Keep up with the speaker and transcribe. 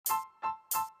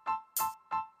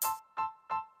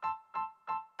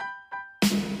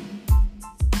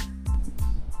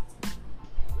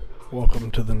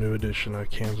Welcome to the new edition of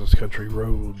Kansas Country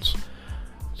Roads.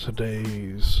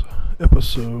 Today's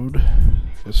episode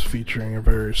is featuring a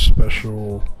very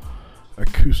special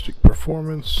acoustic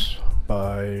performance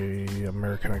by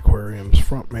American Aquarium's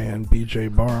frontman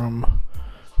BJ Barham,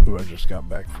 who I just got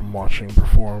back from watching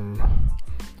perform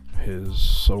his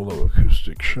solo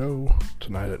acoustic show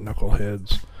tonight at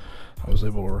Knuckleheads. I was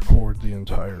able to record the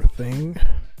entire thing.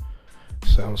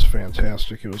 Sounds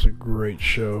fantastic. It was a great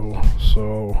show,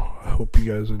 so I hope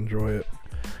you guys enjoy it.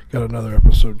 Got another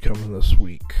episode coming this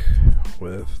week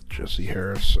with Jesse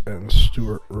Harris and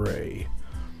Stuart Ray.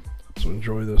 So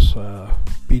enjoy this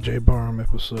BJ Barham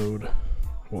episode.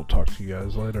 We'll talk to you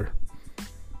guys later.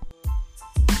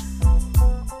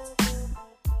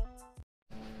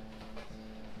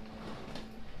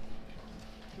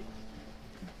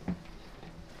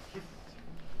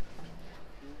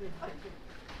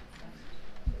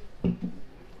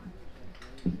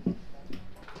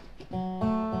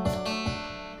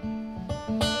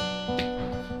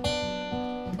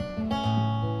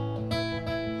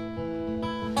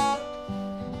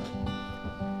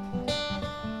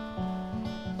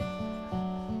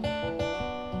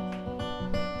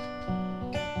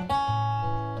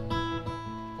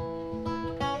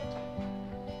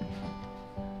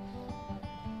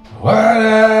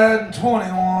 Wide-eyed and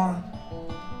 21,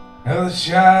 another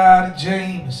shot of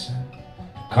Jameson.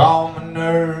 Calm my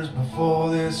nerves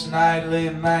before this nightly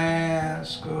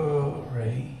masquerade.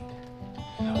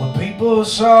 What people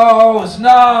saw was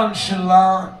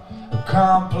nonchalant, a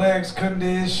complex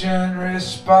condition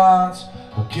response,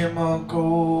 a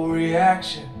chemical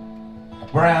reaction,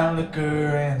 brown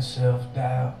liquor and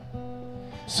self-doubt.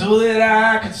 So that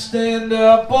I could stand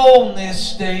up on this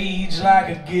stage like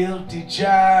a guilty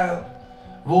child,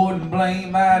 avoiding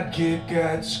blame, I'd kick,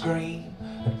 I'd scream,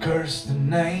 I'd curse the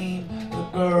name of the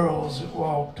girls that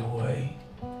walked away.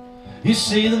 You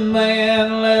see, the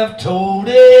man left hold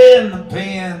in the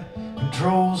pen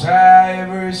controls how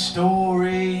every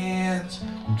story ends,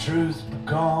 and truth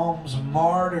becomes a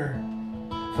martyr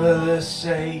for the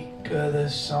sake of the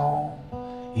song.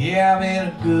 Yeah, I'm in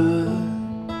a good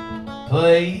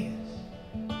place.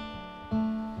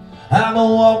 I'm a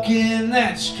walking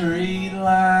that straight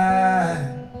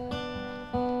line.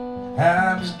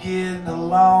 I'm just getting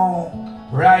along,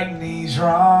 righting these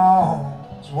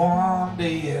wrongs one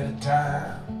day at a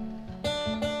time.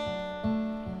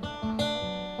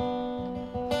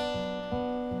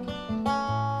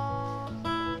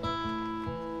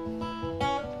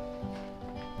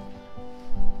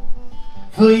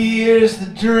 For years the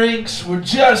drinks were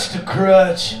just a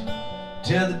crutch,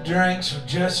 till the drinks were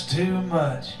just too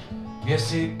much.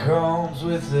 Guess it comes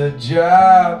with the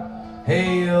job.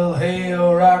 Hail,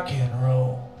 hail, rock and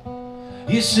roll.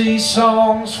 You see,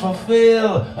 songs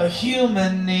fulfill a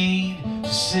human need to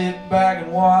sit back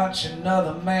and watch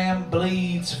another man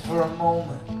bleed. So for a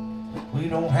moment we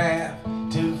don't have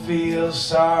to feel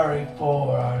sorry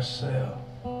for ourselves.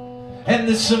 And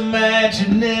this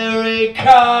imaginary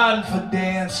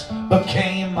confidence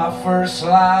became my first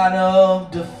line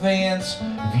of defense.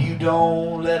 If you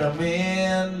don't let them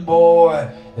in, boy,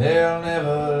 they'll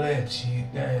never let you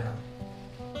down.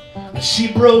 But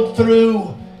she broke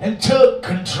through and took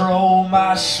control,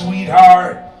 my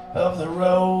sweetheart of the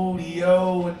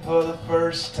rodeo. And for the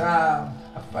first time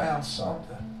I found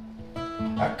something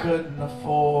I couldn't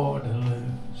afford to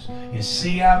lose. You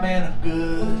see, I'm in a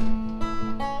good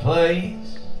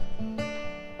place.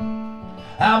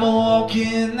 I'm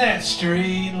walking that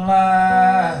straight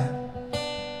line.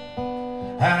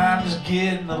 I'm just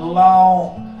getting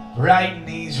along, righting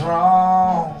these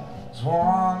wrongs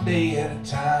one day at a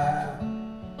time.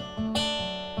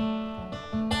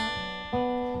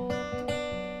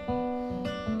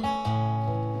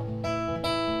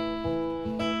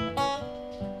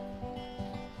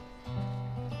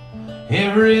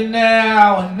 Every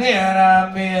now and then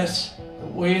I miss the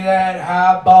way that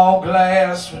highball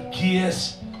glass would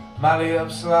kiss my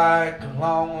lips like a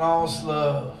long-lost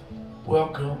love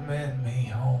welcoming me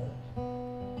home.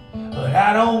 But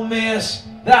I don't miss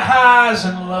the highs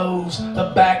and lows,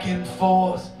 the back and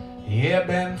forth, the ebb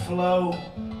and flow,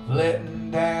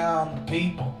 letting down the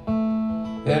people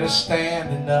that are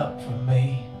standing up for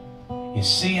me. You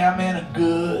see, I'm in a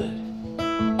good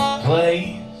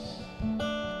place.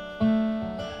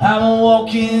 I'm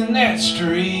walking that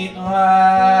straight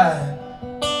line.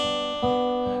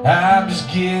 I'm just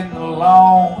getting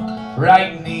along,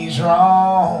 righting these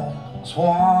wrongs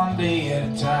one day at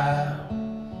a time.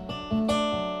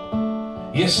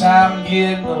 Yes, I'm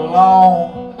getting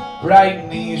along, righting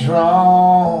these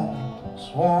wrongs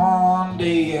one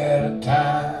day at a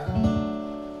time.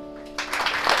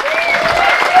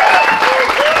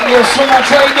 Yo, so much.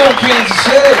 How you doing, Kansas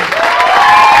City?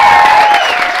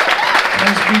 My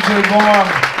name's BJ Barham.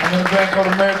 I'm in a band called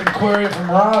American Aquarium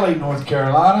from Raleigh, North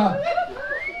Carolina.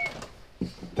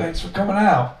 Thanks for coming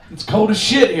out. It's cold as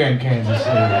shit here in Kansas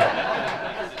City.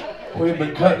 We've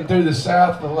been cutting through the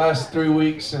South for the last 3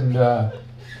 weeks, and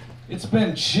it's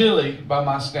been chilly by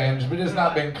my standards, but it's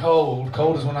not been cold.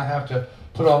 Cold is when I have to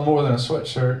put on more than a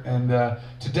sweatshirt, and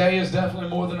today is definitely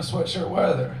more than a sweatshirt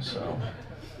weather, so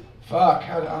fuck.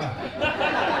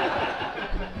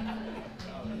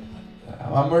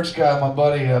 My merch guy, my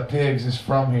buddy Pigs, is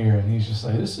from here, and he's just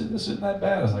like, this isn't that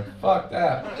bad. I was like, fuck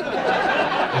that.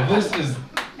 If this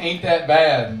ain't that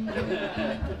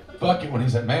bad, fuck it. When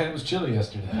he's like, man, it was chilly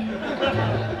yesterday.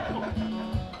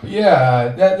 But yeah,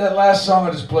 that last song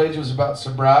I just played you was about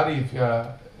sobriety. If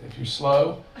you're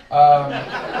slow.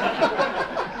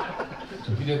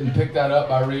 If you didn't pick that up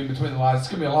by reading between the lines, it's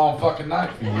gonna be a long fucking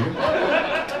night for you.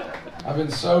 I've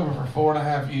been sober for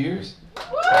 4.5 years.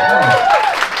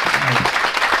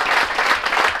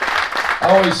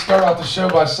 I always start off the show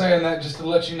by saying that just to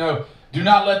let you know, do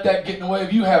not let that get in the way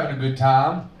of you having a good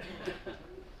time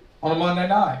on a Monday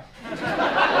night.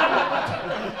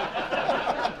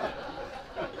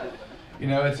 You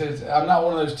know, I'm not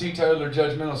one of those teetotaler,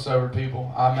 judgmental sober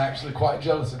people. I'm actually quite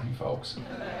jealous of you folks.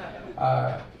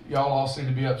 Y'all all seem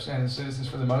to be upstanding citizens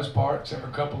for the most part, except for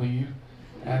a couple of you.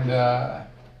 And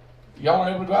y'all are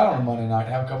able to go out on a Monday night,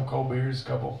 have a couple cold beers, a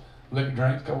couple liquor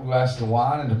drinks, a couple glasses of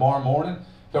wine, and tomorrow morning,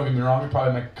 don't get me wrong, you'll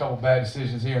probably make a couple bad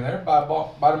decisions here and there. By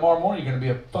tomorrow morning, you're going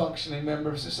to be a functioning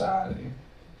member of society.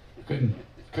 Couldn't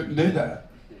do that.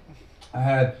 I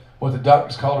had what the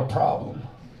doctors called a problem.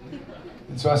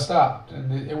 And so I stopped,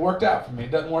 and it worked out for me.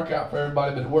 It doesn't work out for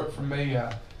everybody, but it worked for me.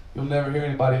 You'll never hear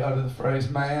anybody utter the phrase,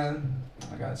 man,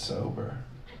 I got sober.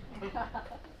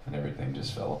 And everything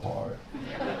just fell apart.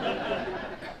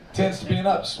 Tends to be an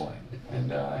upswing,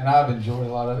 and I've enjoyed a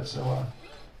lot of it, so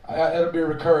it'll be a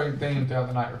recurring theme throughout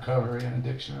the night, recovery and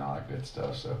addiction and all that good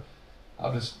stuff. So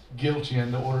I'll just guilt you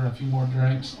into ordering a few more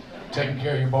drinks, taking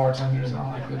care of your bartenders and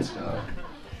all that good stuff.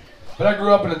 But I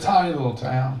grew up in a tiny little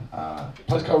town, a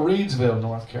place called Reidsville,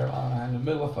 North Carolina, in the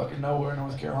middle of fucking nowhere,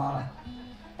 North Carolina.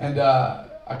 And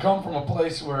I come from a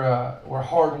place where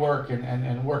hard work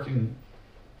and working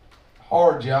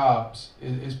hard jobs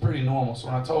is pretty normal. So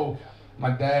when I told my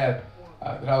dad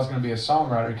that I was going to be a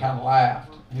songwriter, he kind of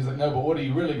laughed. He's like, no, but what are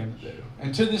you really going to do?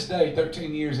 And to this day,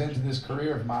 13 years into this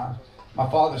career of mine, my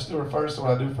father still refers to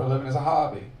what I do for a living as a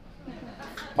hobby.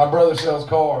 My brother sells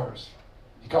cars.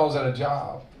 He calls that a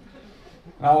job.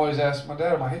 And I always ask my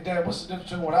dad, I'm like, hey, Dad, what's the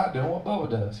difference between what I do and what Bubba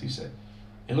does? He said,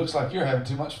 it looks like you're having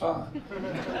too much fun.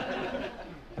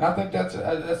 And I think that's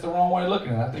the wrong way of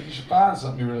looking at it. I think you should find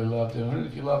something you really love doing. And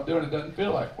if you love doing it, it doesn't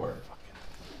feel like work.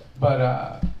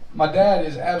 But my dad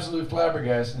is absolutely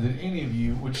flabbergasted that any of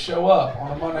you would show up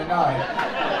on a Monday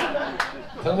night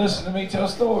to listen to me tell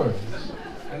stories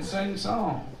and sing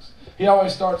songs. He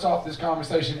always starts off this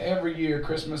conversation every year,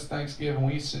 Christmas, Thanksgiving,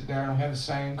 we sit down and we have the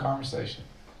same conversation.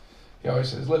 He always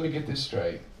says, let me get this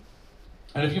straight.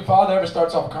 And if your father ever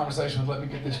starts off a conversation with, let me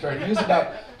get this straight, he is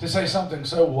about to say something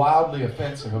so wildly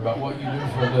offensive about what you do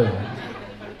for a living.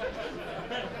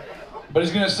 But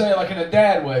he's going to say it like in a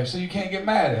dad way, so you can't get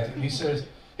mad at him. He says,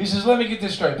 let me get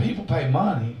this straight. People pay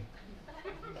money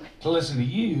to listen to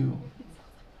you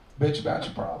bitch about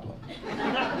your problems.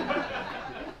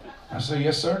 I said,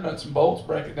 yes, sir, nuts and bolts,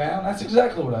 break it down. That's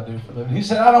exactly what I do for a living. He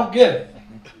said, I don't get it.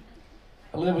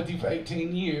 I lived with you for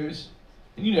 18 years,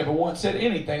 and you never once said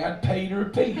anything I'd pay you to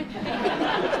repeat.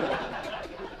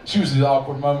 Chooses the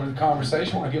awkward moment of the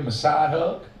conversation when I give him a side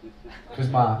hug, because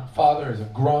my father is a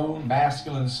grown,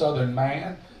 masculine Southern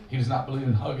man. He does not believe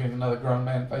in hugging another grown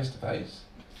man face to face.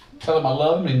 Tell him I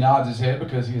love him, and he nods his head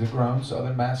because he's a grown,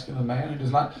 Southern, masculine man who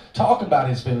does not talk about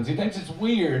his feelings. He thinks it's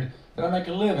weird that I make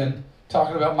a living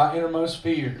talking about my innermost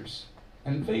fears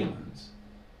and feelings.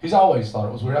 He's always thought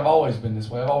it was weird. I've always been this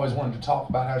way. I've always wanted to talk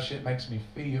about how shit makes me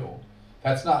feel.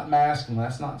 That's not masculine.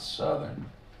 That's not Southern.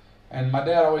 And my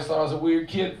dad always thought I was a weird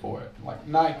kid for it. Like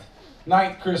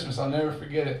ninth Christmas, I'll never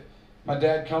forget it. My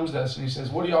dad comes to us and he says,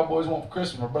 what do y'all boys want for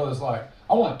Christmas? My brother's like,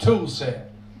 I want a tool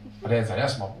set. My dad's like,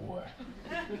 that's my boy.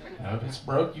 You know, if it's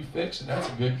broke, you fix it. That's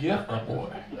a good gift for a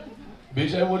boy.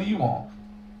 BJ, what do you want?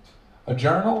 A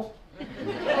journal?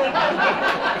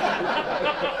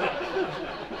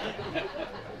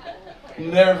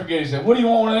 Never forget, he said, what do you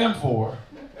want one of them for?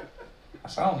 I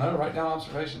said, I don't know, write down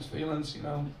observations, feelings, you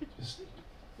know, just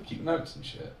keep notes and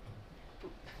shit.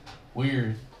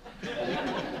 Weird.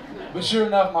 But sure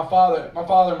enough, my father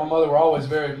and my mother were always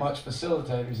very much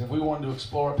facilitators. If we wanted to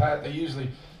explore a path, they usually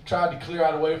tried to clear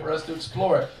out a way for us to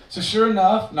explore it. So sure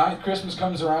enough, night Christmas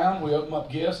comes around, we open up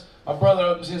gifts. My brother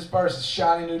opens his first, a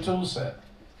shiny new tool set.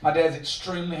 My dad's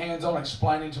extremely hands-on,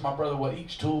 explaining to my brother what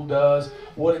each tool does,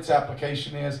 what its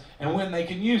application is, and when they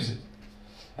can use it.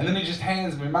 And then he just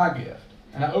hands me my gift.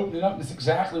 And I opened it up, and it's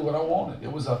exactly what I wanted.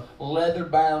 It was a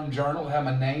leather-bound journal. It had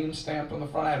my name stamped on the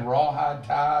front. I had rawhide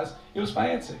ties. It was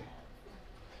fancy.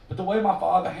 But the way my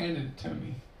father handed it to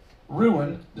me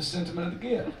ruined the sentiment of the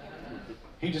gift.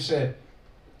 He just said,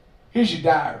 "Here's your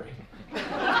diary."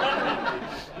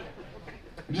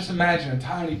 And just imagine a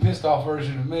tiny, pissed-off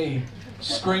version of me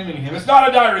screaming at him, "It's not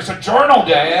a diary, it's a journal,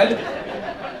 Dad!"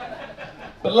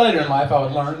 But later in life, I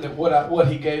would learn that what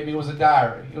he gave me was a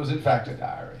diary. It was, in fact, a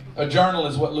diary. A journal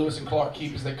is what Lewis and Clark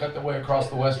keep as they cut their way across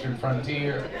the western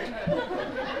frontier.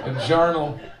 A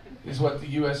journal is what the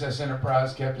USS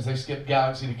Enterprise kept as they skipped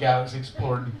galaxy to galaxy,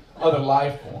 explored other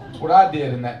life forms. What I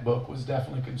did in that book was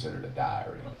definitely considered a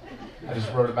diary. I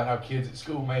just wrote about how kids at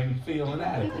school made me feel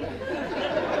inadequate.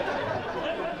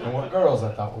 And what girls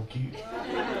I thought were cute.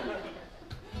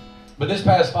 But this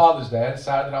past Father's Day, I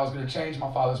decided that I was going to change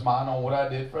my father's mind on what I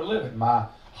did for a living. My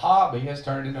hobby has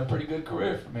turned into a pretty good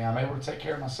career for me. I'm able to take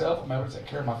care of myself, I'm able to take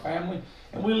care of my family,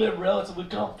 and we live relatively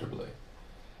comfortably.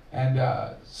 And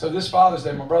so this Father's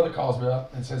Day, my brother calls me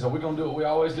up and says, "Are we going to do what we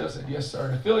always do?" I said, "Yes, sir."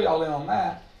 And to fill y'all in on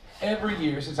that, every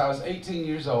year since I was 18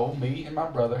 years old, me and my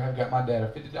brother have got my dad a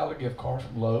 $50 gift card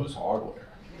from Lowe's Hardware.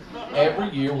 Every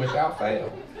year without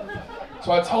fail.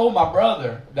 So I told my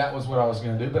brother that was what I was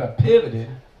going to do, but I pivoted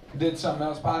and did something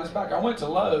else behind his back. I went to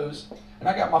Lowe's, and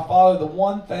I got my father the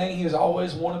one thing he has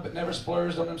always wanted but never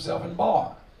splurged on himself and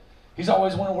bought. He's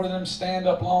always wanted one of them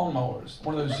stand-up lawnmowers,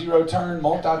 one of those zero-turn,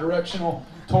 multi-directional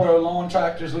Toro lawn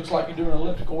tractors. Looks like you're doing an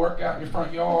elliptical workout in your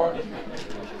front yard.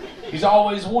 He's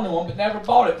always wanted one but never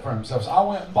bought it for himself, so I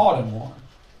went and bought him one.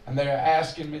 And they were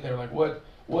asking me, they were like,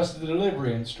 what's the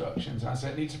delivery instructions? And I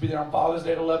said, "It needs to be there on Father's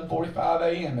Day at 11:45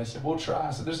 a.m. They said, "We'll try."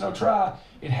 I said, "There's no try.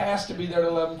 It has to be there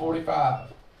at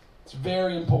 11:45. It's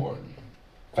very important."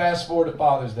 Fast forward to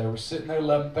Father's Day. We're sitting there at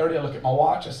 11:30. I look at my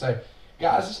watch. I say,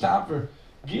 "Guys, it's time for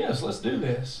gifts. Let's do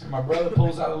this." And my brother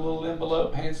pulls out a little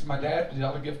envelope, hands it to my dad,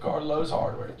 $50 gift card, Lowe's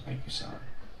Hardware. "Thank you, son."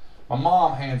 My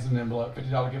mom hands him an envelope,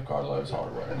 $50 gift card, Lowe's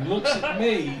Hardware. And he looks at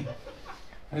me,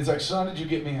 and he's like, "Son, did you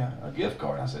get me a gift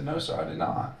card?" And I said, "No, sir, I did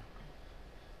not."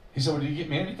 He said, "Well, did you get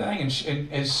me anything?"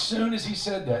 And as soon as he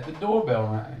said that, the doorbell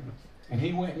rang. And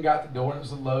he went and got the door, and it was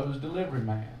the Lowe's delivery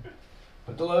man.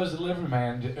 But the Lowe's delivery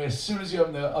man, as soon as he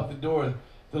opened up the door,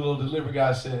 the little delivery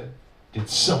guy said, "Did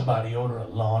somebody order a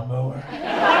lawnmower?"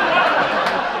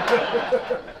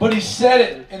 But he said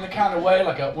it in the kind of way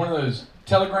like one of those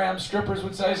telegram strippers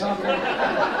would say something.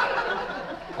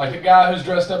 Like a guy who's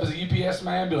dressed up as a UPS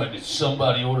man be like, "Did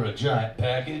somebody order a giant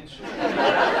package?"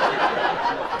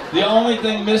 The only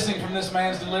thing missing from this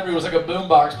man's delivery was like a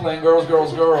boombox playing Girls,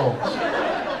 Girls, Girls.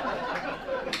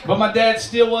 But my dad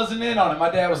still wasn't in on it. My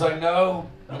dad was like, "No,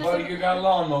 nobody here got a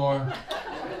lawnmower.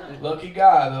 Lucky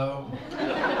guy, though."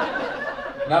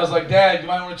 And I was like, "Dad, you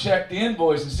might want to check the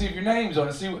invoice and see if your name's on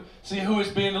it. See who it's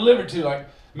being delivered to. Like,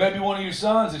 maybe one of your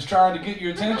sons is trying to get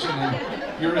your attention and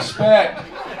your respect.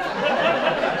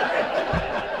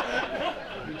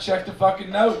 You check the fucking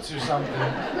notes or something."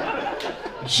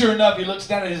 And sure enough, he looks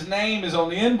down and his name is on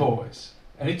the invoice.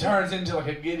 And he turns into like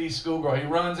a giddy schoolgirl. He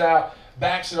runs out,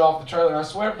 backs it off the trailer, and I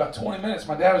swear for about 20 minutes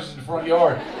my dad was just in the front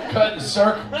yard cutting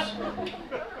circles.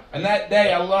 And that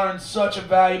day I learned such a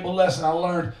valuable lesson. I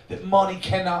learned that money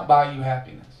cannot buy you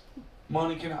happiness.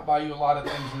 Money cannot buy you a lot of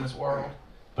things in this world,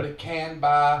 but it can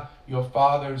buy your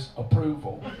Father's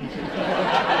approval.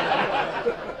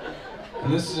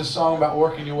 And this is a song about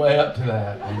working your way up to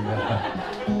that.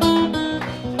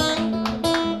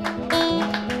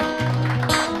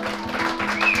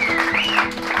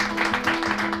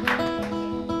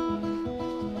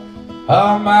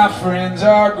 All my friends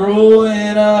are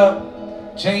growing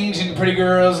up, changing pretty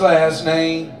girls' last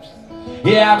names.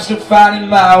 Yeah, I'm still finding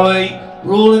my way,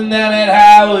 rolling down that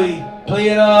highway,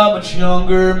 playing a much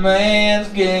younger man's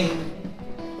game.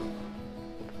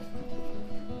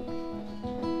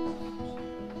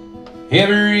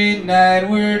 Every night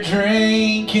we're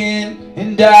drinking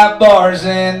in dive bars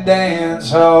and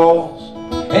dance halls.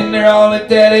 And they're all at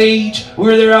that age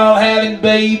where they're all having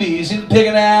babies and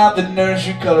picking out the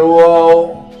nursery color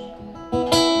walls.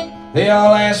 They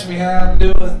all ask me how I'm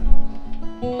doing,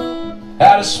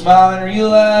 how to smile and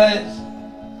realize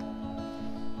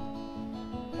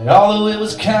that although it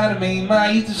was kind of me, my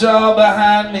youth is all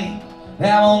behind me.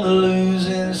 Now I'm on the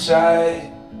losing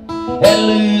side, that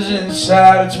losing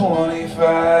side of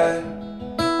 25.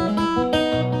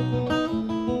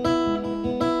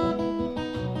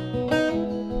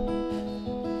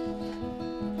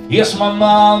 Yes, my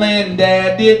mom and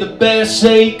dad did the best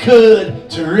they could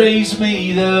to raise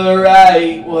me the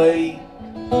right way.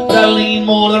 But I leaned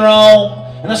more than wrong,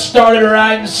 and I started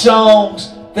writing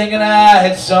songs, thinking I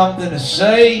had something to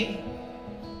say.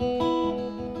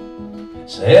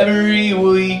 So every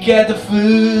week at the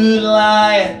Food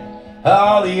Lion,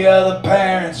 all the other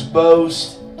parents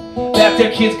boast that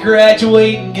their kids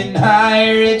graduating, getting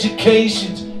higher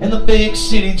educations, and the big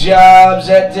city jobs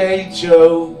that they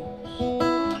chose.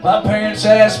 My parents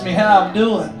ask me how I'm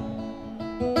doing.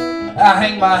 I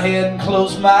hang my head and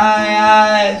close my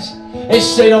eyes. They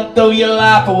say don't throw your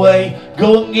life away,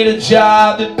 go and get a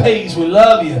job that pays. We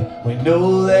love you, we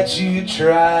know that you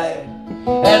tried,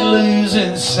 and lose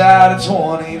inside of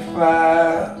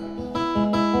 25.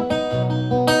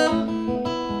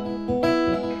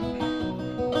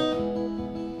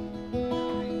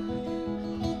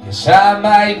 Yes, I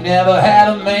might never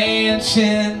have a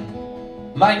mansion,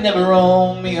 might never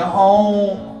own me a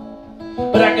home,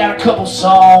 but I got a couple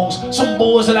songs, some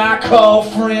boys that I call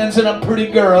friends, and a pretty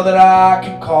girl that I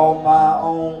can call my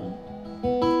own.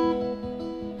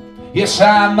 Yes,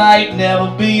 I might never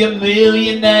be a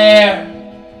millionaire,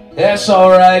 that's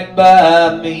alright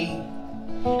by me,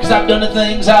 'cause I've done the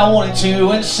things I wanted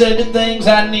to, and said the things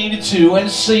I needed to,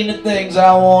 and seen the things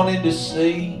I wanted to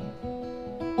see.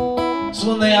 So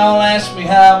when they all ask me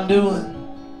how I'm doing,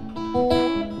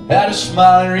 I just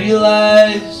smile and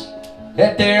realize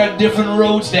that there are different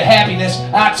roads to happiness.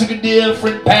 I took a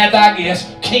different path, I guess,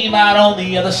 came out on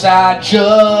the other side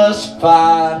just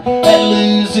fine, and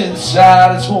lose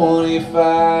inside of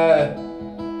 25.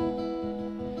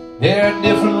 There are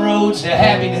different roads to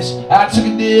happiness. I took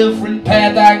a different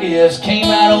path, I guess, came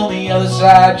out on the other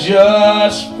side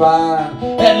just fine,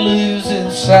 and lose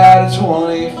inside of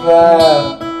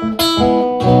 25.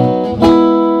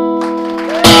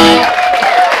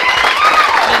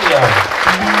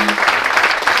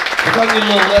 If I get a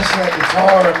little less of that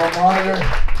guitar in my monitor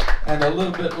and a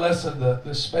little bit less of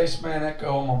the spaceman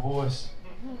echo on my voice.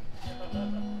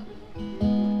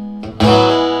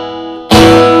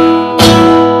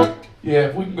 Yeah,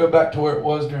 if we can go back to where it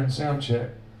was during sound check.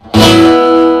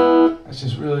 It's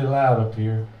just really loud up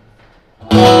here.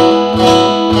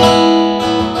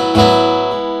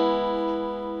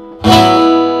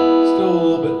 Still a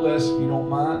little bit less if you don't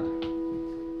mind.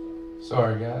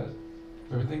 Sorry guys,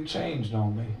 everything changed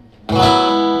on me. A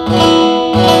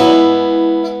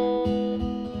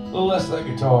little less of that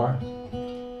guitar.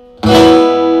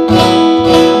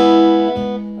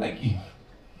 Thank you.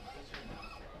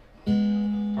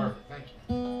 Perfect, thank you.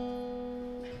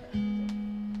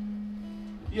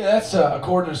 Yeah, that's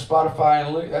according to Spotify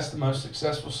Analytics, that's the most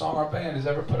successful song our band has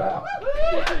ever put out.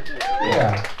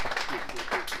 Yeah.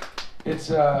 It's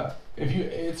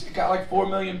it's got like 4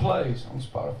 million plays on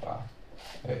Spotify.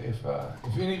 If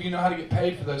any of you know how to get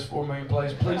paid for those 4 million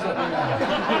plays, please let me know.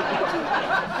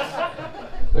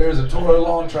 There's a Toro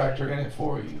lawn tractor in it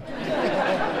for you.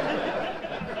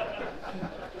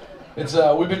 It's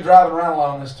we've been driving around a lot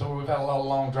on this tour. We've had a lot of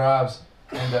long drives,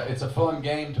 and it's a fun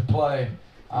game to play.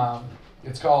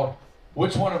 It's called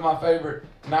Which One of My Favorite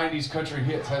 90s Country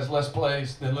Hits Has Less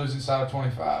Plays Than Losing Side of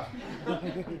 25.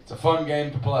 It's a fun game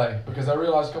to play because I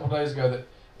realized a couple days ago that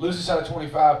Losing Side of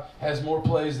 25 has more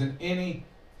plays than any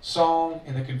song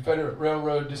in the Confederate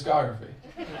Railroad discography.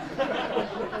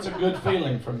 It's a good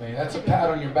feeling for me. That's a pat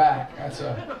on your back. That's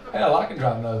a, hell, I can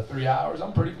drive another 3 hours.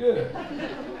 I'm pretty good.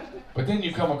 But then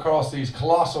you come across these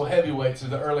colossal heavyweights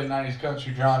of the early 90s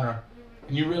country genre,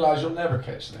 and you realize you'll never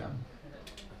catch them.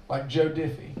 Like Joe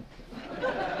Diffie.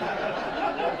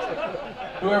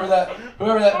 Whoever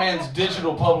that man's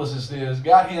digital publicist is,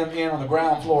 got him in on the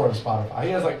ground floor of Spotify. He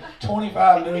has like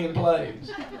 25 million plays.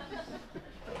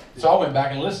 So I went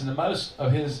back and listened to most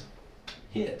of his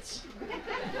hits.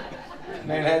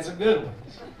 Man had some good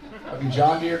ones. Like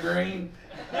John Deere Green.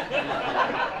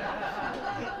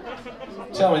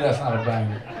 Tell me that's not a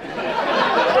banger.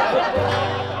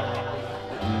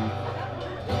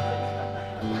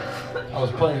 I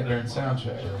was playing it during sound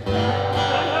check.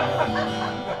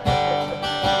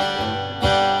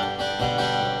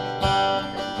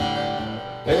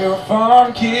 They were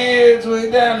farm kids way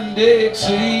down in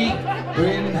Dixie,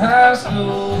 in high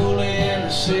school in the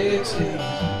 60s.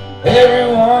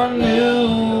 Everyone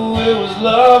knew it was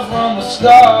love from the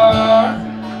start.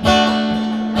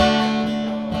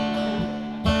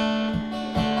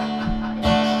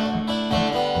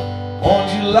 On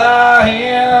July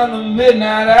in the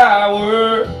midnight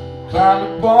hour,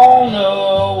 climbed up on a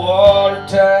water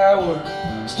tower,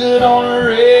 stood on a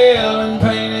rail and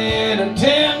painted a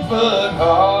 10-foot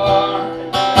heart.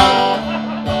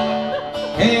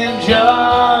 And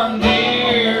John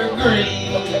Deere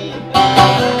Green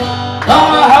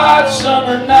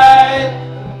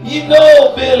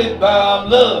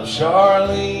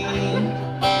Charlene.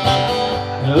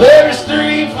 The lever's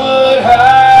 3 foot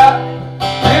high,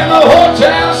 and the whole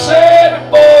town said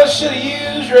the boy should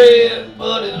have used red,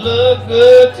 but it looked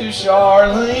good to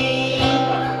Charlene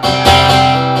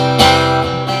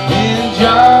and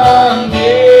John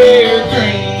Deere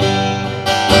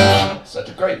Green. Such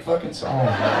a great fucking song.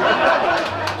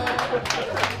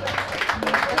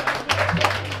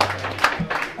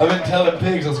 I've been telling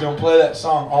Pigs I was going to play that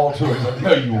song all tour. He's like,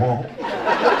 no, you won't.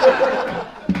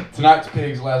 Tonight's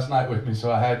Pigs last night with me,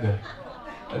 so I had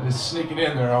to sneak it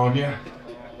in there on you.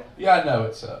 Yeah, I know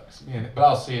it sucks, but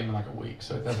I'll see him in like a week,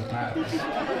 so it doesn't matter.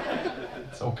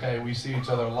 It's okay. We see each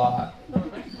other a lot.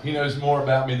 He knows more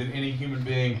about me than any human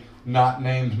being not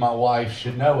named my wife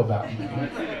should know about me.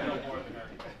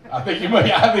 I think you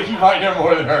might know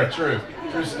more than her. True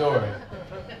story.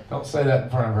 Don't say that in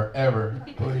front of her ever,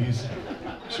 please.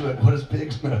 She'll be like, what does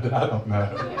Pigs know that I don't know?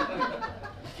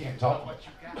 We can't talk about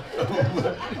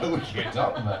we can't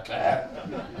talk about that.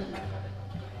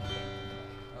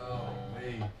 Oh,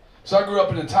 me. So I grew up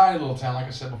in a tiny little town, like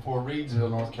I said before, Reidsville,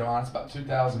 North Carolina. It's about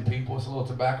 2,000 people. It's a little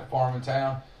tobacco farming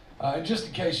town. And just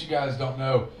in case you guys don't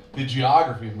know the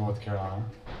geography of North Carolina,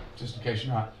 just in case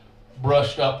you're not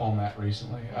brushed up on that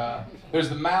recently, there's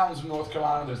the mountains of North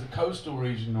Carolina, there's the coastal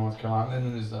region of North Carolina, and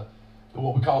then there's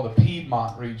what we call the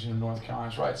Piedmont region of North Carolina.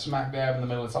 It's right smack dab in the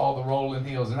middle. It's all the rolling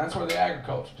hills, and that's where the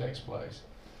agriculture takes place.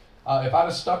 If I'd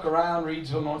have stuck around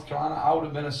Reidsville, North Carolina, I would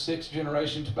have been a 6th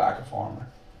generation tobacco farmer.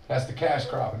 That's the cash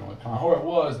crop in North Carolina, or it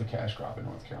was the cash crop in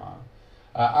North Carolina.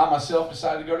 I myself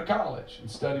decided to go to college and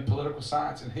study political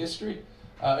science and history.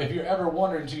 If you're ever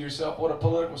wondering to yourself what a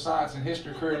political science and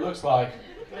history career looks like,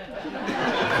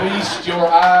 feast your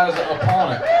eyes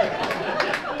upon it.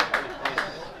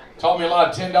 Taught me a lot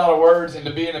of $10 words and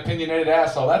to be an opinionated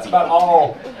asshole. That's about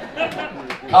all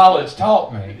college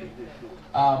taught me.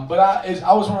 But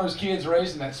I was one of those kids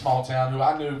raised in that small town who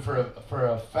I knew for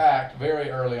a fact very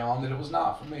early on that it was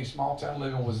not for me. Small town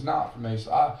living was not for me.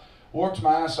 So I worked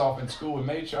my ass off in school and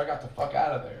made sure I got the fuck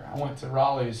out of there. I went to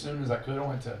Raleigh as soon as I could. I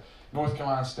went to North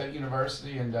Carolina State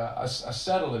University, and I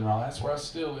settled in Raleigh. That's where I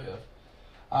still live.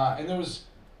 And there was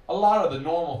a lot of the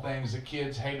normal things that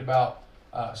kids hate about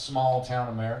small town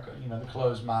America. You know, the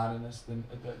closed-mindedness,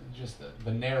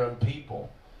 the narrow people.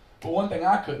 But one thing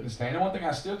I couldn't stand, and one thing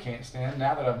I still can't stand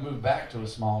now that I've moved back to a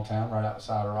small town right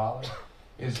outside of Raleigh,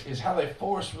 is how they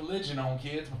force religion on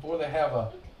kids before they have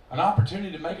an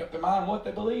opportunity to make up their mind what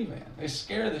they believe in. They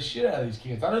scare the shit out of these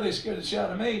kids. I know they scare the shit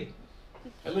out of me.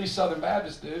 At least Southern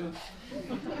Baptists do.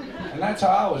 And that's how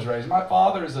I was raised. My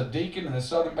father is a deacon in the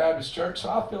Southern Baptist Church, so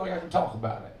I feel like I can talk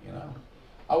about it, you know.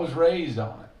 I was raised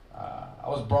on it. I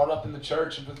was brought up in the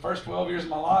church, and for the first 12 years of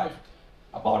my life,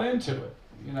 I bought into it,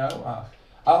 you know.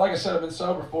 Like I said, I've been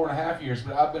sober 4.5 years,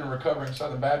 but I've been a recovering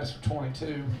Southern Baptist for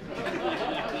 22.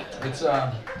 It's,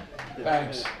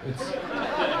 thanks. It's,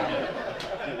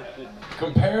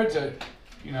 compared to,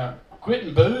 you know,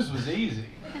 quitting booze was easy.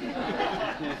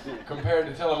 Compared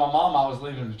to telling my mom I was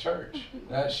leaving the church.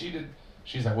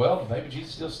 She's like, well, baby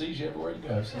Jesus still sees you everywhere you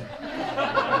go, son.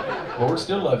 Lord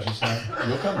still loves you, son.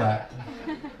 You'll come back.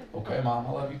 Okay, Mom,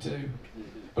 I love you too.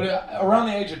 But around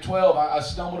the age of 12, I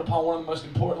stumbled upon one of the most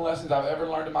important lessons I've ever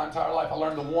learned in my entire life. I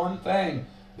learned the one thing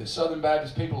that Southern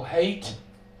Baptist people hate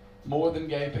more than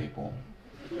gay people,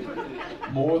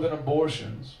 more than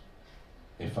abortions.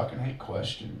 They fucking hate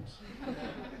questions.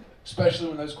 Especially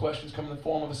when those questions come in the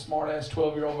form of a smart-ass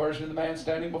 12-year-old version of the man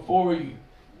standing before you.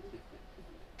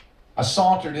 I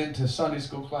sauntered into Sunday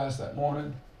school class that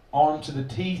morning, armed to the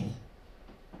teeth,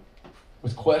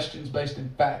 with questions based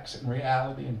in facts and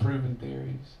reality and proven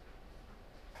theories.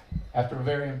 After a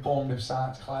very informative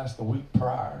science class the week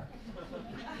prior.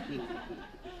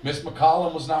 Miss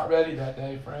McCollum was not ready that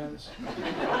day, friends.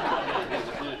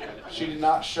 She did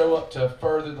not show up to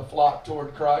further the flock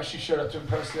toward Christ. She showed up to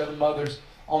impress the other mothers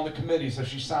on the committee, so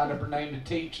she signed up her name to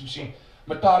teach, and she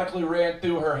methodically ran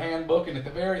through her handbook, and at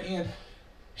the very end,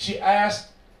 she asked,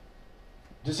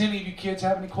 does any of you kids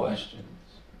have any questions?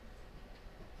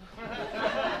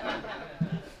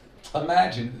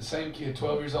 Imagine the same kid,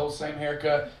 12 years old, same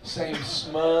haircut, same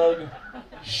smug,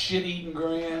 shit-eating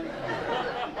grin,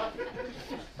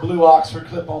 blue Oxford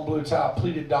clip-on blue top,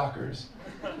 pleated Dockers.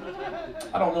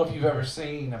 I don't know if you've ever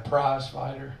seen a prize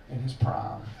fighter in his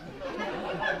prime.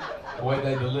 The way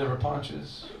they deliver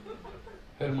punches,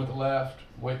 hit them with the left,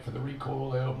 wait for the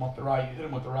recoil, they open up the right, you hit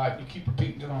them with the right, you keep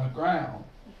repeating it on the ground.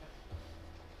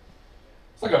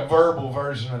 It's like a verbal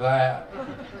version of that.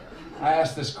 I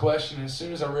asked this question, and as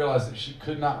soon as I realized that she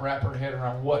could not wrap her head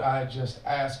around what I had just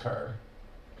asked her,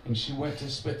 and she went to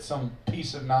spit some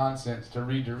piece of nonsense to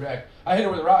redirect, I hit her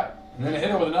with the right, and then I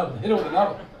hit her with another, hit her with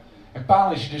another. And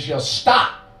finally she just yelled,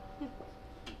 "Stop!"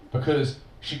 Because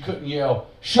she couldn't yell,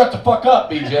 "Shut the fuck up,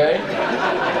 BJ."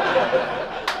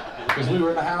 Because we were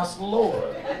in the house of the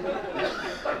Lord.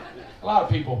 A lot of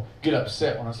people get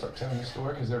upset when I start telling this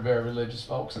story because they're very religious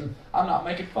folks, and I'm not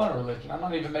making fun of religion. I'm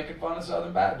not even making fun of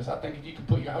Southern Baptists. I think if you can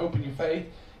put your hope and your faith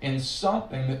in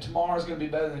something that tomorrow is going to be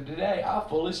better than today, I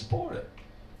fully support it.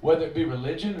 Whether it be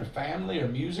religion or family or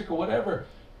music or whatever,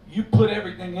 you put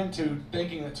everything into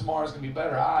thinking that tomorrow is going to be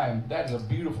better. That is a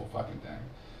beautiful fucking thing.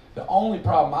 The only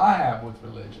problem I have with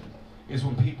religion is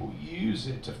when people use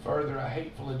it to further a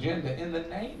hateful agenda in the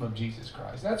name of Jesus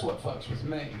Christ. That's what fucks with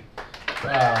me.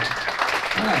 Thanks.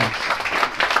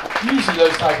 Usually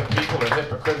those type of people are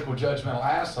hypocritical, judgmental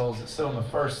assholes that sit on the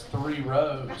first 3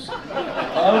 rows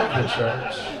of the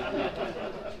church.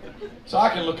 So I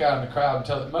can look out in the crowd and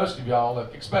tell that most of y'all,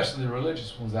 especially the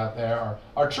religious ones out there,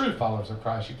 are true followers of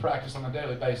Christ. You practice on a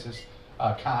daily basis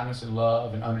kindness and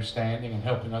love and understanding and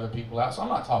helping other people out. So I'm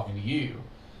not talking to you.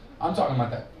 I'm talking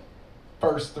about that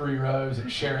first 3 rows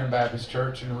at Sharon Baptist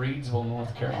Church in Reidsville,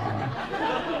 North Carolina.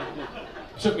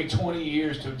 It took me 20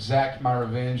 years to exact my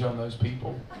revenge on those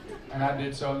people. And I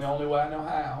did so in the only way I know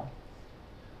how.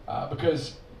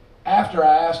 Because after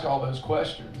I asked all those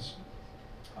questions,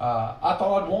 I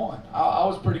thought I'd won. I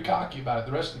was pretty cocky about it.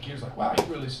 The rest of the kids were like, "Wow, you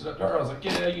really stood up to her." I was like,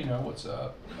 "Yeah, you know, what's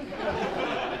up?"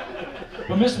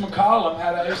 But Miss McCollum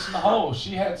had an ace in the hole.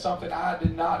 She had something I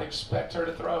did not expect her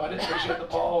to throw. I didn't think she had the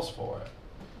balls for it.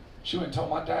 She went and told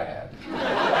my dad.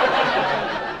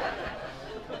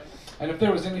 And if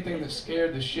there was anything that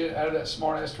scared the shit out of that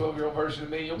smart-ass 12-year-old version of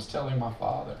me, it was telling my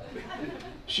father.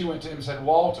 She went to him and said,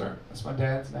 "Walter," that's my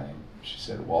dad's name. She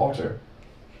said, "Walter,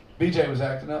 BJ was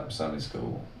acting up in Sunday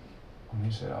school." And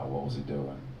he said, "Oh, what was he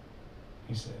doing?"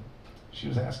 He said, he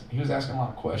was asking a lot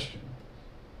of questions.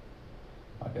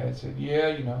 My dad said, "Yeah,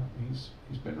 you know, he's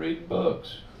been reading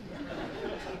books."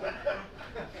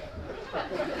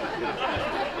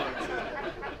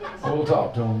 Well, we'll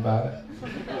talk to him about it.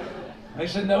 And he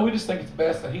said, "No, we just think it's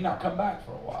best that he not come back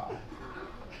for a while."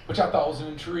 Which I thought was an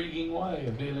intriguing way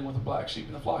of dealing with a black sheep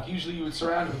in the flock. Usually you would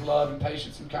surround it with love and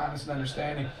patience and kindness and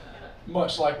understanding,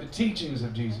 much like the teachings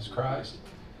of Jesus Christ.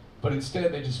 But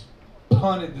instead they just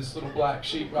punted this little black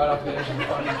sheep right off the edge of the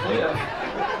fucking cliff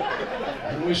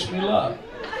and wished me luck.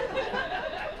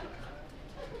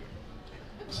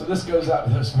 So this goes out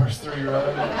to those first 3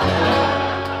 rows.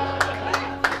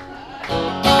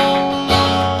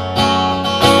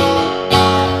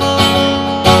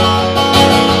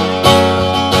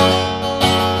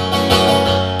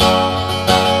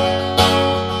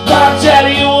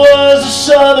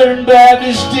 Southern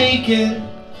Baptist deacon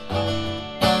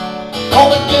on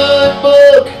the good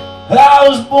book. I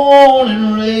was born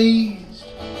and raised,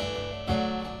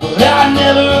 but I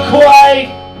never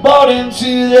quite bought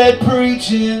into that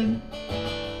preaching.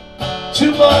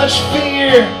 Too much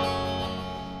fear,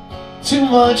 too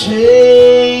much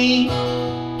hate.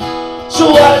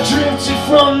 So I drifted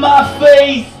from my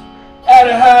faith out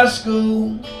of high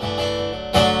school.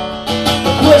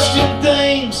 I questioned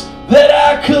things that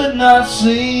I could not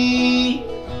see.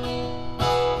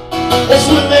 That's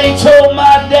when they told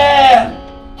my dad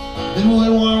that we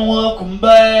weren't welcome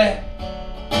back,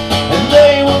 and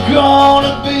they were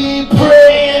gonna be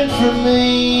praying for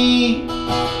me.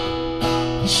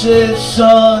 He said,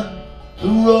 "Son, the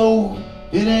road,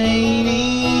 it ain't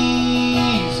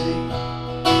easy.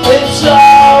 It's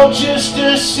all just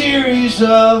a series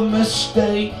of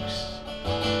mistakes.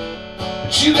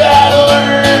 But you gotta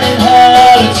learn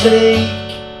how to take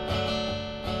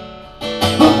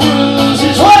the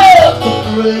bruises with the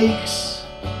breaks,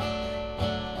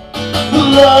 the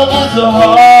love with the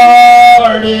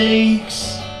heartaches,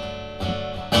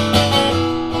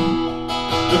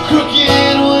 the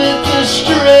crooked with the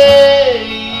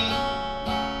straight."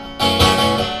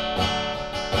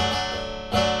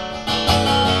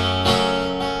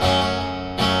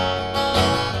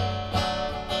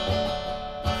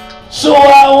 So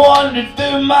I wandered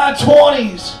through my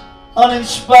 20s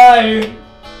uninspired.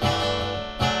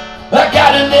 I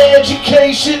got an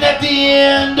education at the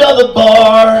end of the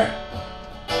bar,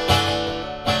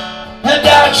 and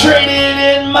I traded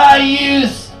in my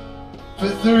youth for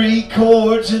 3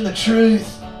 chords and the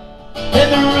truth,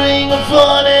 and the ring of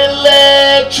an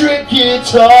electric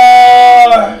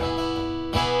guitar.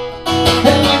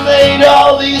 And we made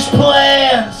all these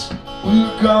plans. We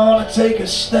were gonna take a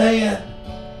stand,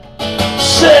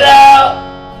 set out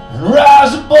and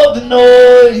rise above the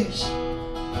noise.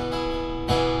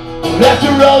 But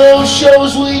after all those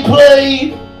shows we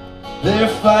played, their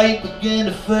fight began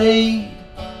to fade.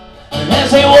 And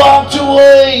as they walked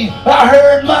away, I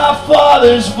heard my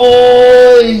father's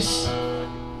voice.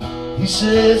 He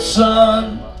said,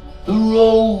 son, the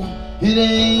road, it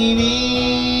ain't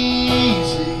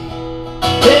easy.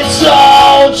 It's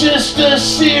all just a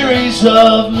series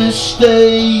of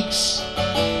mistakes.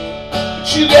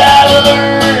 But you gotta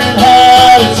learn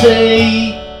how to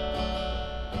take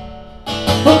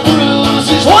the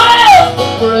bruises, well, the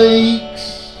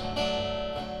breaks,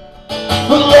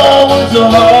 the love with the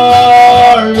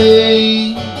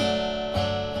heartache,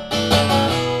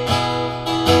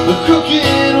 the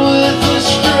crooked with the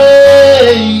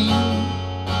straight.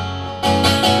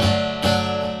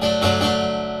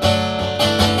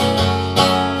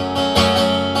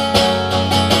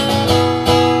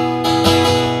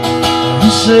 He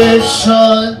said,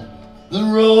 son, the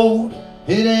road,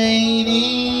 it ain't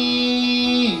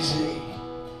easy.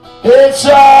 It's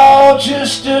all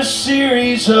just a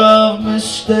series of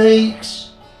mistakes.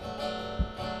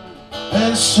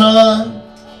 And son,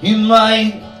 you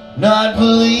might not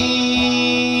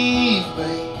believe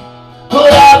me,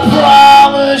 but I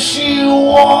promise you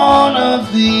one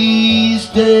of these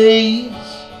days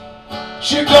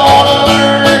you're gonna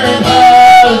learn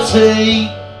how to take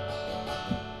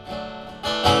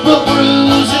the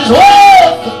bruises,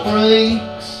 well, the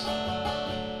breaks,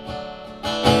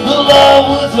 the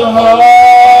love with the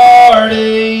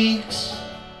heartaches,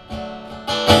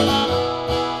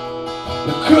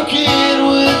 the crooked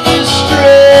with the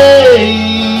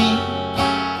straight,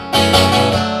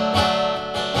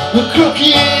 the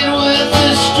crooked with the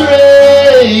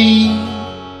straight.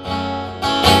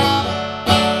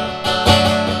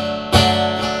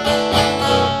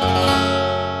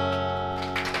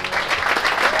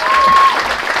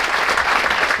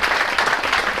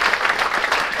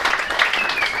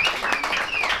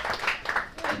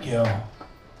 Thank you.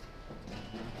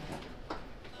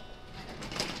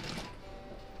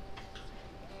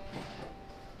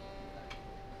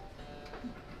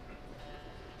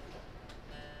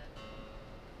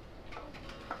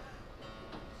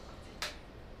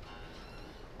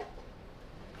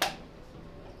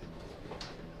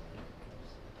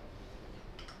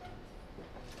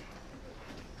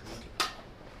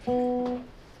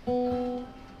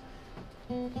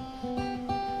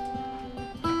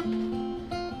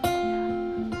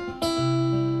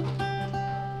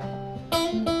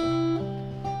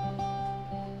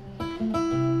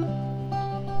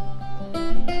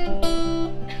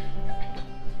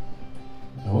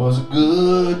 It was a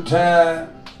good time,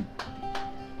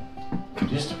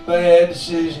 just a bad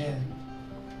decision.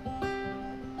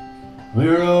 We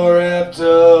were all wrapped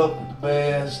up with the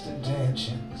best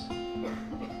intentions.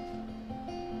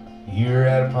 You're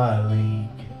out of my league,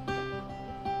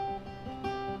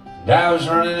 and I was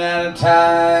running out of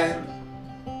time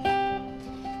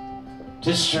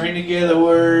to string together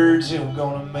words that were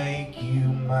gonna make you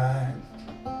mine.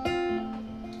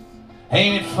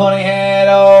 Ain't it funny how it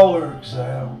all works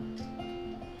out?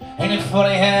 Ain't it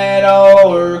funny how it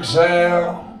all works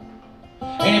out?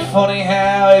 Ain't it funny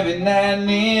how every now and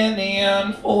then the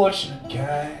unfortunate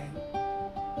kind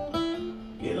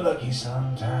get lucky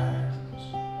sometimes?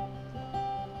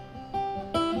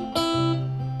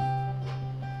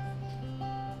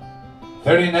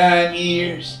 39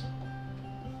 years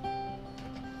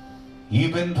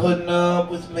you've been putting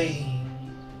up with me.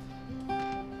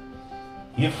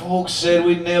 Your folks said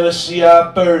we'd never see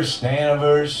our first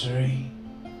anniversary.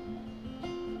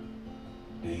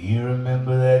 Do you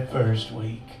remember that first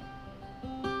week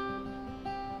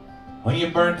when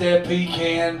you burnt that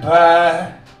pecan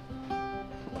pie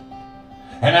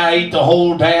and I ate the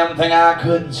whole damn thing? I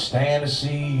couldn't stand to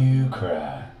see you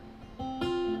cry.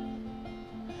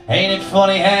 Ain't it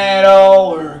funny how it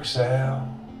all works out?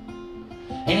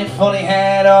 Ain't it funny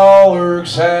how it all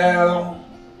works out?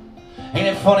 Ain't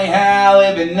it funny how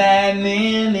every now and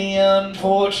then the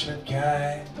unfortunate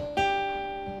kind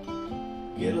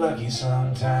get lucky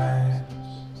sometimes?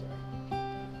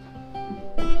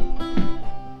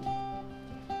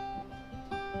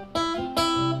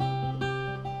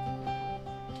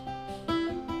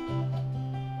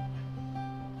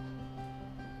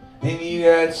 Then you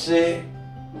got sick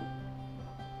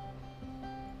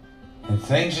and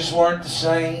things just weren't the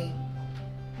same.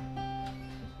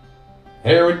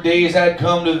 There were days I'd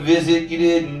come to visit, you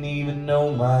didn't even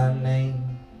know my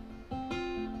name,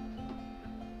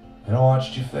 and I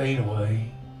watched you fade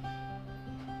away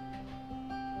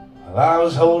while I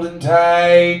was holding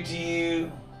tight to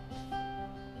you,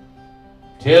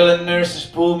 till the nurses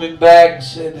pulled me back and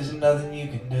said there's nothing you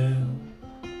can do.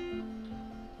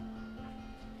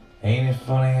 Ain't it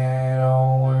funny how it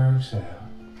all works out?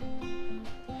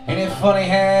 Ain't it funny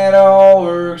how it all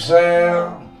works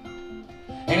out?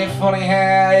 Ain't it funny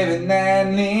how every now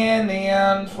and then the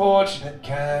unfortunate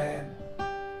kind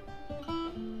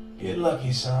Get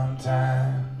lucky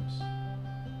sometimes.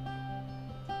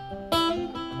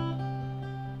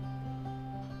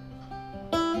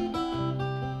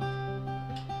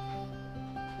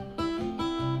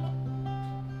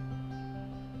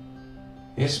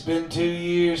 It's been 2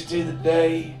 years to the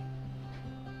day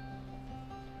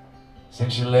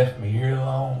since you left me here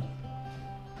alone.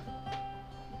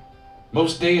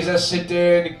 Most days I sit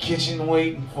there in the kitchen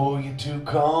waiting for you to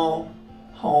come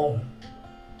home.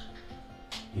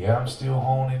 Yeah, I'm still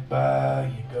haunted by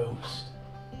your ghost.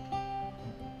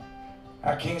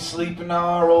 I can't sleep in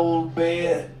our old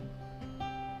bed.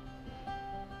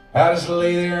 I just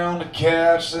lay there on the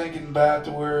couch thinking about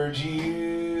the words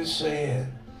you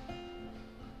said.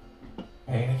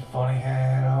 Ain't it funny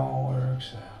how it all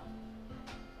works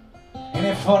out? Ain't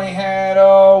it funny how it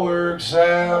all works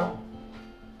out?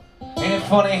 Ain't it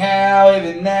funny how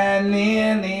every now and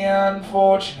then the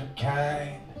unfortunate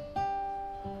kind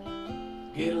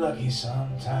get lucky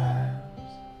sometimes?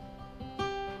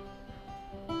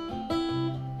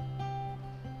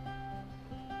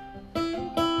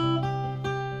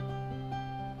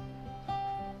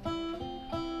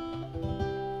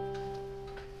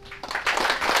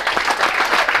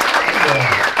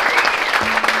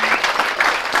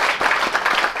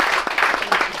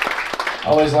 I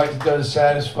always like to do the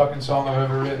saddest fucking song I've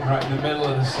ever written right in the middle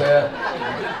of the set.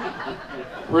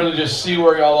 Really just see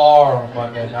where y'all are on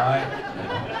Monday night.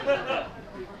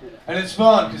 And it's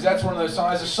fun because that's one of those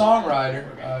songs. As a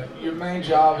songwriter, your main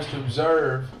job is to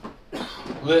observe,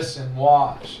 listen,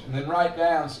 watch, and then write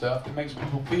down stuff that makes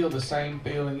people feel the same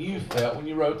feeling you felt when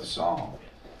you wrote the song.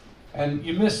 And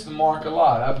you miss the mark a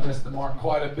lot. I've missed the mark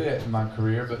quite a bit in my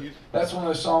career, but that's one of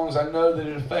those songs I know that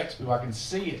it affects people. I can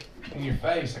see it in your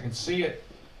face. I can see it.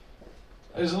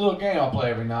 There's a little game I play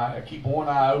every night. I keep one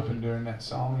eye open during that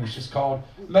song. It's just called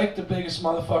Make the Biggest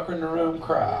Motherfucker in the Room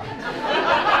Cry.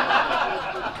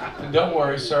 And don't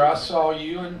worry, sir, I saw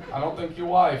you, and I don't think your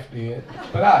wife did,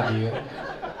 but I did.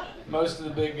 Most of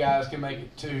the big guys can make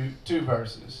it two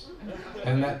verses.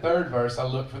 And in that third verse, I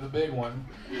look for the big one.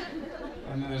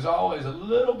 And then there's always a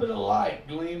little bit of light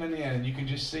gleaming in, and you can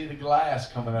just see the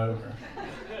glass coming over.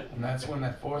 And that's when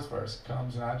that fourth verse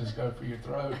comes, and I just go for your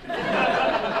throat.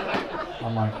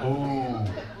 I'm like, ooh,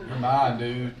 you're mine,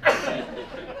 dude.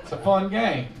 It's a fun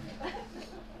game.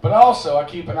 But also, I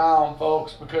keep an eye on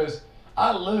folks because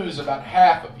I lose about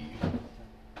half of you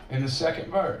in the second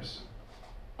verse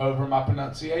over my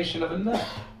pronunciation of a nut.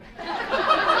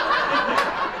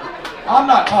 I'm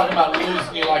not talking about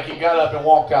losing you like you got up and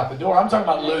walked out the door. I'm talking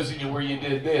about losing you where you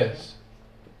did this.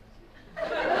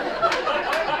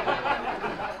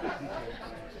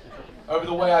 Over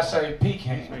the way I say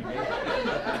pecan.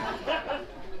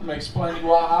 I'm explaining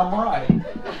why I'm right.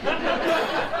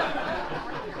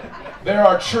 There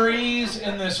are trees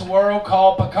in this world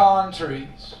called pecan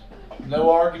trees.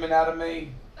 No argument out of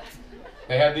me.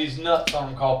 They have these nuts on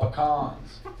them called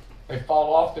pecans. They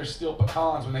fall off, they're still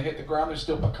pecans. When they hit the ground, they're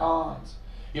still pecans.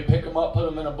 You pick them up, put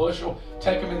them in a bushel,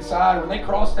 take them inside. When they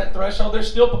cross that threshold, they're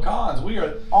still pecans. We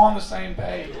are on the same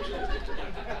page.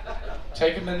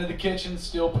 Take them into the kitchen,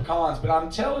 still pecans. But I'm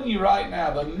telling you right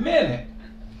now,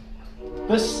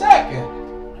 the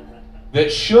second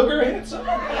that sugar hits them,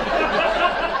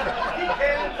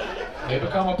 they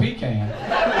become a pecan.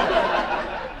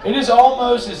 It is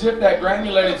almost as if that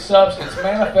granulated substance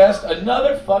manifests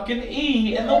another fucking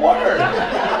E in the word.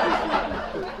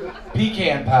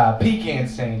 Pecan pie, pecan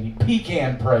sandy,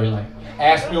 pecan praline.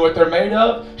 Ask me what they're made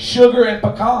of? Sugar and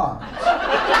pecans.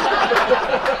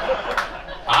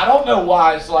 I don't know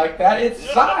why it's like that. It's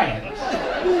science.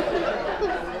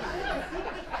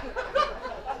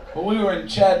 But we were in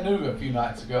Chattanooga a few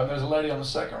nights ago, and there's a lady on the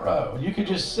second row, and you could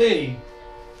just see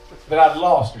that I'd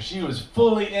lost her. She was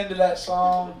fully into that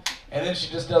song, and then she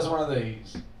just does one of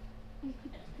these.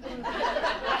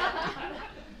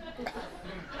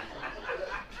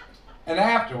 And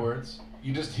afterwards,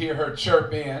 you just hear her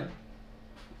chirp in,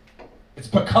 "It's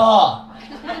pecan."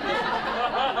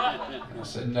 And I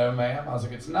said, "No, ma'am." I was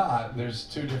like, "It's not. There's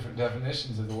two different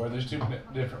definitions of the word. There's two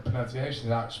different pronunciations,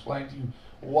 and I'll explain to you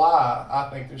why I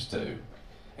think there's two."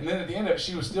 And then at the end of it,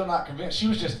 she was still not convinced. She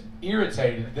was just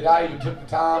irritated that I even took the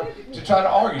time to try to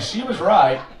argue. She was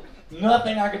right.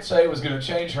 Nothing I could say was going to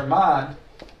change her mind.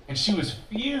 And she was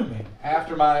fuming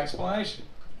after my explanation.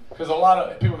 Because a lot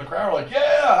of people in the crowd were like,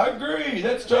 "Yeah, I agree.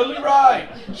 That's totally right."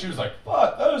 She was like,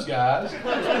 "Fuck those guys."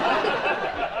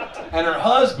 And her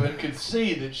husband could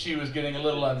see that she was getting a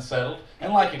little unsettled.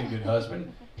 And like any good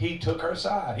husband, he took her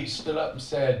side. He stood up and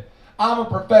said, "I'm a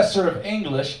professor of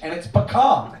English, and it's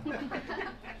pecan."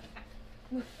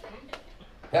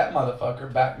 That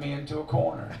motherfucker backed me into a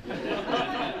corner.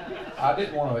 I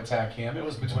didn't want to attack him. It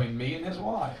was between me and his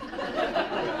wife.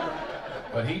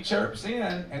 But he chirps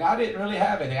in, and I didn't really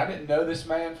have any. I didn't know this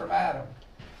man from Adam.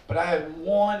 But I had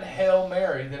one Hail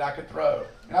Mary that I could throw.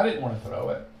 And I didn't want to throw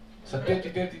it. It's a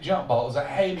 50-50 jump ball. It was a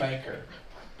haymaker.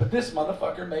 But this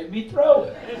motherfucker made me throw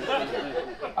it.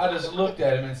 I just looked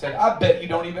at him and said, I bet you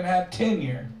don't even have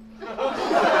tenure.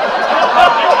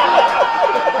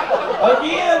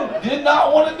 Again, did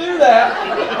not want to do that.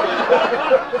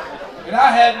 And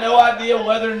I had no idea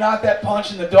whether or not that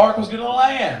punch in the dark was going to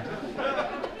land.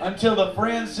 Until the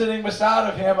friend sitting beside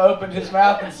of him opened his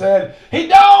mouth and said, he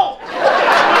don't!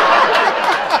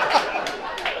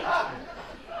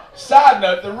 Side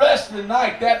note, the rest of the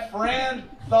night, that friend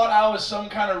thought I was some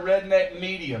kind of redneck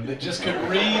medium that just could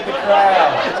read the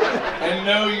crowd and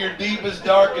know your deepest,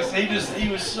 darkest. He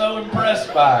was so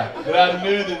impressed by it that I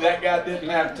knew that guy didn't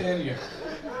have tenure.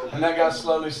 And that guy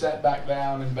slowly sat back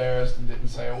down, embarrassed, and didn't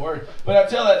say a word. But I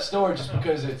tell that story just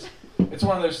because it's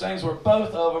one of those things where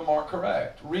both of them are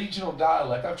correct. Regional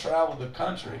dialect, I've traveled the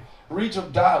country. Regional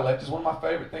dialect is one of my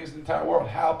favorite things in the entire world,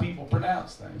 how people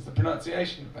pronounce things, the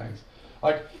pronunciation of things.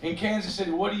 Like in Kansas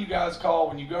City, what do you guys call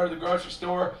when you go to the grocery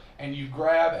store and you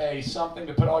grab something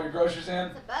to put all your groceries in?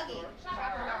 It's a buggy.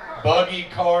 Buggy,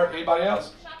 cart. Anybody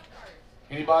else?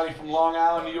 Anybody from Long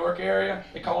Island, New York area?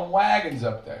 They call them wagons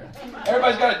up there.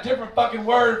 Everybody's got a different fucking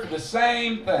word for the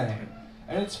same thing.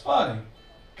 And it's funny.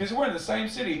 Because we're in the same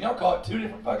city and y'all call it two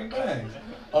different fucking things.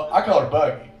 I call it a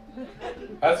buggy.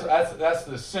 That's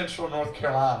the central North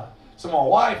Carolina. So my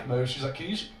wife moved. She's like,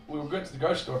 we were going to the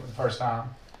grocery store for the first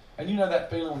time. And you know that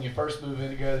feeling when you first move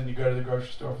in together and you go to the grocery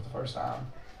store for the first time?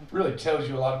 It really tells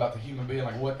you a lot about the human being,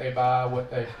 like what they buy,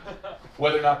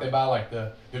 whether or not they buy like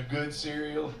the good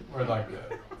cereal or like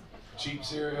the cheap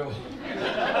cereal. You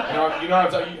know what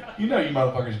I'm talking? You know you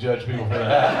motherfuckers judge people for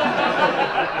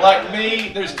that. Like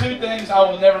me, there's two things I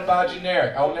will never buy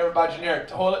generic. I will never buy generic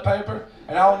toilet paper,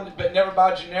 and I will never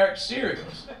buy generic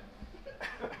cereals.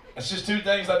 It's just two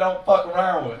things I don't fuck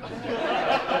around with.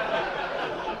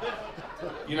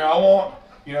 You know, I want,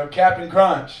 Captain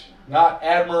Crunch, not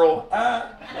Admiral,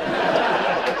 that's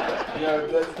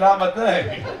not my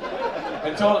thing.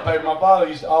 And toilet paper, my father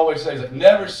used to always say, like,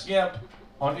 never skimp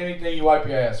on anything you wipe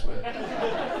your ass with.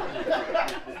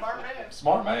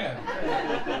 Smart man.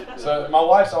 So my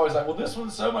wife's always like, well, this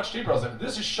one's so much cheaper. I was like,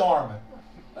 this is Charmin.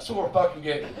 That's what we're fucking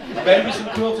getting. Maybe some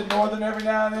Quilted Northern every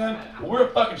now and then. But we're a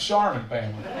fucking Charmin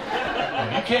family.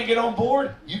 If you can't get on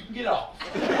board, you can get off.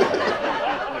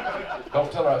 Don't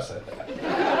tell her I said that.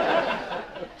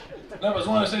 No, it was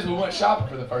one of those things we went shopping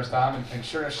for the first time, and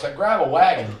sure enough, she's like, grab a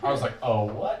wagon. I was like, oh,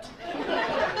 what?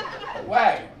 A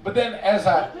wagon. But then as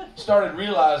I started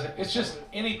realizing, it's just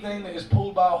anything that is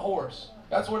pulled by a horse.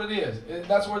 That's what it is.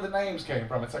 That's where the names came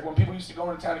from. It's like when people used to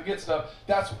go into town to get stuff,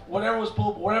 that's whatever was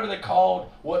pulled, whatever they called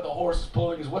what the horse is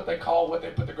pulling is what they call what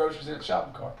they put the groceries in the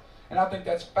shopping cart. And I think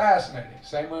that's fascinating.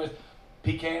 Same with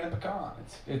pecan and pecan.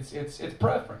 It's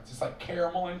preference. It's like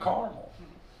caramel and caramel.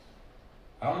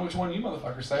 I don't know which one you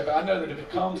motherfuckers say, but I know that if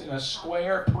it comes in a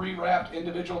square, pre-wrapped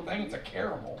individual thing, it's a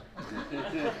caramel.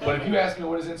 But if you ask me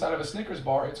what is inside of a Snickers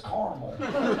bar, it's caramel.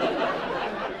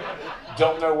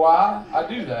 Don't know why I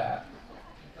do that.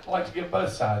 I like to give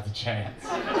both sides a chance.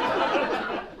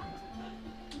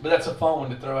 But that's a fun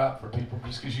one to throw out for people,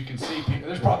 just because you can see people.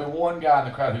 There's probably one guy in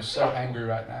the crowd who's so angry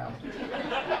right now.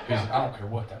 Because I don't care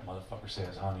what that motherfucker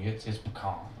says, honey, it's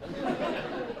pecan.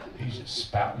 He's just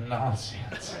spouting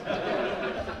nonsense.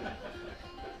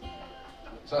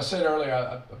 So I said earlier,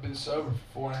 I've been sober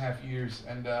for 4.5 years,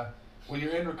 and when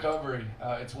you're in recovery,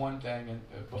 it's one thing, and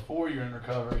before you're in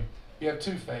recovery, you have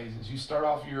two phases. You start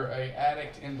off, you're an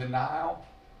addict in denial,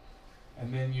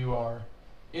 and then you are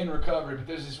in recovery, but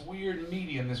there's this weird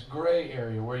medium, this gray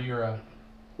area where you're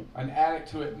an addict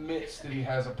who admits that he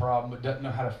has a problem but doesn't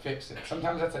know how to fix it.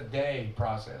 Sometimes that's a day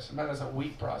process, sometimes that's a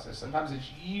week process, sometimes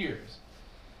it's years.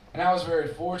 And I was very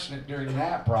fortunate during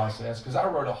that process because I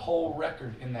wrote a whole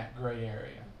record in that gray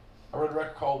area. I wrote a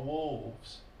record called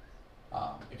Wolves.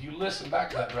 If you listen back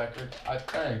to that record,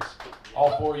 thanks.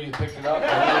 All four of you picked it up.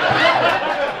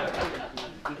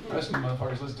 The rest of you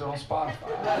motherfuckers listen to it on Spotify.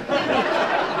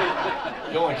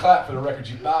 You only clap for the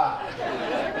records you buy.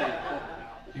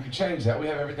 You can change that. We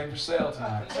have everything for sale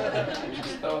tonight. So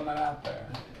just throwing that out there.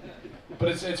 But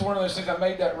it's one of those things. I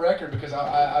made that record because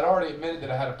I'd already admitted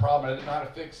that I had a problem. I didn't know how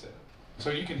to fix it. So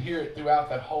you can hear it throughout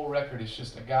that whole record. It's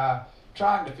just a guy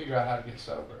trying to figure out how to get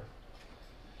sober.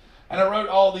 And I wrote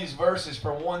all these verses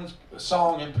for one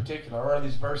song in particular. I wrote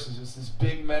these verses. It's this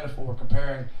big metaphor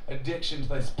comparing addiction to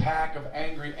this pack of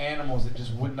angry animals that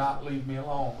just would not leave me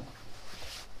alone.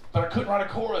 But I couldn't write a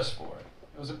chorus for it.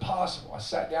 It was impossible. I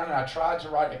sat down and I tried to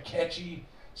write a catchy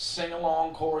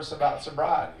sing-along chorus about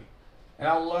sobriety. And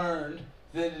I learned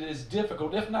that it is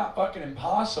difficult, if not fucking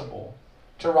impossible,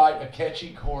 to write a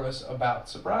catchy chorus about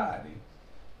sobriety.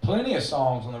 Plenty of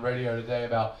songs on the radio today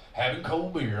about having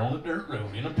cold beer on the dirt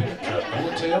road in a pickup truck on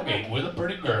the tailgate with a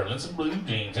pretty girl and some blue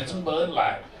jeans and some Bud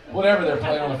Light. Whatever they're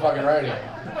playing on the fucking radio.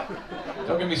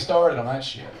 Don't get me started on that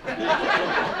shit.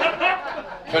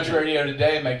 Country radio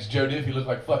today makes Joe Diffie look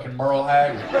like fucking Merle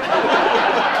Haggard.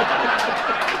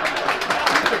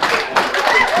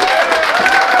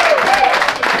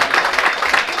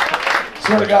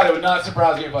 Swear to God, it would not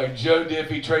surprise me if like Joe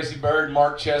Diffie, Tracy Byrd,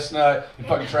 Mark Chestnut, and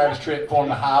fucking Travis Tritt formed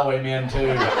the Highwaymen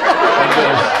too.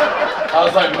 I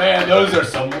was like, man,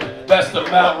 that's the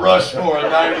Mount Rushmore of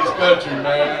 90s country,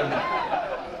 man.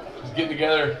 Just getting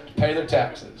together to pay their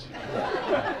taxes.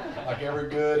 Like every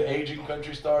good aging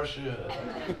country star should.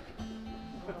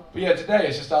 But yeah, today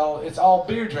it's all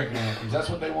beer drinking anthems. That's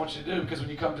what they want you to do, because when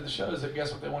you come to the shows,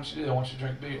 guess what they want you to do? They want you to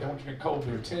drink beer. They want you to drink cold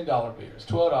beer, $10 beers,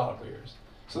 $12 beers.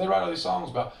 So they write all these songs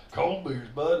about cold beers,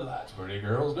 Bud Lights, pretty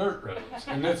girls, dirt roads.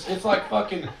 And it's like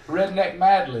fucking redneck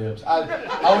Mad Libs. I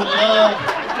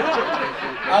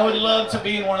would love to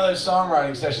be in one of those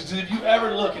songwriting sessions. And if you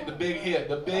ever look at the big hit,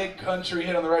 the big country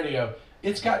hit on the radio,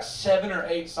 it's got 7 or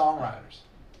 8 songwriters.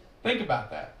 Think about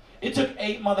that. It took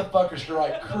 8 motherfuckers to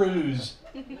write Cruise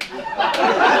on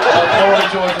Florida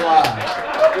Georgia Line.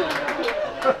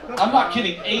 I'm not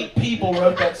kidding. 8 people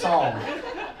wrote that song.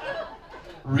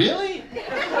 Really?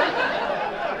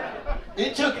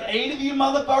 It took 8 of you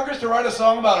motherfuckers to write a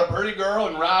song about a pretty girl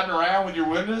and riding around with your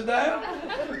windows down?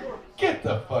 Get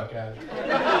the fuck out of here.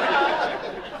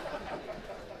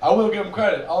 I will give them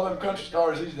credit. All them country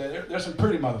stars these days, they're some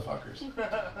pretty motherfuckers.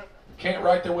 Can't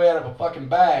write their way out of a fucking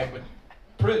bag, but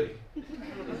pretty.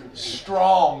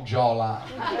 Strong jawline.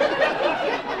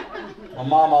 My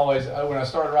mom always, when I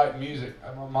started writing music,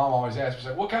 my mom always asked me, she's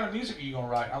like, what kind of music are you going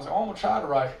to write? And I was like, I'm going to try to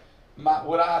write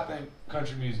what I think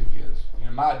country music is. You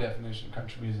know, my definition of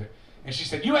country music. And she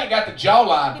said, you ain't got the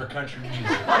jawline for country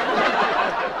music.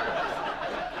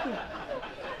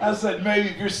 I said, maybe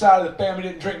if your side of the family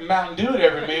didn't drink Mountain Dew at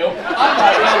every meal, I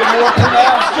might have a more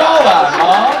pronounced jawline,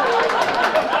 Mom.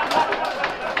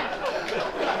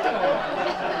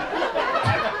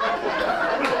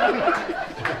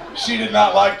 She did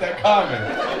not like that comment.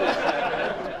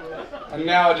 And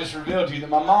now I just revealed to you that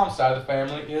my mom's side of the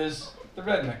family is the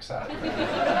redneck side.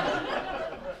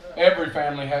 Every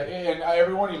family has, and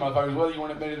every one of you motherfuckers, whether you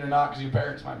want to admit it or not, because your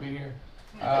parents might be here.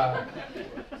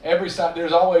 Every side,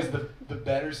 there's always the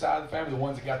better side of the family, the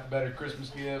ones that got the better Christmas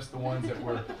gifts, the ones that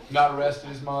were not arrested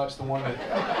as much, the one that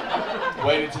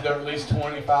waited till they were at least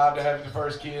 25 to have their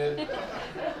first kid.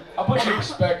 I'll put you in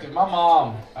perspective. My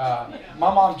mom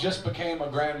just became a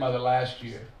grandmother last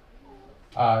year.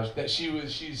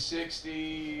 She's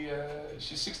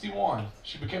 61.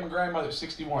 She became a grandmother at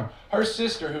 61. Her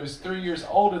sister, who is 3 years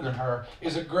older than her,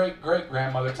 is a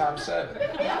great-great-grandmother times 7.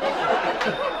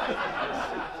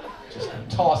 Just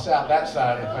toss out that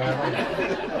side of the family.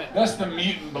 That's the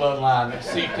mutant bloodline that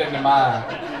seeped into mine.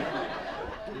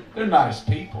 They're nice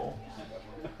people.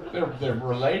 They're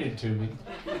related to me.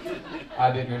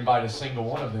 I didn't invite a single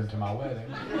one of them to my wedding.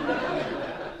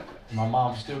 My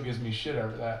mom still gives me shit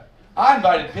over that. I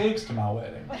invited pigs to my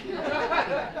wedding.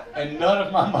 And none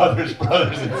of my mother's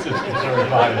brothers and sisters are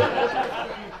invited.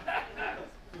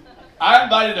 I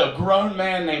invited a grown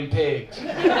man named Pigs.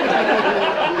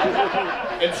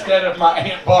 Instead of my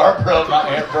Aunt Barbara, my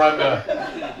Aunt Brenda.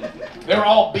 They were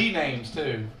all B names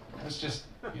too. It's just,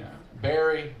 you know,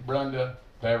 Barry, Brenda,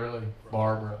 Beverly,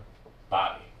 Barbara,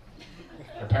 Bobby.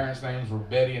 Their parents' names were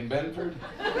Betty and Benford.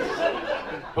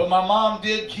 But my mom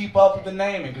did keep up with the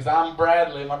naming, because I'm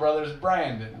Bradley and my brother's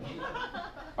Brandon.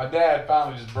 My dad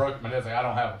finally just broke it. My dad's like, I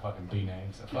don't have a fucking B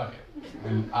name, so fuck it.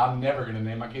 And I'm never going to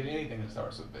name my kid anything that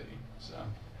starts with B. So,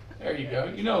 there you go.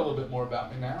 You know a little bit more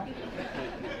about me now.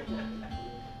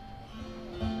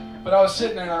 But I was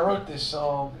sitting there and I wrote this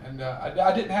song, and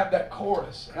I didn't have that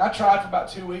chorus. And I tried for about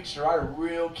 2 weeks to write a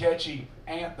real catchy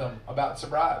anthem about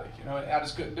sobriety, you know, and I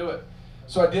just couldn't do it.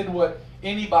 So I did what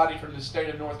anybody from the state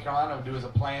of North Carolina would do as a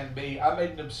plan B. I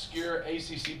made an obscure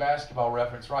ACC basketball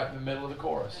reference right in the middle of the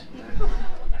chorus.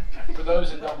 For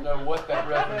those that don't know what that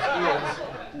reference is,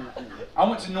 I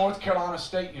went to North Carolina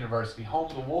State University,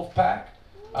 home of the Wolfpack.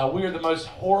 We are the most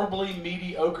horribly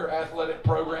mediocre athletic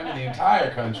program in the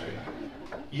entire country.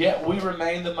 Yet we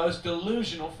remain the most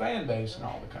delusional fan base in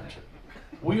all the country.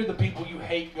 we're the people you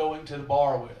hate going to the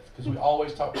bar with, because we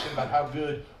always talk shit about how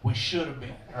good we should have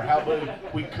been, or how good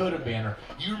we could have been. Or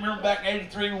you remember back in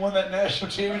 '83 when we won that national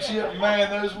championship? Man,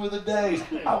 those were the days.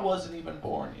 I wasn't even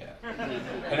born yet.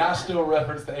 And I still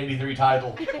reference the '83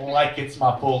 title like it's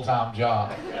my full-time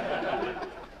job.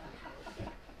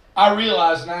 I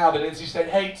realize now that NC State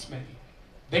hates me.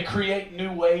 They create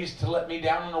new ways to let me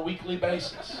down on a weekly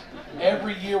basis.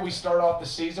 Every year we start off the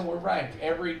season, we're ranked.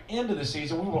 Every end of the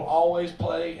season, we will always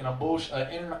play in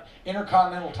a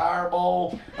Intercontinental Tire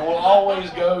Bowl, and we'll always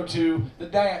go to the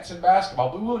dance in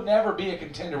basketball. But we will never be a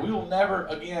contender. We will never,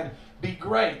 again, be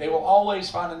great. They will always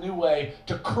find a new way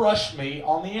to crush me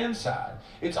on the inside.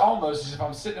 It's almost as if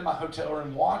I'm sitting in my hotel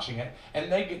room watching it,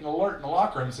 and they get an alert in the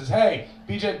locker room and says, "Hey,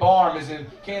 BJ Barm is in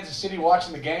Kansas City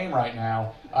watching the game right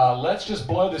now. Let's just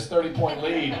blow this 30-point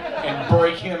lead and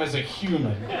break him as a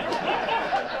human."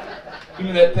 You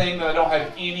know that thing that I don't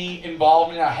have any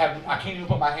involvement in? I can't even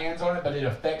put my hands on it, but it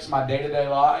affects my day-to-day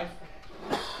life.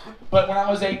 But when I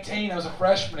was 18, I was a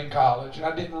freshman in college, and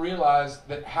I didn't realize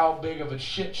that how big of a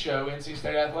shit show NC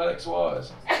State athletics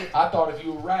was. I thought if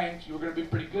you were ranked, you were going to be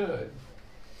pretty good.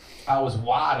 I was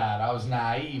wide-eyed, I was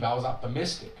naive, I was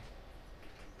optimistic.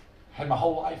 Had my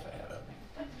whole life ahead of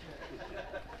me.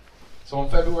 So on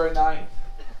February 9th,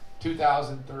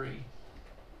 2003,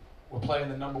 we're playing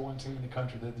the #1 team in the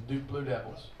country. They're the Duke Blue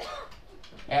Devils.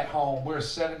 At home, we're a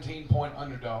 17-point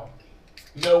underdog.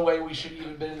 No way we should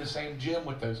even been in the same gym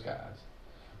with those guys.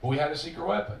 But we had a secret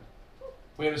weapon.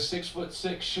 We had a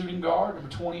 6'6" shooting guard, number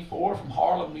 24 from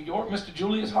Harlem, New York, Mr.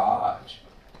 Julius Hodge.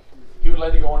 He would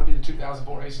later go on to be the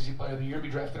 2004 ACC Player of the Year, be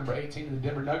drafted number 18 to the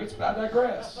Denver Nuggets, but I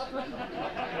digress.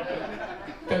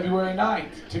 February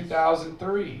 9th,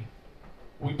 2003,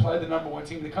 we played the #1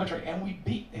 team in the country, and we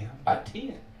beat them by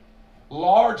 10.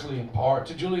 Largely in part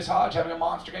to Julius Hodge having a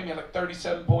monster game. He had like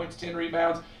 37 points, 10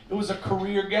 rebounds. It was a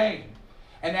career game.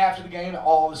 And after the game,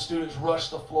 all the students rushed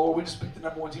the floor. We just picked the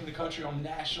 #1 team in the country on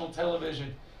national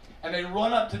television. And they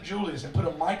run up to Julius and put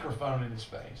a microphone in his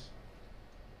face,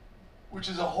 which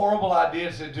is a horrible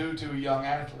idea to do to a young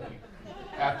athlete.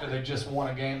 After they just won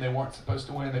a game they weren't supposed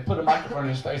to win, they put a microphone in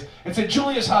his face and said,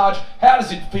 "Julius Hodge, how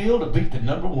does it feel to beat the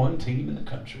 #1 team in the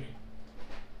country?"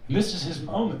 And this is his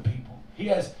moment, people.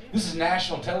 This is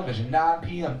national television, 9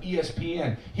 p.m.,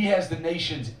 ESPN. He has the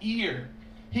nation's ear.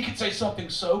 He could say something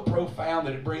so profound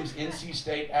that it brings NC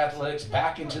State athletics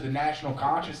back into the national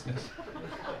consciousness.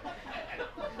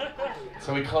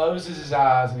 So he closes his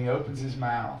eyes and he opens his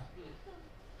mouth.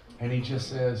 And he just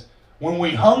says, "When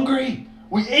we hungry,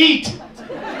 we eat."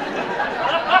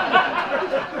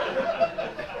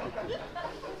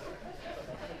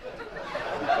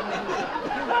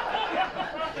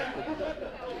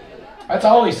 That's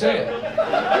all he said.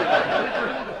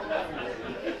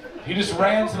 He just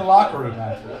ran to the locker room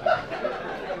after that.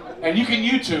 And you can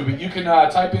YouTube it. You can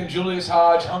type in Julius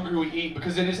Hodge, "Hungry We Eat,"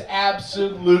 because it is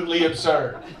absolutely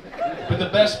absurd. But the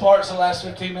best part's the last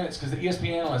 15 minutes, because the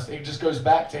ESPN analyst, it just goes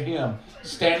back to him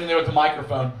standing there with the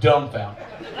microphone, dumbfounded.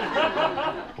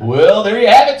 "Well, there you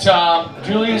have it, Tom.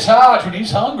 Julius Hodge, when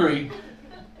he's hungry,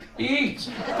 he eats."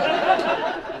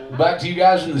 Back to you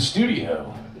guys in the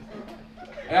studio.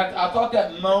 And I thought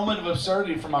that moment of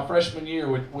absurdity from my freshman year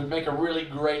would make a really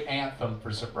great anthem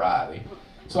for sobriety.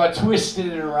 So I twisted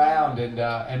it around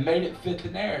and made it fit the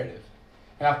narrative.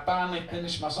 And I finally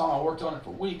finished my song. I worked on it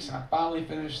for weeks, and I finally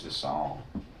finished this song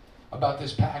about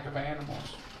this pack of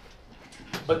animals.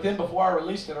 But then before I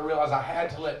released it, I realized I had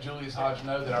to let Julius Hodge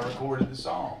know that I recorded the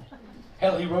song.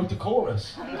 Hell, he wrote the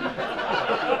chorus.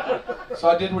 So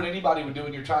I did what anybody would do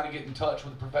when you're trying to get in touch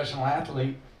with a professional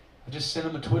athlete. I just sent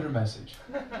him a Twitter message.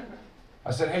 I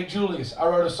said, "Hey Julius, I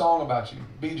wrote a song about you.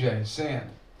 BJ, send."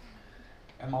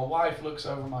 And my wife looks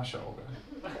over my shoulder.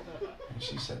 And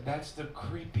she said, "That's the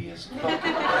creepiest fucking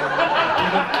thing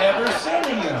you've ever sent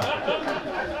him."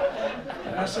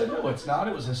 And I said, "No, it's not.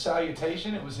 It was a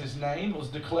salutation. It was his name. It was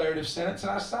a declarative sentence,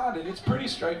 and I signed it. It's pretty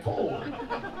straightforward."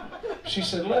 She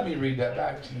said, "Let me read that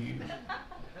back to you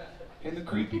in the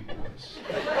creepy voice."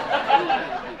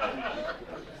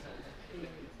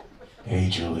 "Hey,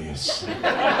 Julius,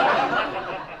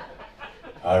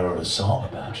 I wrote a song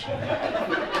about you.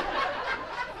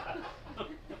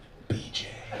 BJ."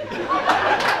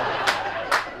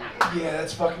 Yeah,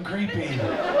 that's fucking creepy.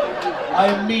 I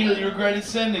immediately regretted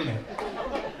sending it.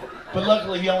 But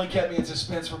luckily, he only kept me in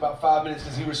suspense for about 5 minutes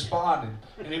because he responded.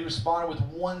 And he responded with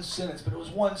one sentence, but it was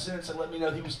one sentence that let me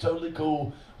know he was totally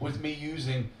cool with me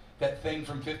using that thing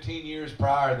from 15 years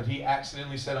prior that he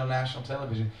accidentally said on national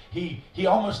television. He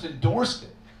almost endorsed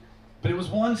it, but it was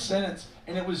one sentence,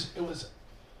 and it was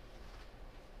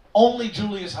Only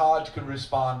Julius Hodge could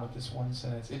respond with this one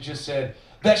sentence. It just said,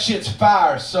 "That shit's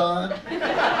fire, son."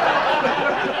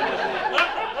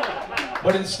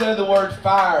 But instead of the word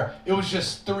fire, it was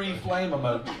just 3 flame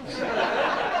emojis.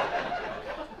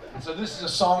 And so this is a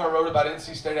song I wrote about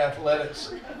NC State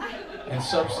athletics and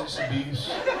substance abuse.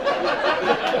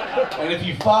 And if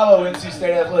you follow NC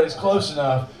State athletics close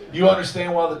enough, you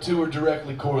understand why the two are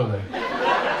directly correlated.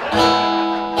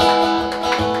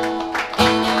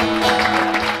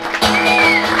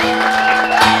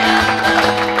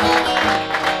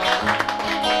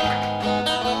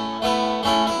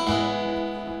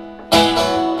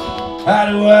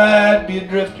 I knew I'd be a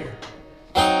drifter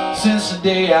since the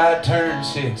day I turned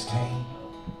 16.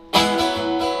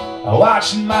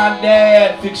 Watching my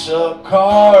dad fix up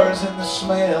cars and the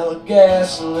smell of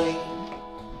gasoline.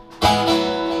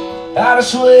 I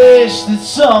just wish that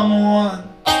someone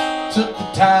took the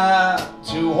time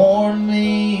to warn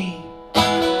me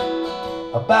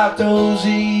about those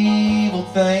evil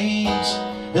things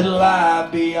that lie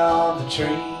beyond the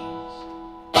trees.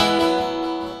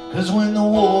 'Cause when the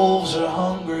wolves are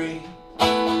hungry,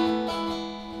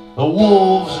 the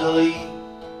wolves will eat.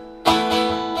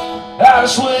 I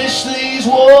just wish these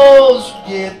wolves would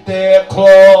get their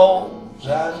claws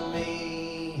out of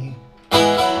me.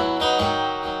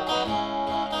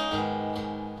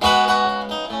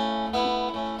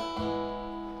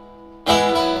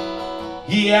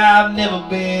 Yeah, I've never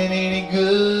been any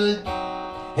good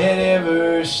at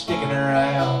ever sticking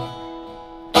around,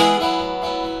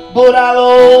 but I'll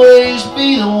always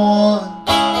be the one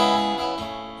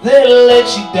that'll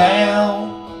let you down.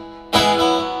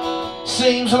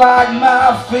 Seems like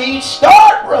my feet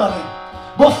start running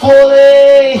before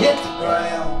they hit the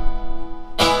ground.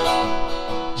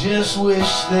 Just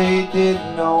wish they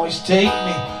didn't always take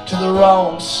me to the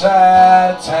wrong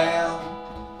side of town.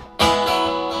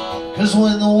 'Cause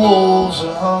when the wolves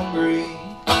are hungry,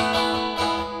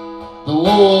 the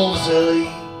wolves will eat.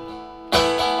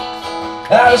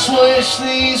 I just wish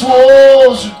these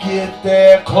wolves would get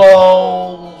their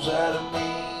claws out of me.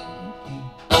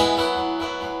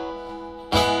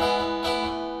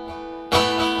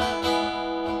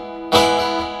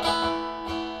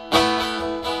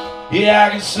 Yeah, I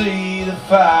can see the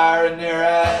fire in their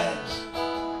eyes,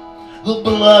 the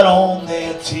blood on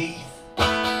their teeth,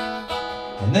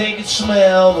 and they can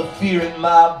smell the fear in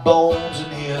my bones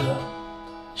and hear the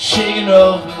shaking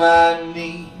of my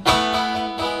knees.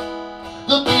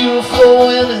 The beautiful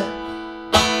women,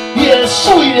 yeah,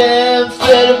 sweet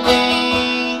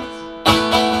amphetamines.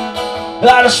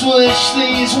 I just wish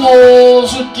these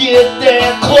wolves would get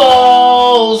their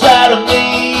claws out of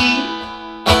me.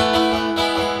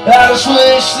 I just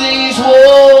wish these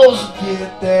wolves would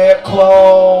get their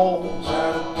claws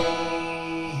out of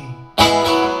me.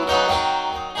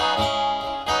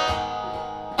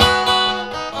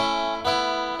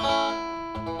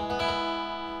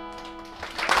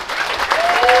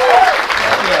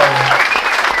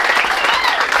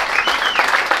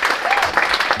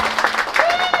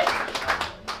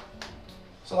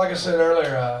 So like I said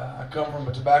earlier, I come from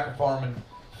a tobacco farming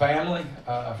family.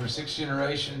 For 6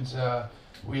 generations,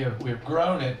 we have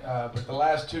grown it, but the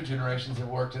last 2 generations have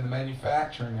worked in the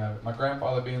manufacturing of it. My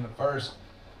grandfather being the first.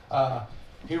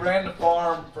 He ran the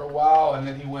farm for a while, and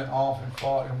then he went off and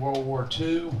fought in World War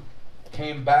II,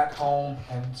 came back home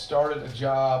and started a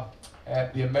job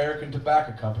at the American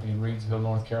Tobacco Company in Reidsville,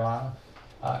 North Carolina.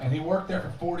 And he worked there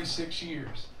for 46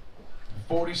 years.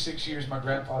 For 46 years, my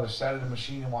grandfather sat at a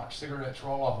machine and watched cigarettes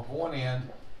roll off of one end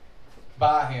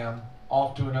by him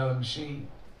off to another machine.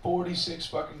 46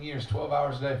 fucking years, 12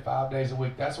 hours a day, 5 days a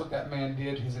week. That's what that man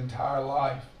did his entire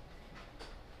life.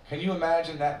 Can you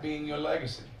imagine that being your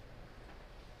legacy?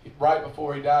 Right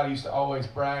before he died, he used to always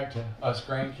brag to us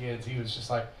grandkids. He was just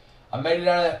like, "I made it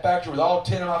out of that factory with all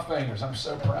 10 of my fingers. I'm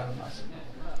so proud of myself."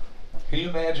 Can you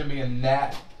imagine being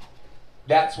that?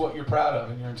 That's what you're proud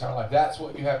of in your entire life. That's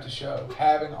what you have to show,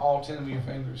 having all 10 of your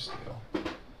fingers still.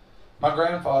 My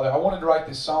grandfather, I wanted to write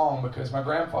this song because my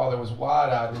grandfather was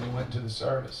wide-eyed when he went into the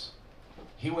service.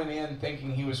 He went in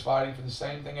thinking he was fighting for the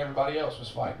same thing everybody else was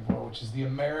fighting for, which is the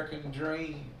American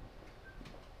dream.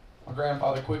 My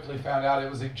grandfather quickly found out it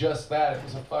was just that. It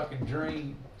was a fucking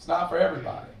dream. It's not for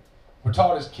everybody. We're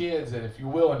taught as kids that if you're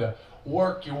willing to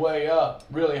work your way up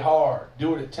really hard,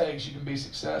 do what it takes, you can be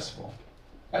successful.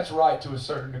 That's right to a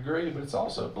certain degree, but it's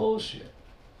also bullshit.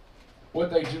 What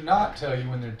they do not tell you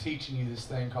when they're teaching you this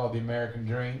thing called the American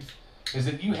dream is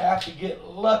that you have to get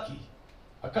lucky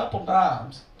a couple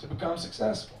times to become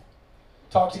successful.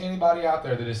 Talk to anybody out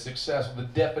there that is successful, the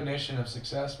definition of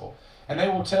successful, and they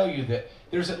will tell you that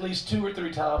there's at least 2 or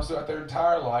 3 times throughout their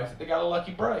entire life that they got a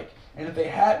lucky break. And if they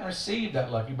hadn't received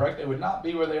that lucky break, they would not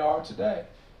be where they are today.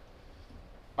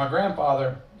 My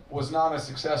grandfather was not a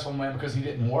successful man because he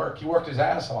didn't work. He worked his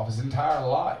ass off his entire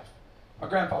life. My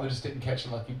grandfather just didn't catch a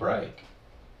lucky break.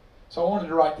 So I wanted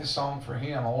to write this song for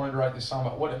him. I wanted to write this song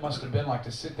about what it must have been like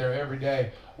to sit there every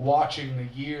day watching the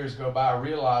years go by,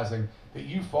 realizing that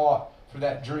you fought for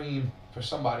that dream for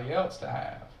somebody else to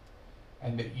have.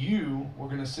 And that you were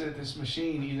going to sit at this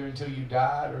machine either until you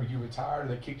died or you retired or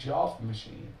they kicked you off the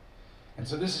machine. And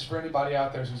so this is for anybody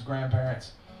out there whose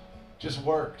grandparents just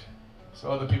worked so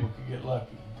other people could get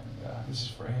lucky. And this is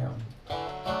for him.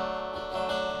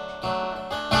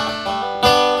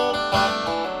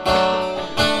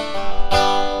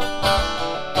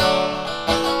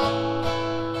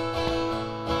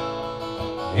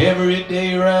 Every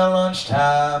day around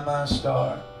lunchtime I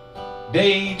start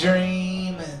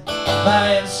daydreaming.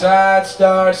 My inside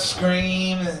starts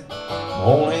screaming,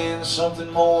 wanting something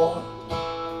more.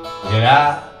 And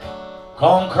I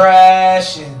come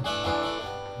crashing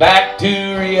back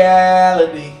to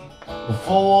reality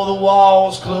before the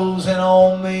walls closing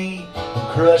on me and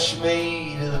crush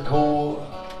me to the core.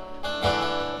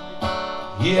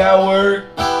 Yeah, I work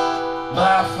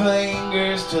my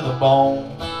fingers to the bone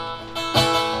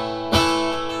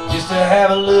just to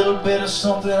have a little bit of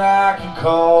something I can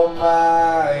call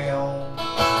my own.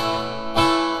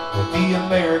 But the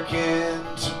American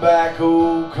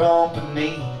Tobacco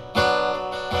Company,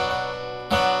 but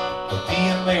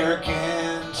the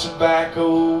American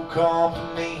Tobacco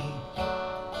Company.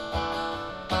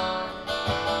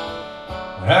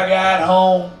 When I got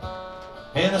home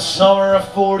in the summer of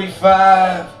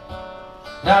 '45,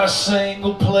 not a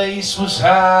single place was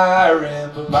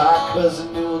hiring, but my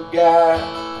cousin knew a guy.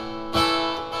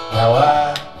 Now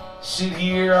I sit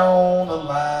here on the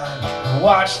line and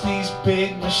watch these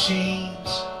big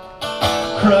machines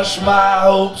crush my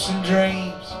hopes and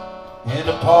dreams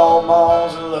into Pall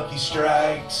Malls and Lucky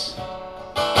Strikes.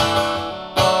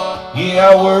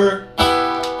 Yeah, I work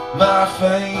my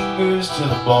fingers to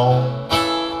the bone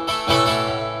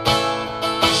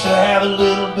just to have a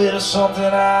little bit of something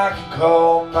I can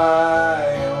call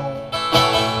my own.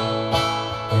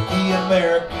 But the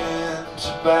American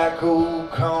Tobacco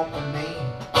Company,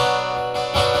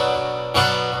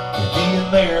 the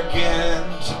American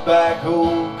Tobacco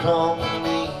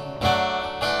Company.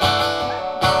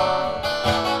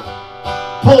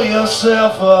 Pull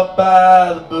yourself up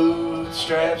by the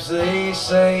bootstraps, they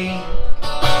say.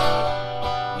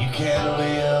 You can't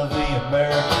live the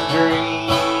American dream.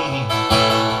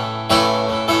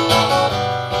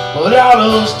 But all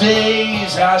those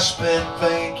days I spent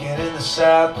thinking in the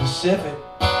South Pacific,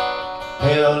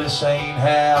 hell, this ain't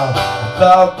how I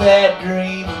thought that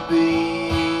dream would be.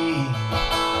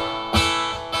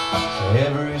 So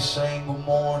every single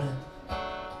morning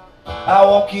I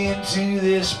walk into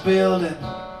this building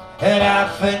and I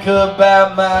think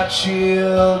about my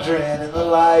children and the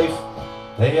life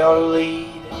they ought to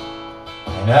lead.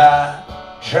 And I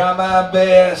try my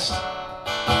best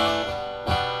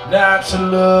not to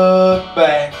look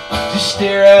back, just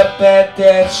stare up at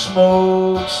that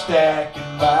smokestack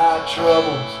and my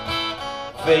troubles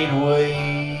fade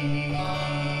away.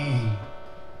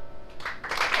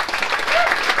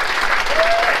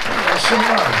 That's so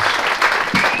nice.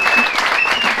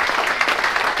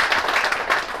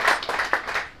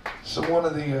 So one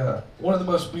of the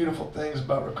most beautiful things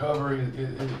about recovery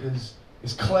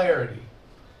is clarity.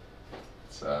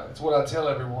 It's what I tell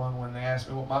everyone when they ask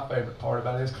me what my favorite part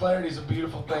about it is. Clarity is a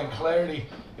beautiful thing. Clarity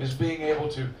is being able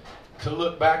to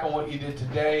look back on what you did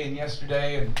today and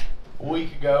yesterday and a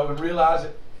week ago and realize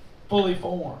it fully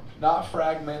formed, not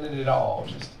fragmented at all.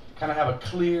 Just kind of have a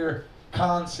clear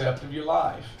concept of your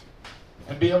life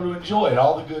and be able to enjoy it,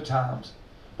 all the good times.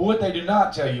 But what they do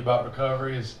not tell you about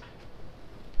recovery is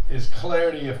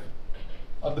clarity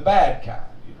of the bad kind.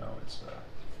 You know, it's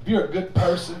if you're a good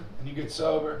person and you get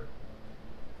sober,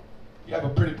 you have a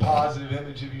pretty positive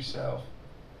image of yourself.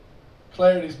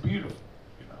 Clarity is beautiful,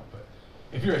 you know, but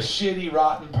if you're a shitty,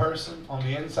 rotten person on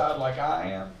the inside like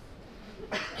I am,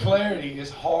 clarity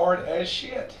is hard as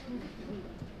shit.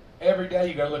 Every day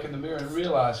you gotta look in the mirror and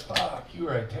realize, fuck, you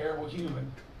are a terrible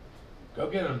human. Go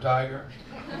get him, Tiger.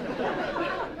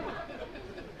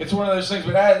 It's one of those things,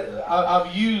 but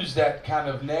I've used that kind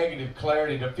of negative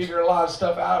clarity to figure a lot of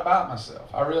stuff out about myself.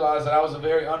 I realized that I was a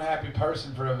very unhappy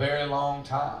person for a very long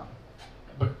time.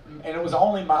 And it was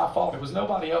only my fault. It was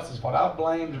nobody else's fault. I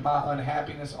blamed my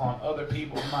unhappiness on other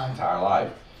people my entire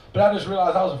life. But I just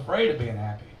realized I was afraid of being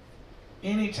happy.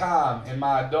 Any time in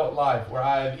my adult life where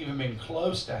I have even been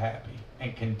close to happy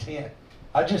and content,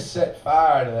 I just set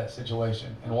fire to that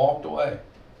situation and walked away.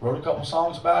 Wrote a couple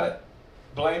songs about it,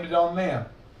 blamed it on them,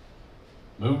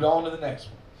 moved on to the next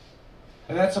one.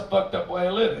 And that's a fucked up way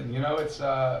of living. You know, it's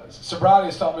sobriety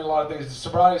has taught me a lot of things.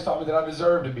 Sobriety has taught me that I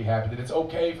deserve to be happy, that it's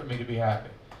okay for me to be happy.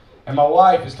 And my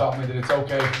wife has taught me that it's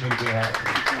okay for me to be happy.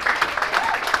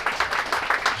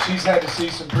 She's had to see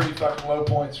some pretty fucking low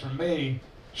points from me.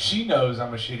 She knows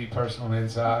I'm a shitty person on the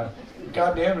inside.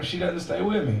 God damn it, she doesn't stay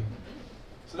with me.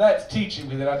 So that's teaching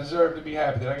me that I deserve to be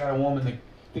happy, that I got a woman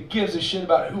that gives a shit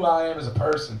about who I am as a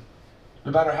person,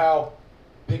 no matter how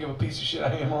big of a piece of shit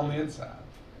I am on the inside.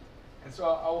 And so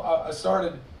I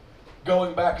started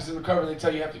going back, because in recovery they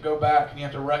tell you you have to go back and you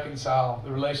have to reconcile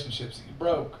the relationships that you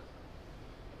broke.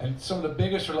 And some of the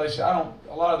biggest relationships,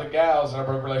 a lot of the gals that I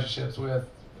broke relationships with,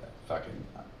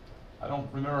 I don't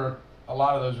remember a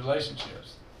lot of those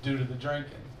relationships due to the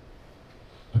drinking.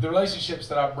 But the relationships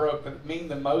that I broke that mean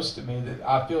the most to me, that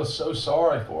I feel so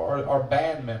sorry for, are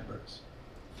band members.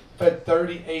 I've had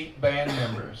 38 band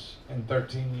members in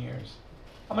 13 years.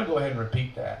 I'm going to go ahead and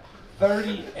repeat that.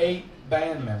 38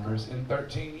 band members in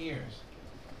 13 years.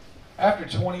 After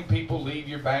 20 people leave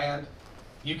your band,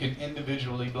 you can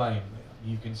individually blame them.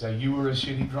 You can say, you were a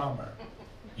shitty drummer.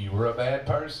 You were a bad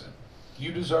person.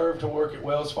 You deserve to work at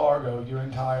Wells Fargo your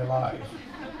entire life.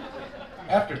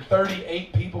 After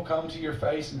 38 people come to your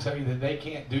face and tell you that they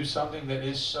can't do something that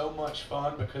is so much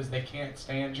fun because they can't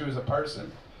stand you as a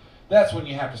person, that's when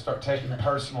you have to start taking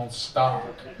personal stock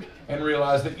and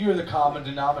realize that you're the common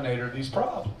denominator of these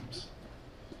problems.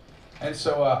 And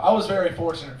so I was very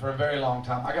fortunate for a very long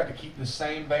time. I got to keep the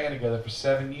same band together for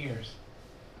 7 years.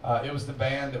 It was the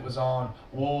band that was on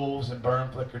Wolves and Burn,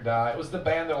 Flicker, Die. It was the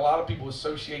band that a lot of people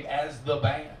associate as the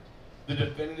band. The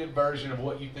definitive version of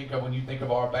what you think of when you think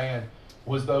of our band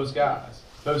was those guys,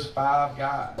 those 5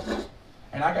 guys.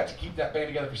 And I got to keep that band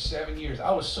together for 7 years.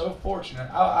 I was so fortunate.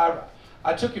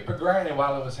 I took it for granted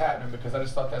while it was happening because I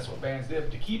just thought that's what bands did.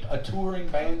 But to keep a touring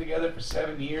band together for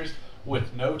 7 years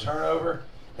with no turnover,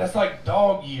 that's like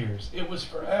dog years. It was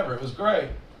forever. It was great.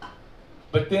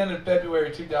 But then in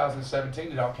February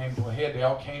 2017, it all came to a head. They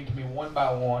all came to me one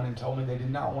by one and told me they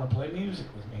did not want to play music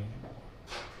with me anymore.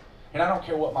 And I don't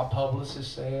care what my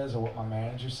publicist says or what my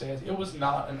manager says. It was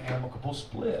not an amicable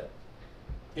split.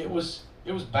 It was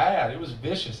bad. It was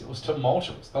vicious. It was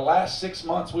tumultuous. The last 6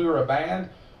 months we were a band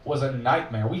was a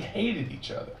nightmare. We hated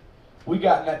each other. We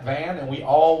got in that van and we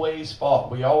always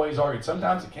fought. We always argued.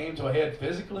 Sometimes it came to a head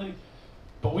physically,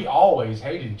 but we always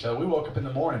hated each other. We woke up in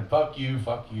the morning, fuck you,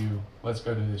 let's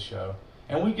go to this show.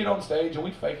 And we'd get on stage and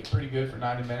we'd fake it pretty good for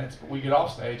 90 minutes, but we'd get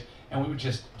off stage and we would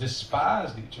just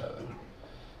despise each other.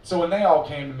 So when they all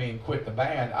came to me and quit the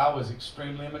band, I was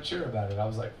extremely immature about it. I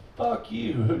was like, fuck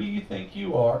you, who do you think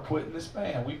you are quitting this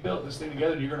band? We built this thing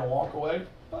together and you're gonna walk away?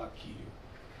 Fuck you.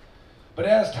 But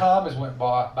as time has went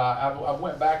by, I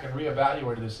went back and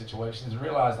reevaluated the situations and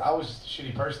realized I was just a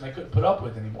shitty person they couldn't put up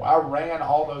with anymore. I ran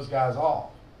all those guys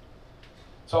off.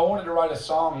 So I wanted to write a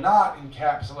song not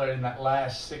encapsulated in that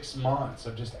last 6 months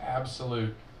of just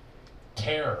absolute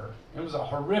terror. It was a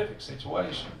horrific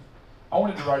situation. I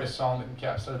wanted to write a song that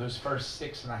encapsulated those first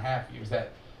 6.5 years,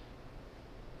 that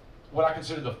what I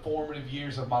consider the formative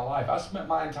years of my life. I spent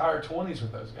my entire 20s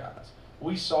with those guys.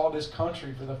 We saw this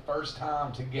country for the first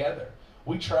time together.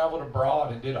 We traveled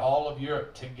abroad and did all of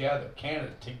Europe together,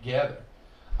 Canada together.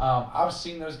 I've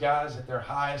seen those guys at their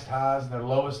highest highs and their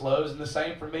lowest lows, and the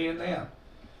same for me and them.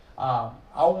 I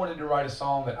wanted to write a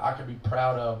song that I could be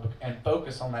proud of and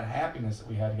focus on that happiness that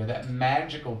we had together, that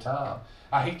magical time.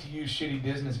 I hate to use shitty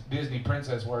Disney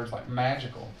princess words like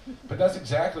magical, but that's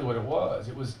exactly what it was.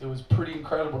 It was pretty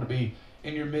incredible to be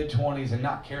in your mid-20s and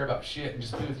not care about shit and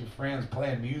just be with your friends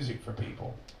playing music for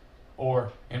people.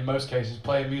 Or, in most cases,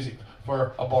 playing music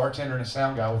for a bartender and a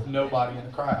sound guy with nobody in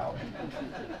the crowd.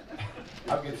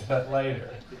 I'll get to that later.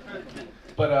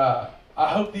 But I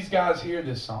hope these guys hear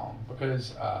this song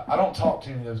because I don't talk to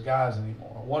any of those guys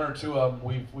anymore. 1 or 2 of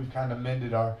them, we've kind of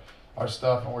mended our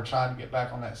stuff and we're trying to get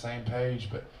back on that same page.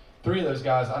 But 3 of those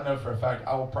guys, I know for a fact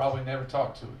I will probably never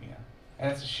talk to again.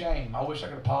 And it's a shame. I wish I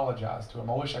could apologize to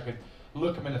them. I wish I could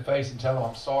look them in the face and tell them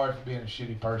I'm sorry for being a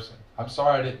shitty person. I'm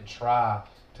sorry I didn't try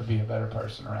to be a better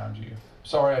person around you. I'm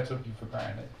sorry I took you for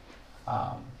granted.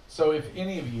 So if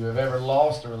any of you have ever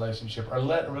lost a relationship or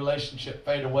let a relationship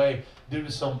fade away due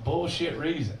to some bullshit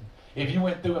reason, if you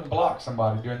went through and blocked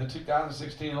somebody during the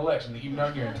 2016 election that you've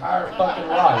known your entire fucking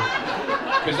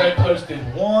life because they posted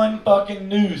one fucking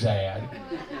news ad,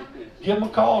 give them a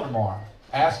call tomorrow.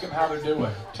 Ask them how they're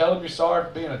doing. Tell them you're sorry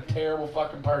for being a terrible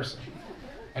fucking person.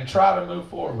 And try to move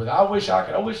forward with it. I wish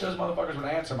those motherfuckers would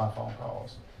answer my phone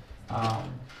calls.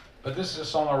 But this is a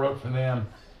song I wrote for them.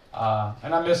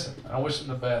 And I miss them. And I wish them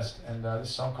the best. And this is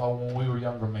a song called When We Were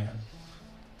Younger Men.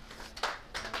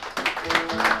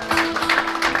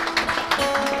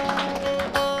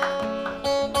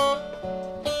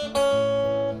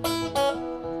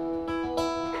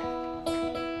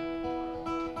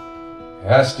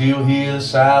 I still hear the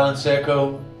silence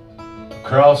echo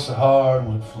across the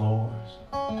hardwood floors,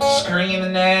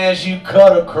 screaming as you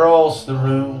cut across the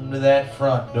room to that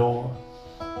front door.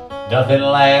 Nothing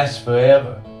lasts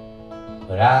forever,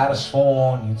 but I'd have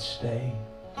sworn you'd stay.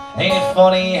 Ain't it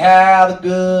funny how the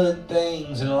good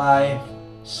things in life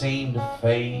seem to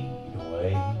fade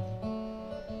away?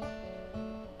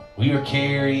 We were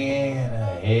carrying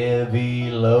a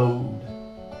heavy load,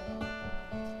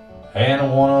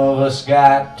 and one of us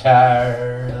got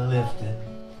tired of lifting.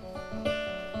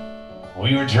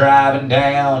 We were driving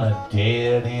down a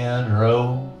dead-end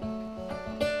road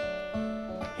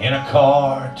in a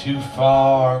car too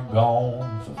far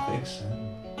gone for fixing.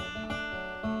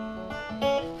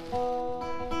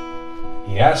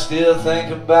 Yeah, I still think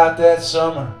about that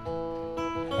summer,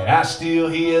 and I still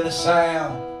hear the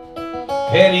sound.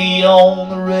 Petty on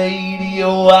the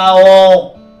radio, I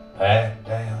won't back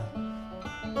down.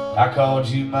 I called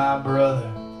you my brother,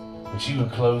 but you were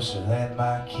closer than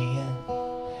my kin.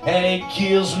 And it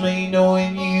kills me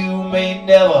knowing you may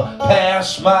never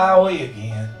pass my way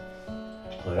again.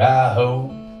 But I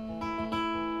hope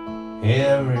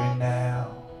every now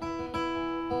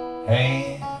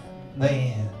and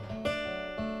then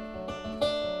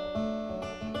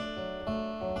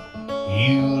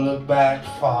you look back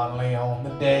fondly on the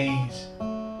days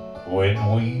when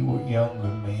we were younger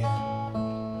men.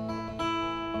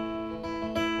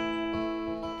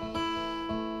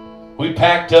 We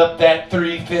packed up that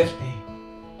 350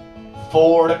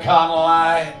 Ford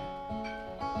Econoline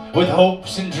with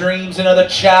hopes and dreams and other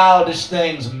childish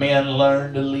things men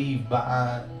learn to leave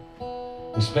behind.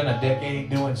 We spent a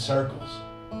decade doing circles,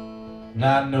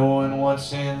 not knowing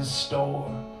what's in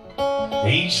store.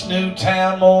 Each new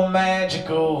town more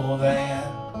magical than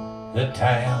the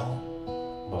town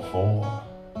before.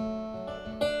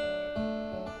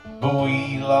 But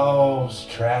we lost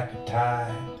track of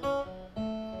time,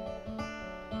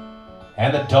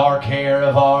 and the dark hair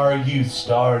of our youth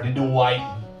started to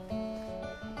whiten.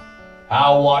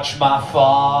 I watched my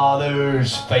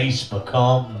father's face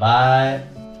become mine,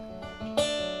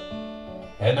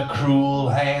 and the cruel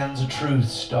hands of truth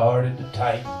started to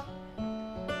tighten.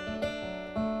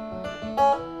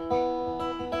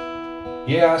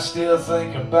 Yeah, I still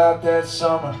think about that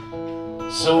summer,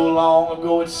 so long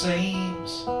ago it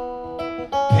seems.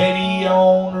 Petty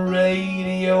on the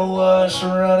radio, us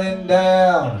running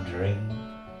down a dream.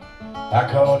 I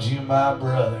called you my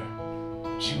brother,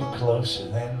 but you were closer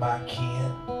than my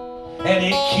kin. And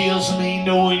it kills me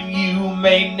knowing you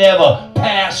may never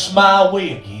pass my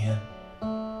way again.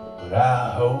 But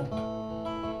I hope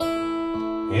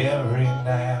every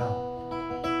now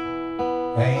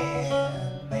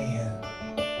and then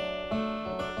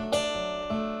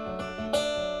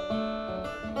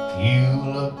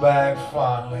you look back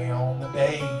fondly on the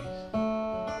days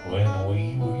when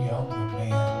we were younger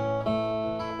men.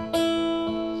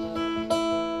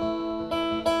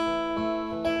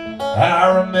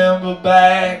 I remember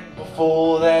back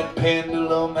before that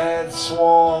pendulum had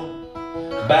swung,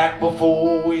 back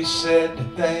before we said the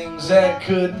things that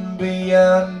couldn't be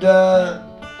undone.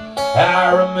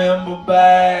 I remember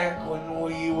back when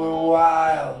we were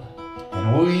wild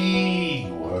and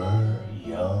we were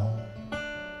young.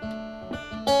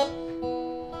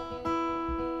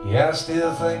 Yeah, I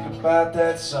still think about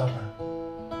that summer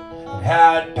and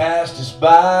how it passed us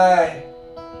by.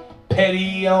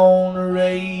 Petty on the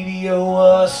radio,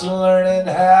 us learning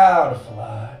how to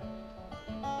fly.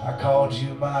 I called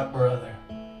you my brother,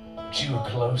 but you were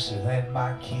closer than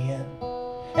my kin.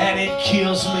 And it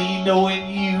kills me knowing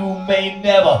you may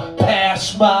never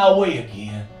pass my way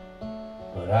again.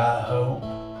 But I hope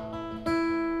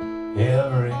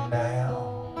every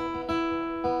now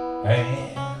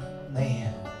and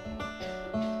then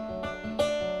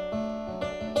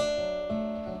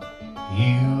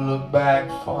you look back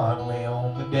fondly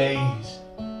on the days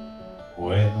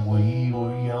when we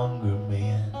were younger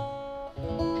men.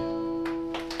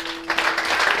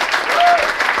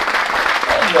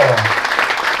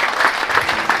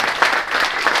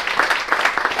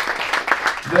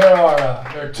 There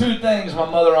are two things my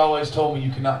mother always told me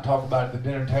you cannot talk about at the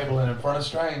dinner table and in front of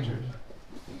strangers.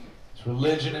 It's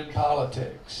religion and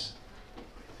politics.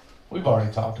 We've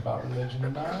already talked about religion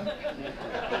tonight.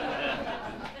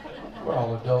 We're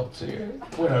all adults here.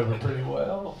 Went over pretty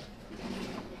well.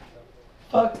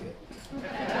 Fuck it.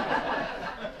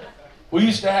 We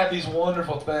used to have these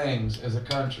wonderful things as a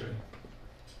country.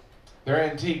 They're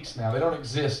antiques now. They don't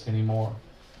exist anymore.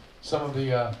 Some of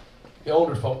the The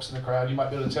older folks in the crowd, you might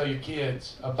be able to tell your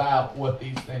kids about what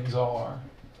these things are,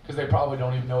 because they probably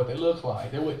don't even know what they look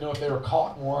like. They wouldn't know if they were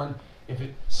caught in one if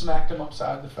it smacked them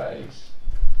upside the face.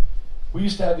 We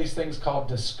used to have these things called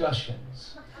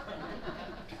discussions.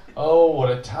 Oh, what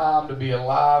a time to be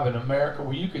alive in America,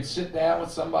 where you could sit down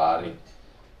with somebody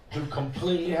who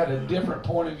completely had a different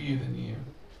point of view than you,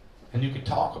 and you could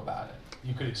talk about it.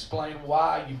 You could explain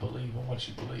why you believe in what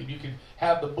you believe. You could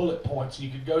have the bullet points, and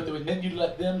you could go through, and then you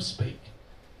let them speak.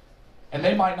 And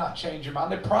they might not change your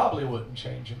mind. They probably wouldn't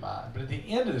change your mind. But at the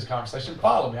end of this conversation,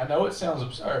 follow me, I know it sounds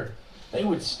absurd, they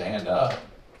would stand up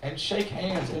and shake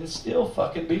hands and still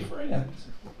fucking be friends.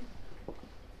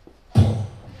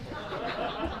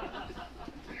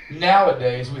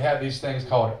 Nowadays, we have these things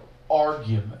called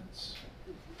arguments.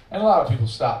 And a lot of people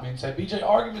stop me and say, BJ,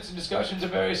 arguments and discussions are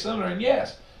very similar. And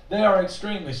yes, they are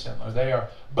extremely similar. They are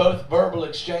both verbal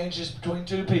exchanges between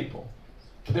two people.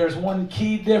 But there's one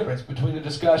key difference between a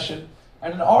discussion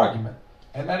and an argument,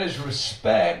 and that is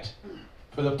respect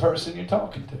for the person you're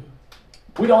talking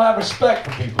to. We don't have respect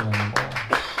for people anymore.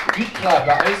 You clap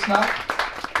out. It's not.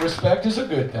 Respect is a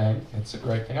good thing. It's a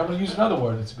great thing. I'm going to use another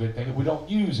word that's a good thing that we don't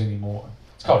use anymore.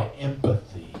 It's called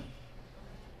empathy.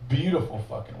 Beautiful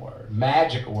fucking word.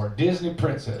 Magical word. Disney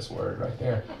princess word right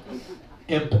there.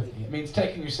 Empathy. It means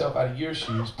taking yourself out of your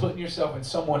shoes, putting yourself in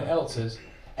someone else's,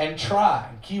 and try.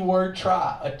 Keyword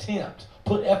try. Attempt.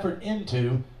 Put effort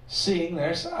into seeing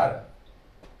their side of it.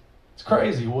 It's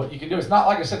crazy what you can do. It's not,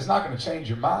 like I said, it's not going to change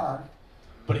your mind,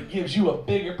 but it gives you a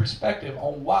bigger perspective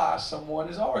on why someone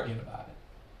is arguing about it.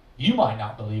 You might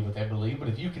not believe what they believe, but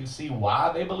if you can see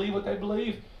why they believe what they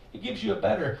believe, it gives you a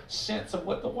better sense of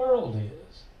what the world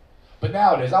is. But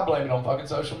nowadays, I blame it on fucking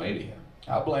social media.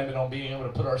 I blame it on being able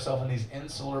to put ourselves in these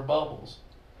insular bubbles.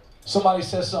 Somebody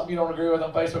says something you don't agree with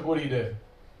on Facebook, what do?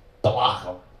 Block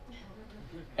them.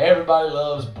 Everybody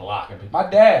loves blocking people. My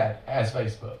dad has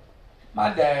Facebook.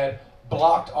 My dad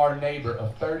blocked our neighbor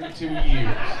of 32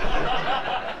 years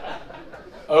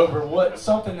over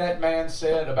something that man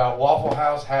said about Waffle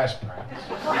House hash browns.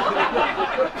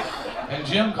 And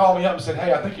Jim called me up and said,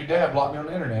 hey, I think your dad blocked me on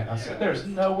the internet. I said, there's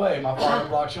no way my father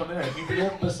blocked you on the internet. You've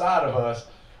lived beside of us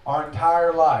our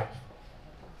entire life.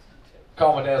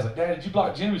 Called my dad, I was like, Dad, did you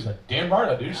block Jim? He's like, damn right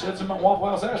I do. He said something about Waffle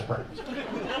House hash browns.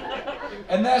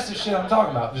 And that's the shit I'm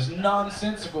talking about. There's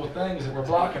nonsensical things that we're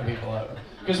blocking people over.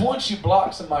 Because once you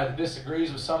block somebody that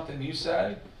disagrees with something you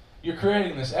say, you're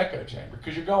creating this echo chamber.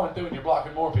 Because you're going through and you're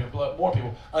blocking more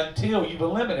people, until you've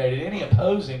eliminated any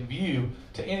opposing view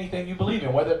to anything you believe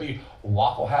in, whether it be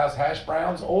Waffle House hash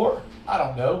browns or, I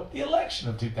don't know, the election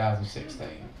of 2016.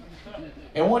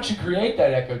 And once you create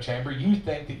that echo chamber, you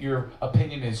think that your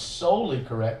opinion is solely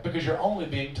correct because you're only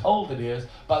being told it is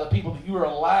by the people that you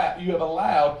have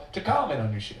allowed to comment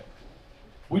on your shit.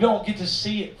 We don't get to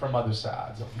see it from other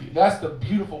sides of you. That's the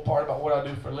beautiful part about what I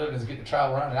do for a living, is get to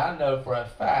travel around. And I know for a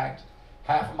fact,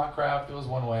 half of my crowd feels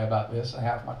one way about this and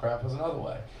half of my crowd feels another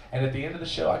way. And at the end of the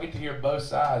show, I get to hear both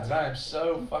sides. And I am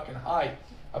so fucking hyped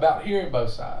about hearing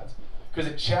both sides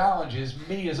because it challenges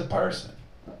me as a person.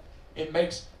 It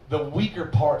makes the weaker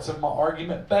parts of my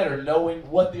argument better, knowing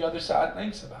what the other side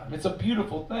thinks about them. It's a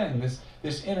beautiful thing,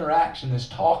 this interaction, this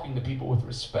talking to people with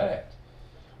respect.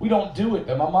 We don't do it,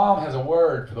 though. My mom has a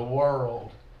word for the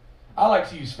world. I like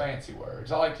to use fancy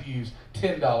words. I like to use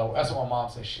 $10 words. That's what my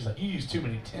mom says. She's like, you use too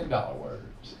many $10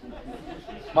 words.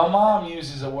 My mom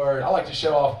uses a word. I like to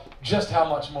show off just how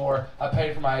much more I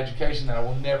paid for my education that I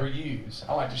will never use.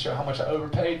 I like to show how much I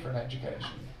overpaid for an education.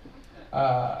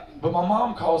 But my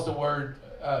mom calls the word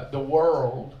the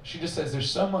world. She just says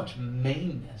there's so much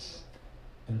meanness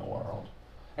in the world.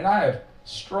 And I have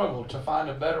struggled to find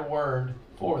a better word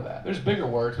for that. There's bigger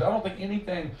words, but I don't think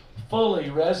anything fully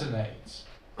resonates.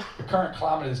 The current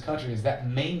climate of this country is that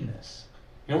meanness.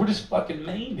 You know, we're just fucking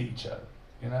mean to each other,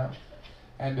 you know?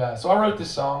 And so I wrote this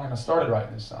song, and I started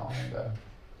writing this song, and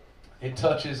it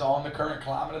touches on the current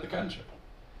climate of the country.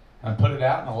 And I put it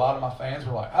out, and a lot of my fans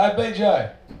were like, hey,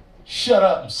 BJ, shut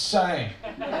up and sing.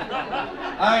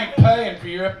 I ain't paying for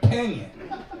your opinion.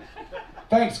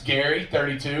 Thanks, Gary,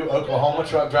 32, Oklahoma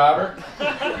truck driver.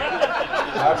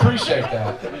 I appreciate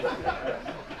that.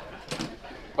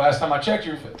 Last time I checked,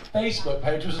 your Facebook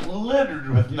page was littered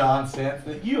with nonsense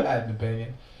that you had an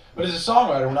opinion. But as a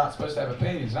songwriter, we're not supposed to have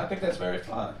opinions, and I think that's very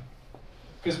fun.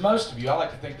 Because most of you, I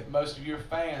like to think that most of you are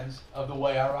fans of the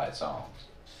way I write songs.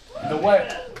 And the way,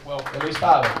 well, at least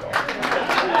 5 of you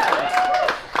are.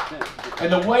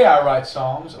 And the way I write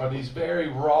songs are these very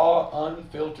raw,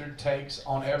 unfiltered takes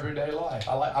on everyday life.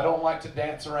 I don't like to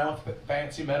dance around with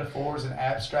fancy metaphors and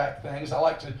abstract things. I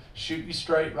like to shoot you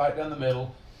straight right down the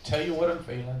middle, tell you what I'm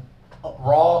feeling,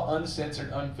 raw,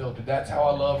 uncensored, unfiltered. That's how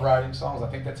I love writing songs. I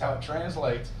think that's how it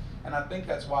translates, and I think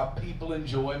that's why people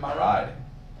enjoy my writing.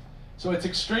 So it's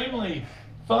extremely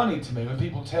funny to me when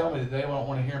people tell me that they don't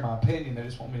want to hear my opinion, they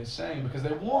just want me to sing, because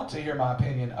they want to hear my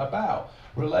opinion about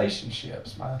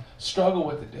relationships, my struggle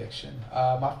with addiction,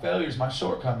 my failures, my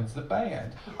shortcomings, the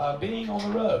band, being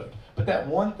on the road. But that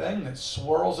one thing that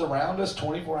swirls around us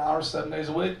 24 hours, 7 days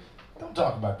a week, don't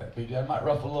talk about that, BJ. It might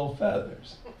ruffle little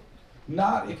feathers.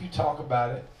 Not if you talk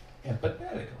about it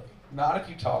empathetically. Not if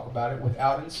you talk about it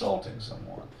without insulting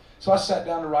someone. So I sat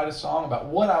down to write a song about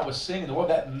what I was singing, the world,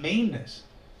 that meanness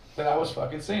that I was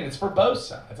fucking singing. It's for both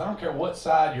sides. I don't care what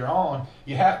side you're on.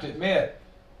 You have to admit,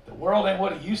 the world ain't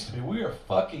what it used to be. We are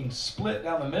fucking split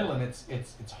down the middle, and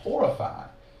it's horrifying.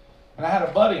 And I had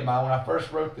a buddy of mine when I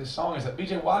first wrote this song. He said,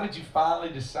 BJ, why did you finally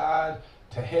decide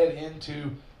to head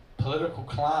into political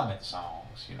climate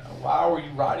songs? You know, why were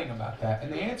you writing about that?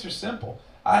 And the answer's simple.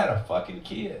 I had a fucking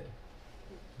kid.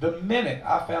 The minute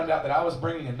I found out that I was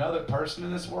bringing another person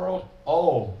in this world,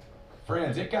 oh,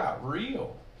 friends, it got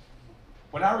real.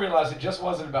 When I realized it just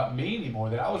wasn't about me anymore,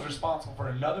 that I was responsible for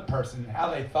another person and how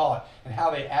they thought and how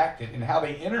they acted and how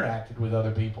they interacted with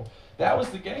other people, that was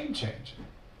the game changer.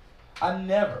 I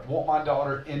never want my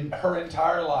daughter in her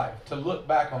entire life to look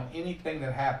back on anything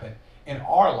that happened in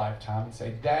our lifetime and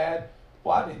say, Dad,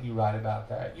 why didn't you write about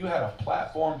that? You had a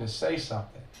platform to say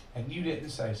something and you didn't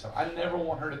say something. I never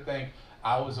want her to think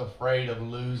I was afraid of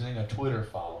losing a Twitter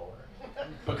follower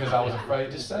because I was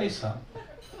afraid to say something.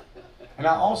 And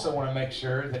I also want to make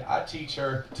sure that I teach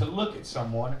her to look at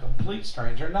someone, a complete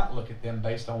stranger, not look at them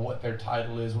based on what their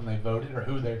title is when they voted or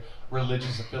who their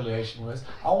religious affiliation was.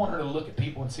 I want her to look at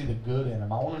people and see the good in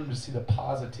them. I want her to see the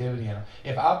positivity in them.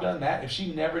 If I've done that, if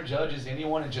she never judges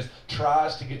anyone and just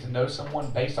tries to get to know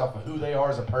someone based off of who they are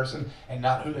as a person and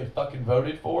not who they fucking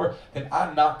voted for, then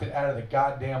I knocked it out of the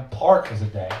goddamn park as a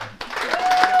dad.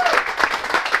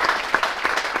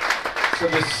 So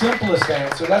the simplest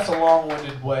answer, that's a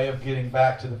long-winded way of getting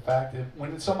back to the fact that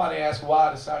when somebody asks why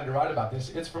I decided to write about this,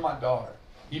 it's for my daughter.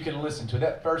 You can listen to it.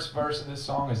 That first verse of this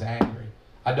song is angry.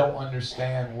 I don't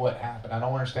understand what happened. I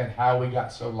don't understand how we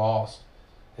got so lost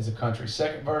as a country.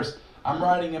 Second verse, I'm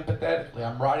writing empathetically.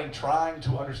 I'm writing trying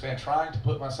to understand, trying to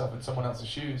put myself in someone else's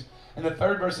shoes. And the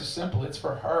third verse is simple. It's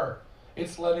for her.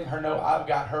 It's letting her know I've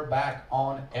got her back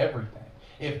on everything.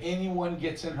 If anyone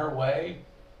gets in her way,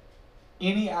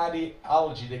 any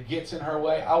ideology that gets in her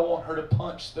way, I want her to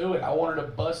punch through it. I want her to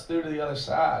bust through to the other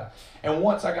side. And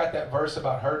once I got that verse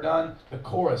about her done, the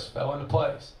chorus fell into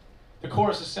place. The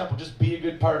chorus is simple. Just be a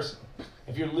good person.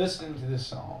 If you're listening to this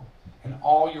song and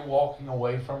all you're walking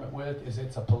away from it with is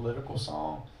it's a political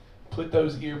song, put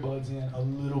those earbuds in a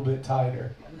little bit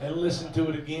tighter and listen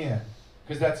to it again,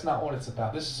 because that's not what it's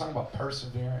about. This is a song about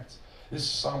perseverance. This is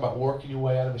a song about working your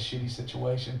way out of a shitty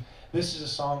situation. This is a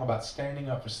song about standing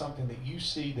up for something that you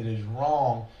see that is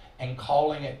wrong and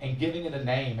calling it and giving it a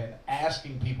name and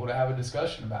asking people to have a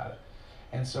discussion about it.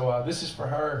 And so this is for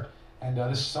her, and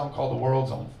this is a song called The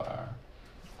World's on Fire.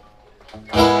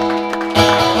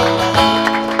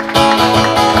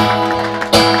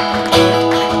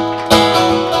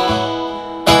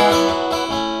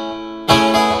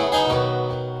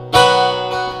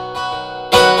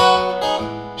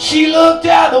 She looked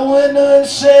out the window and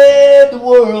said, the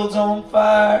world's on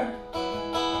fire.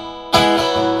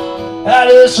 I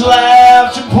just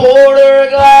laughed and poured her a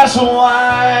glass of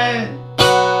wine.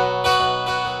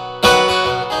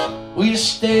 We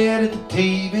just stared at the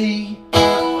TV,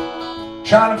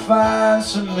 trying to find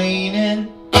some meaning,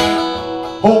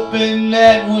 hoping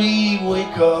that we'd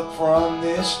wake up from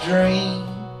this dream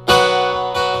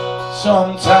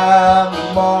sometime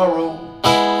tomorrow.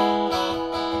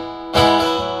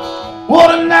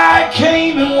 What a night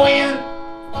came and went,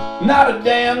 not a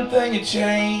damn thing had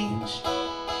changed.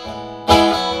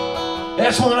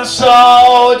 That's when I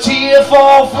saw a tear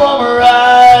fall from her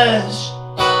eyes.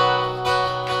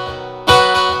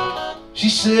 She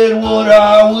said, what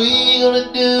are we gonna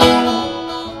do?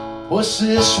 What's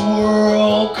this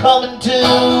world coming to?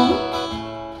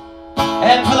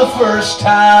 And for the first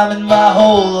time in my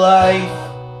whole life,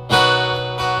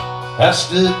 I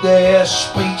stood there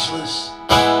speechless.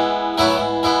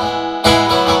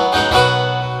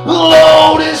 The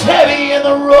load is heavy and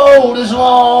the road is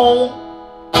long,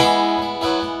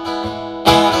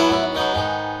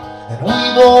 and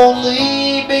we've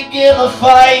only begun the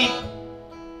fight.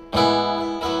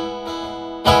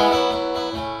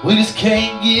 We just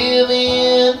can't give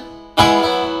in.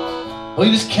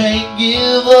 We just can't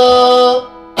give up.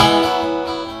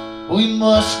 We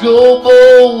must go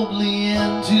boldly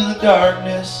into the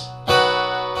darkness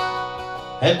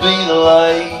and be the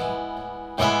light.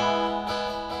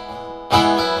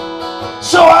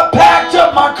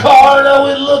 up my car and I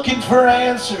went looking for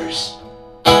answers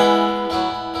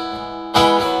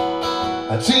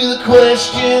to the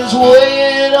questions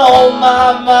weighing on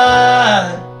my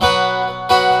mind.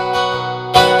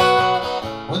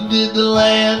 When did the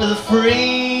land of the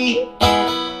free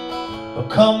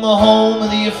become the home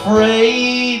of the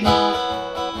afraid?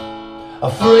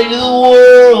 Afraid of the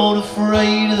world,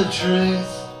 afraid of the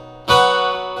truth,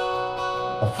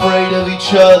 afraid of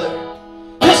each other.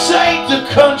 This ain't the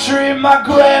country my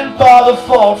grandfather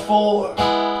fought for,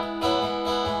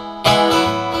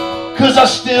 'cause I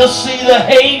still see the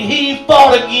hate he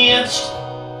fought against.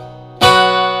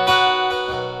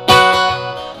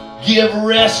 Give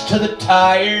rest to the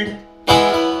tired,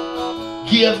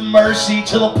 give mercy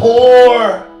to the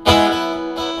poor,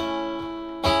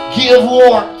 give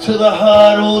warmth to the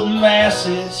huddled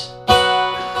masses,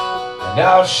 and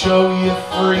I'll show you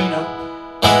freedom.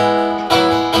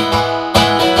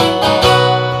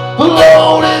 The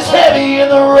load is heavy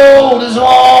and the road is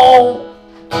long,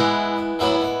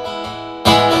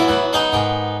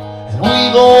 and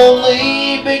we've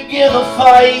only begun the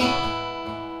fight.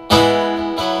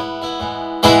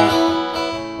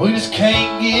 We just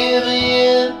can't give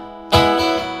in,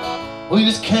 we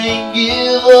just can't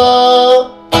give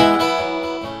up.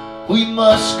 We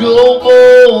must go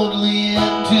boldly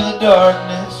into the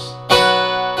darkness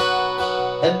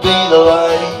and be the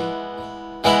light.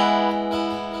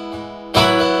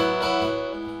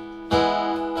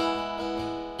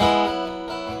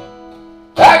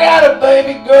 I got a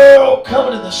baby girl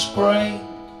coming in the spring,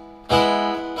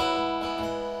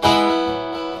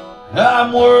 and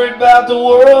I'm worried about the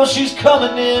world she's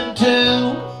coming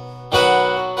into.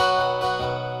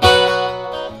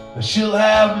 But she'll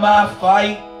have my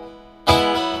fight,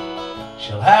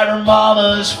 she'll have her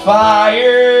mama's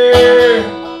fire.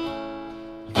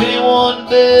 If anyone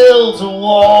builds a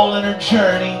wall in her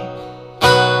journey,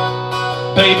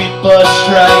 baby, bust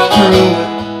right through it.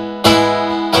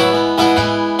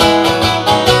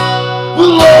 The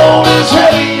load is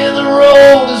heavy and the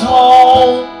road is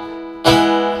long,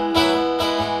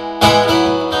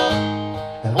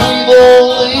 and we've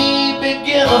only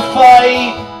begun the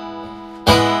fight.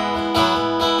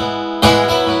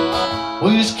 We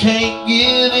just can't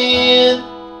give in,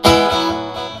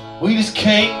 we just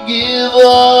can't give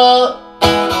up.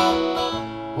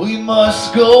 We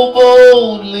must go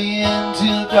boldly into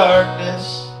the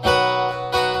darkness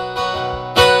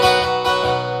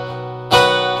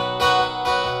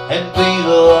and be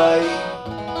the light.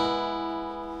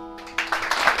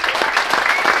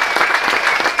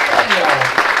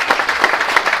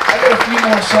 I got a few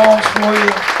more songs for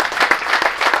you.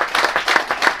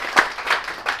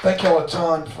 Thank y'all a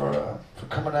ton for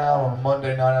coming out on a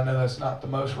Monday night. I know that's not the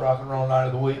most rock and roll night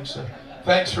of the week, so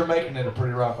thanks for making it a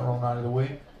pretty rock and roll night of the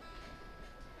week.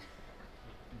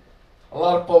 A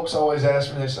lot of folks always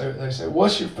ask me, they say,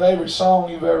 what's your favorite song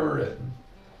you've ever written?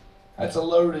 That's a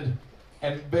loaded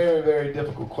and very, very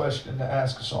difficult question to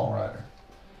ask a songwriter.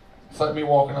 It's like me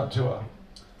walking up to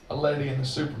a lady in the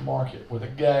supermarket with a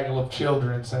gaggle of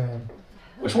children and saying,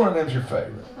 which one of them's your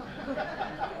favorite?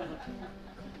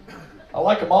 I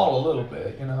like them all a little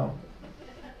bit, you know.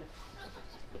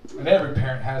 And every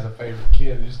parent has a favorite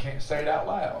kid, they just can't say it out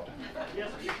loud.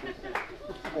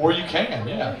 Or you can,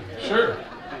 yeah, sure.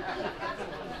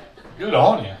 Good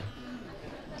on you.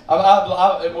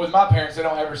 With my parents, they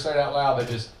don't ever say it out loud.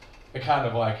 They kind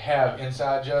of like have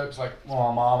inside jokes. Like, well,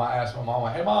 my mom, I asked my mom,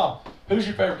 like, hey mom, who's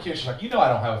your favorite kid? She's like, you know I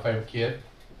don't have a favorite kid.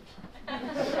 And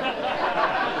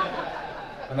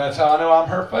that's how I know I'm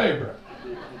her favorite.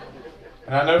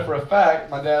 And I know for a fact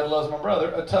my dad loves my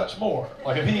brother a touch more.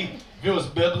 Like if it was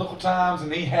biblical times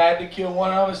and he had to kill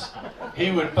one of us,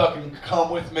 he would fucking come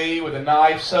with me with a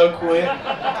knife so quick.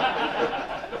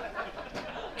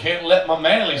 Can't let my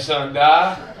manly son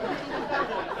die.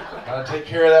 Gotta take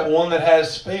care of that one that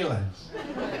has feelings.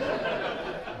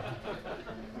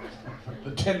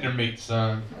 The tender meat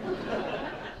son.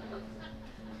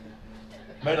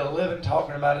 Made a living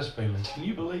talking about his feelings. Can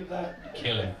you believe that?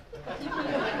 Kill him.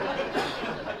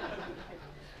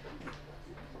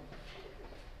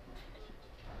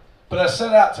 But I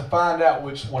set out to find out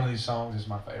which one of these songs is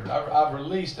my favorite. I've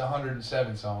released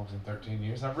 107 songs in 13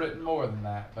 years. I've written more than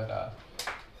that, but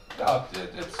no,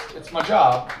 it's my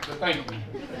job. So thank you.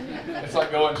 It's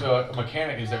like going to a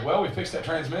mechanic. He's like, "Well, we fixed that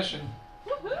transmission."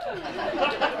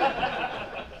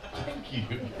 Thank you.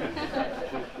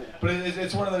 But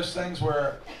it's one of those things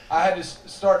where I had to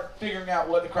start figuring out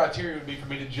what the criteria would be for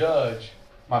me to judge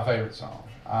my favorite song.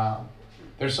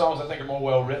 There's songs I think are more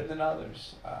well written than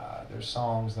others. There's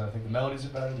songs that I think the melodies are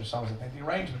better. There's songs I think the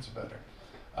arrangements are better.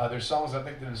 There's songs I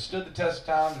think that have stood the test of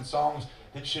time, and songs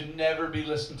that should never be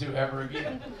listened to ever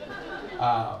again.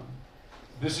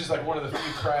 This is like one of the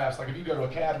few crafts, like if you go to a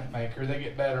cabinet maker, they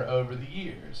get better over the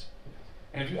years.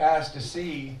 And if you ask to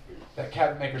see that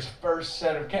cabinet maker's first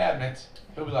set of cabinets,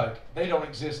 he'll be like, they don't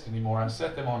exist anymore, I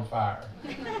set them on fire.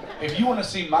 If you want to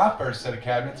see my first set of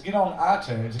cabinets, get on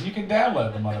iTunes and you can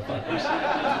download the motherfuckers.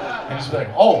 And just be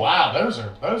like, oh wow, those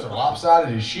are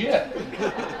lopsided as shit.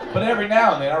 But every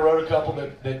now and then I wrote a couple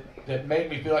that made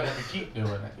me feel like I could keep doing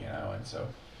it, you know,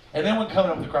 and then when coming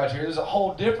up with the criteria, there's a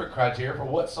whole different criteria for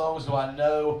what songs do I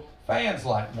know fans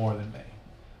like more than me.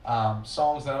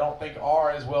 Songs that I don't think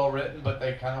are as well written, but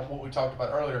they kind of, what we talked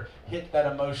about earlier, hit that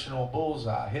emotional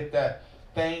bullseye, hit that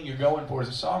thing you're going for as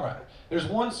a songwriter. There's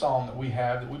one song that we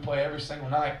have that we play every single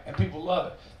night, and people love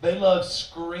it. They love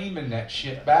screaming that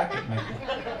shit back at me.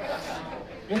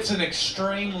 It's an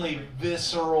extremely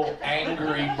visceral,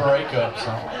 angry breakup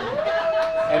song.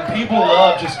 And people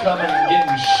love just coming and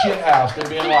getting shithoused. They're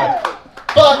being like,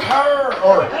 fuck her,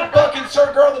 or fucking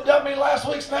sir girl that dumped me last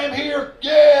week's name here,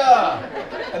 yeah!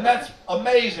 And that's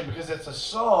amazing because it's a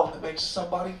song that makes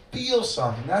somebody feel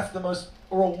something. That's the most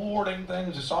rewarding thing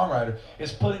as a songwriter,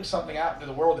 is putting something out into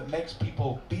the world that makes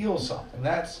people feel something.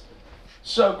 That's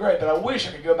so great. But I wish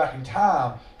I could go back in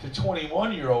time to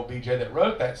 21-year-old BJ that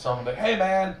wrote that song and be like, hey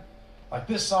man, like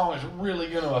this song is really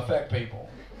going to affect people.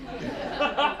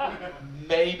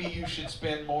 Maybe you should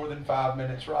spend more than 5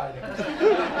 minutes writing.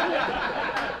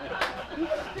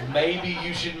 Maybe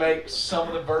you should make some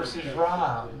of the verses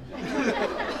rhyme.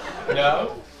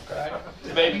 No? Okay.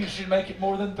 Maybe you should make it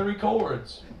more than 3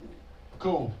 chords.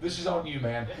 Cool. This is on you,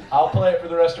 man. I'll play it for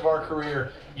the rest of our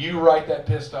career. You write that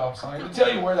pissed off song. And to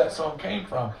tell you where that song came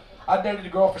from, I dated a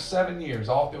girl for 7 years,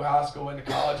 all through high school, into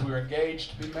college. We were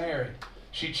engaged to be married.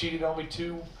 She cheated on me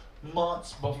 2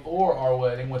 months before our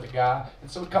wedding with a guy, and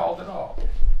so we called it off.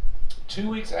 2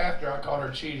 weeks after I caught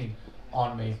her cheating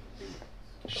on me,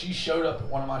 she showed up at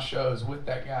one of my shows with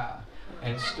that guy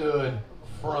and stood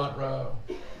front row.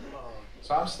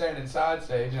 So I'm standing side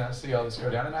stage and I see all this go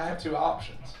down, and I have 2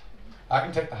 options. I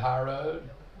can take the high road,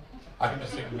 I can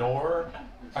just ignore her,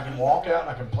 I can walk out and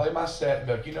I can play my set and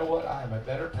be like, you know what, I am a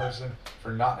better person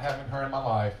for not having her in my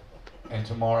life, and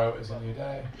tomorrow is a new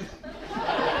day.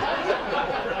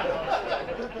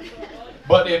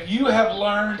 But if you have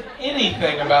learned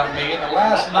anything about me in the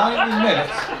last 90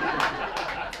 minutes,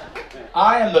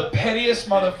 I am the pettiest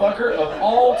motherfucker of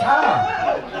all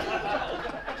time.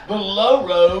 The low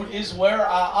road is where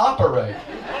I operate.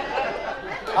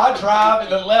 I drive in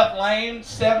the left lane,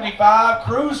 75,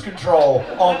 cruise control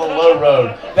on the low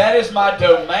road. That is my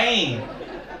domain.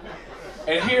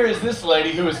 And here is this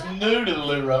lady who is new to the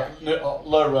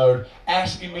low road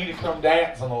asking me to come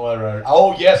dance on the low road.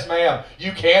 Oh, yes, ma'am,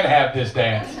 you can have this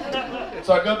dance.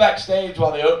 So I go backstage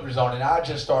while the opener's on, and I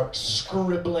just start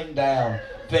scribbling down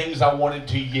things I wanted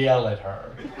to yell at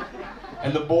her.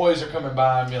 And the boys are coming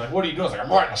by and being like, what are you doing? I was like,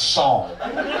 I'm writing a song.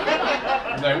 And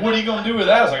they're like, what are you going to do with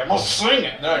that? I was like, I'm going to sing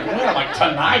it. And they're like, when? I'm like,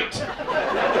 tonight.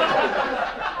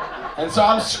 And so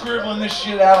I'm scribbling this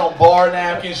shit out on bar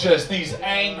napkins, just these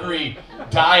angry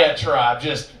diatribes,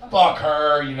 just fuck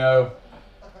her, you know.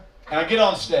 And I get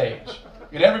on stage,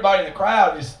 and everybody in the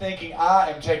crowd is thinking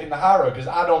I am taking the high road because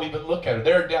I don't even look at her.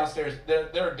 They're downstairs,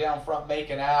 they're down front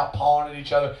making out, pawing at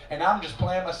each other, and I'm just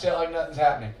playing my set like nothing's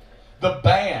happening. The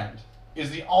band is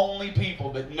the only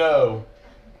people that know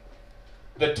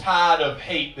the tide of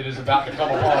hate that is about to come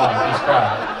upon this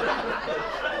crowd.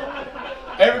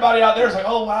 Everybody out there is like,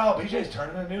 oh wow, BJ's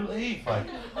turning a new leaf. Like,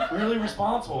 really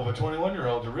responsible of a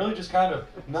 21-year-old to really just kind of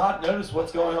not notice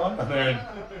what's going on out there. And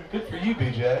good for you,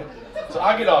 BJ. So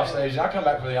I get off stage and I come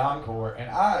back for the encore, and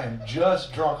I am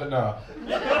just drunk enough.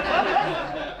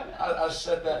 I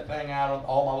set that thing out on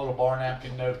all my little bar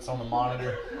napkin notes on the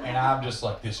monitor, and I'm just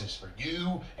like, this is for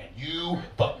you and you,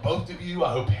 but both of you.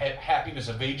 I hope happiness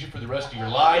evades you for the rest of your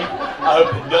life. I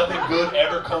hope that nothing good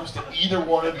ever comes to either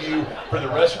one of you for the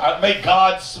rest. May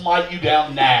God smite you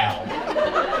down now.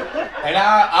 And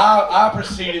I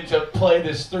proceeded to play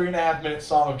this 3.5-minute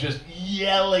song of just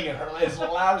yelling at her as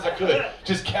loud as I could,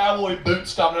 just cowboy boot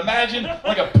stomping. Imagine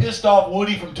like a pissed off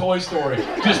Woody from Toy Story,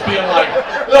 just being like,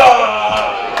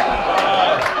 ah!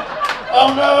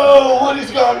 Oh no,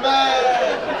 Woody's gone mad.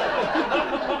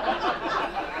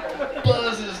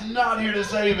 Buzz is not here to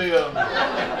save him.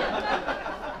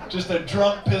 Just a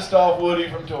drunk, pissed off Woody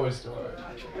from Toy Story.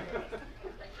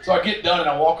 So I get done and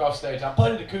I walk off stage. I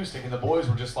played it acoustic, and the boys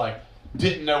were just like,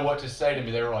 didn't know what to say to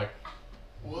me. They were like,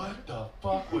 what the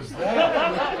fuck was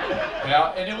that? You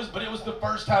know, and it was the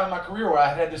first time in my career where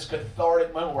I had this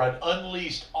cathartic moment where I'd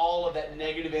unleashed all of that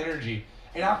negative energy.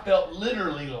 And I felt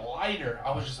literally lighter.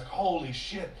 I was just like, holy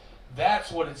shit,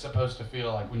 That's what it's supposed to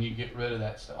feel like when you get rid of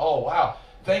that stuff. Oh, wow.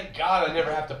 Thank God I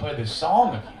never have to play this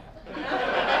song again.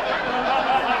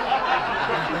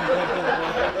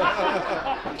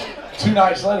 2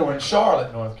 nights later, we're in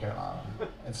Charlotte, North Carolina,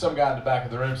 and some guy in the back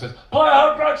of the room says, "Play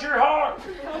Hug Broke Your Heart."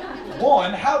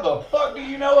 One, how the fuck do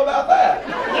you know about that?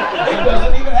 It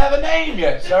doesn't even have a name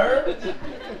yet, sir.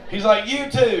 He's like,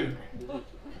 "U2."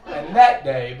 And that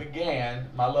day began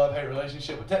my love-hate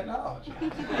relationship with technology.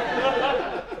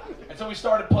 And so we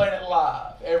started playing it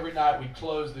live. Every night we'd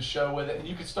close the show with it, and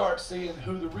you could start seeing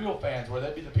who the real fans were.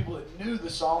 They'd be the people that knew the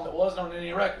song that wasn't on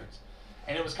any records.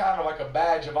 And it was kind of like a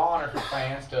badge of honor for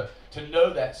fans to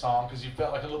know that song, because you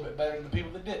felt like a little bit better than the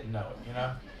people that didn't know it, you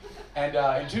know? And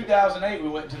in 2008, we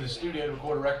went to the studio to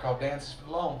record a record called Dances for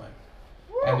the Lonely.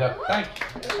 And thank you.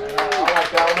 And I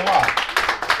like that one a lot.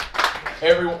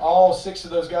 All 6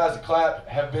 of those guys that clapped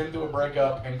have been through a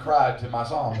breakup and cried to my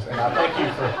songs. And I thank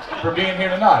you for being here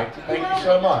tonight. Thank you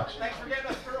so much. Thanks for getting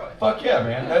us through it. Fuck yeah,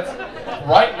 man. That's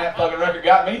writing that fucking record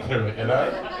got me through it, you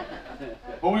know?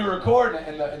 But we were recording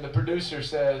it, and the producer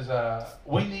says, the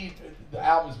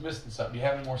album's missing something. Do you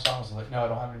have any more songs? I was like, no, I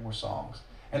don't have any more songs.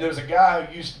 And there was a guy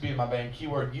who used to be in my band,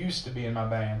 keyword used to be in my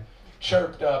band,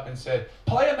 chirped up and said,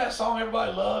 "Play him that song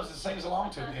everybody loves and sings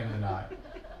along to at the end of the night."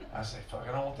 I said, "Fuck,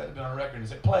 I don't want that to be on a record." And he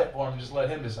said, "Play it for him and just let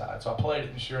him decide." So I played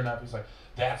it, and sure enough, he's like,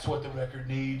 "That's what the record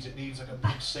needs. It needs like a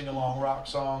big sing-along rock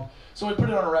song." So we put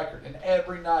it on a record, and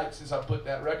every night since I put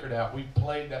that record out, we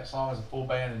played that song as a full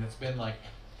band, and it's been like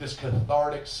this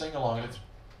cathartic sing-along, and it's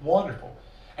wonderful.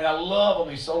 And I love on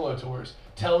these solo tours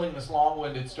telling this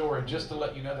long-winded story just to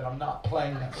let you know that I'm not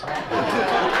playing that song.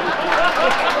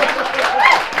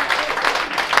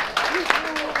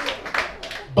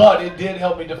 But it did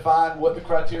help me define what the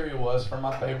criteria was for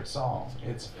my favorite song.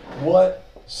 It's what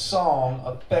song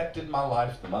affected my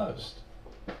life the most.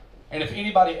 And if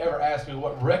anybody ever asked me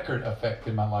what record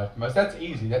affected my life the most, that's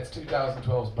easy. That's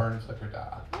 2012's Burn, Flicker,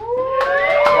 Die.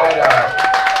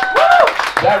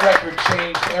 That record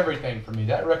changed everything for me.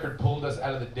 That record pulled us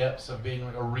out of the depths of being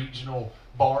like a regional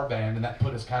bar band, and that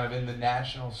put us kind of in the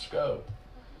national scope.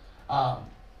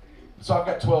 So I've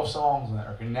got 12 songs on that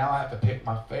record, and now I have to pick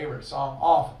my favorite song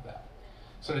off of that.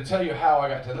 So to tell you how I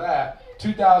got to that,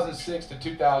 2006 to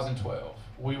 2012,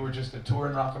 we were just a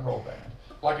touring rock and roll band.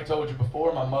 Like I told you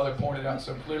before, my mother pointed out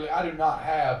so clearly, I do not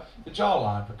have the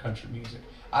jawline for country music.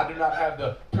 I do not have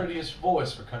the prettiest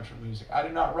voice for country music. I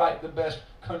do not write the best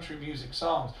country music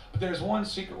songs. But there's one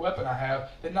secret weapon I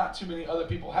have that not too many other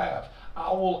people have.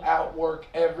 I will outwork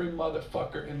every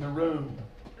motherfucker in the room,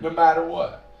 no matter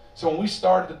what. So when we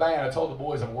started the band, I told the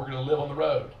boys that we're going to live on the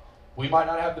road. We might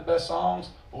not have the best songs,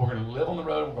 but we're going to live on the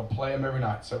road. We're going to play them every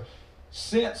night. So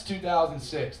since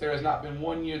 2006, there has not been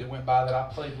one year that went by that I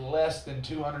played less than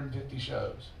 250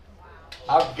 shows.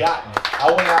 I've gotten it. I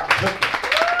went out and took it.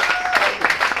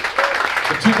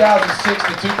 From 2006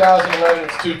 to 2011,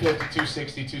 it's 250,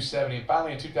 260, 270. And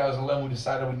finally in 2011, we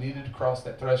decided we needed to cross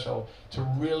that threshold to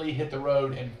really hit the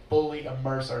road and fully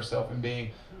immerse ourselves in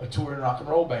being a touring rock and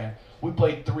roll band. We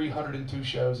played 302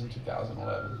 shows in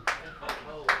 2011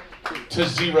 to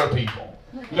 0 people.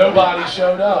 Nobody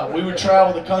showed up. We would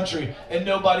travel the country and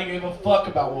nobody gave a fuck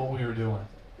about what we were doing.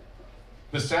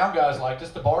 The sound guys liked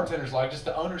us, the bartenders liked us,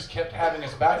 the owners kept having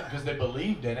us back because they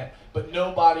believed in it, but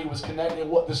nobody was connecting.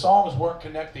 What the songs weren't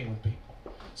connecting with people.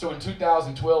 So in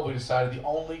 2012, we decided the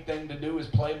only thing to do is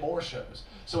play more shows.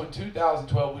 So in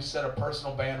 2012, we set a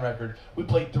personal band record. We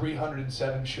played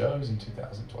 307 shows in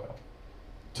 2012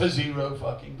 to 0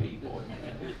 fucking people.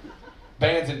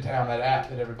 Bands in Town, that app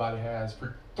that everybody has,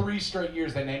 for 3 straight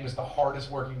years they named us the hardest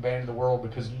working band in the world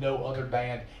because no other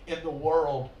band in the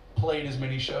world played as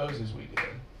many shows as we did.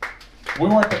 We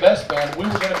weren't the best band. We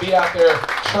were going to be out there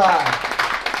trying.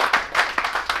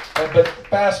 But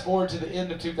fast forward to the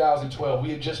end of 2012,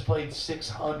 we had just played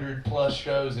 600 plus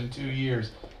shows in 2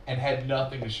 years and had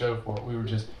nothing to show for it. We were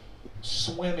just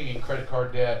swimming in credit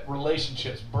card debt,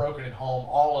 relationships broken at home.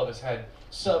 All of us had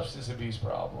substance abuse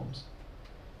problems.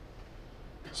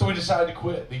 So we decided to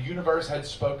quit. The universe had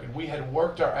spoken. We had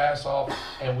worked our ass off,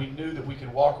 and we knew that we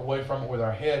could walk away from it with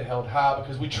our head held high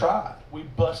because we tried. We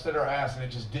busted our ass, and it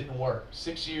just didn't work.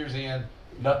 6 years in,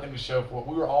 nothing to show for it.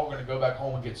 We were all going to go back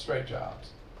home and get straight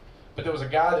jobs. But there was a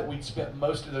guy that we'd spent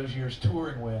most of those years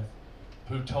touring with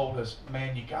who told us,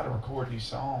 "Man, you got to record these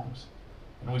songs."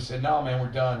 And we said, "No, man, we're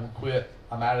done. We quit.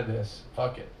 I'm out of this.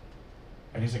 Fuck it."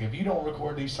 And he's like, "If you don't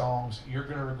record these songs, you're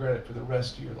going to regret it for the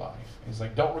rest of your life." And he's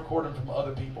like, "Don't record them from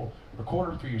other people. Record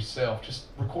them for yourself. Just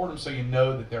record them so you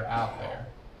know that they're out there."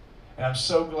 And I'm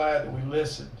so glad that we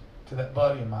listened to that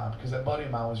buddy of mine, because that buddy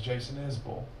of mine was Jason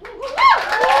Isbell.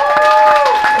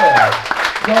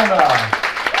 Yeah.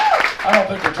 I don't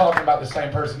think we're talking about the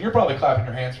same person. You're probably clapping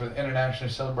your hands for the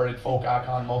internationally celebrated folk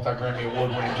icon, multi-Grammy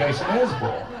award-winning Jason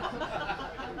Isbell.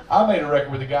 I made a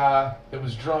record with a guy that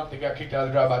was drunk that got kicked out of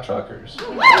the Drive-By Truckers.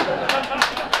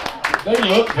 They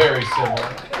look very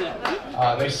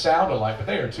similar. They sound alike, but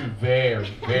they are two very,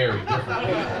 very different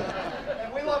people.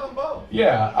 And we love them both.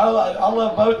 Yeah, I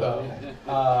love both of them.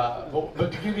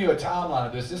 But to give you a timeline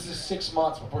of this is 6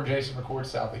 months before Jason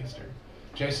records Southeastern.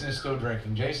 Jason is still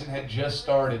drinking. Jason had just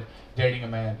started dating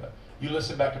Amanda. You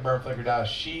listen back to Burn Flicker Die,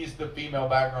 she's the female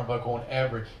background vocal on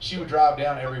every. She would drive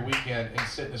down every weekend and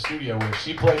sit in the studio with.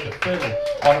 She played the fiddle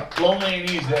on Lonely and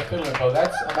Easy, that fiddle info.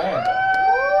 That's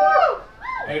Amanda.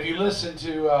 And if you listen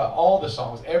to all the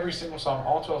songs, every single song,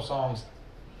 all 12 songs,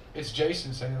 it's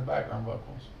Jason singing the background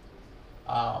vocals.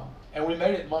 And we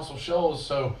made it in Muscle Shoals,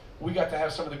 so we got to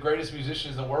have some of the greatest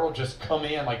musicians in the world just come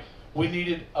in. Like, we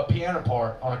needed a piano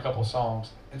part on a couple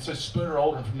songs. And so Spooner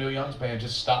Oldham from Neil Young's band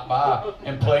just stopped by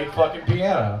and played fucking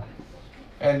piano.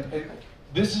 And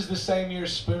this is the same year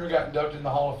Spooner got inducted in the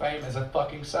Hall of Fame as a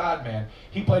fucking sideman.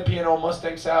 He played piano on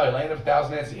Mustang Sally, Land of a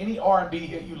Thousand Ants. Any R&B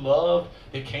hit you loved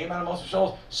that came out of Muscle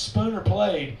Shoals, Spooner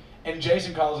played. And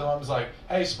Jason calls him up and was like,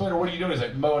 hey, Spooner, what are you doing? He's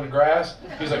like, mowing the grass.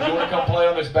 He's like, you want to come play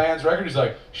on this band's record? He's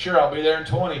like, sure, I'll be there in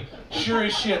 20. Sure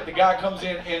as shit, the guy comes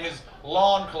in his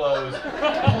lawn clothes,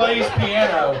 plays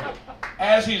piano.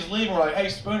 As he's leaving, we're like, hey,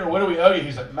 Spooner, what do we owe you?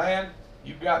 He's like, man,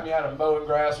 you got me out of mowing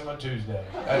grass on a Tuesday.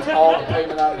 That's all the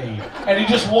payment I need. And he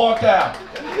just walked out.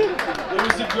 It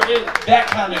was that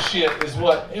kind of shit is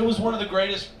what, it was one of the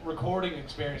greatest recording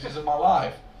experiences of my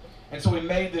life. And so we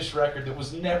made this record that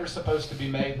was never supposed to be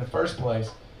made in the first place.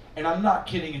 And I'm not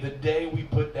kidding you, the day we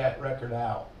put that record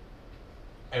out,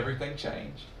 everything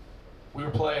changed. We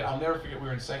were playing, I'll never forget, we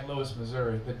were in St. Louis,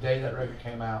 Missouri, the day that record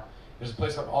came out. There's a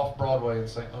place called Off Broadway in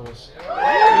St. Louis.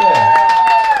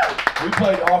 Yeah. We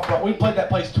played that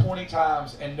place 20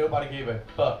 times and nobody gave a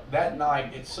fuck. That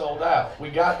night it sold out. We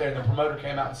got there and the promoter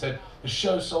came out and said, the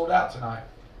show's sold out tonight.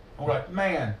 And we're like,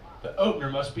 man, the opener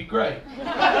must be great.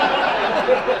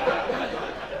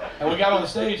 And we got on the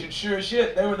stage and sure as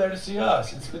shit, they were there to see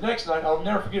us. And so the next night, I'll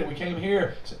never forget it, we came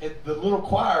here, the little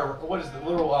choir,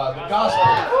 the gospel.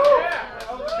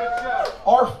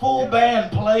 Our full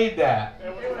band played that.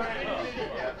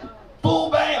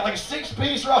 Full band, like a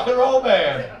 6-piece rock and roll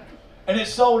band. And it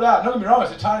sold out. Don't get me wrong,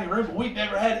 it's a tiny room, but we'd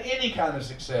never had any kind of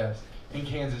success in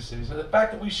Kansas City. So the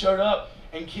fact that we showed up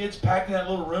and kids packed in that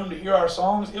little room to hear our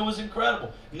songs, it was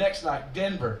incredible. Next night,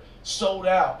 Denver, sold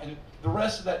out. And the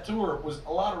rest of that tour was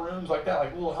a lot of rooms like that,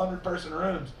 like little 100-person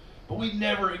rooms. But we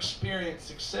never experienced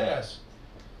success.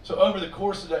 So over the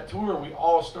course of that tour, we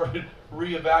all started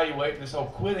reevaluating this whole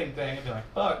quitting thing and be like,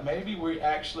 fuck, maybe we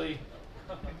actually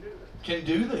can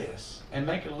do this and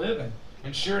make a living.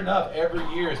 And sure enough, every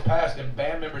year has passed and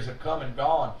band members have come and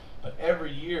gone. But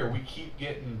every year we keep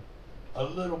getting a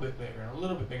little bit bigger and a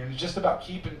little bit bigger. And it's just about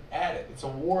keeping at it. It's a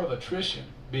war of attrition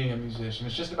being a musician.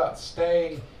 It's just about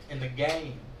staying in the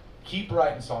game. Keep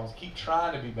writing songs. Keep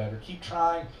trying to be better. Keep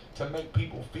trying to make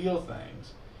people feel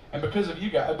things. And because of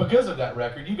you guys, because of that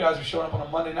record, you guys are showing up on a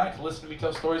Monday night to listen to me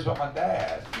tell stories about my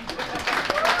dad.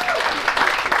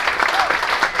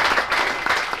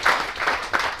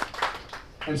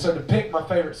 And so to pick my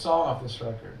favorite song off this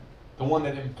record, the one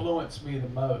that influenced me the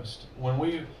most, when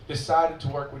we decided to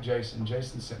work with Jason,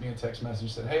 Jason sent me a text message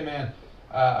and said, hey man,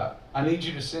 I need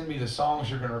you to send me the songs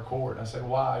you're going to record. I said,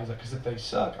 why? He's like, because if they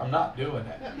suck, I'm not doing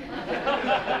it.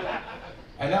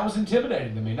 And that was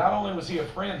intimidating to me. Not only was he a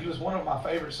friend, he was one of my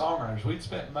favorite songwriters. We'd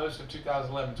spent most of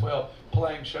 2011-12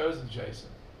 playing shows with Jason.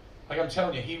 Like I'm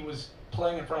telling you, he was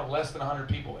playing in front of less than 100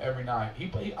 people every night.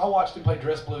 I watched him play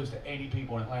Dress Blues to 80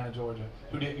 people in Atlanta, Georgia,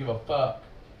 who didn't give a fuck.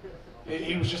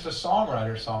 He was just a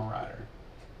songwriter.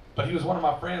 But he was one of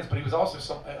my friends, but he was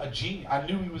also a genius. I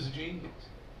knew he was a genius.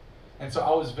 And so I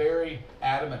was very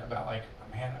adamant about, like,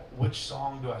 man, which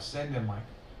song do I send him? Like,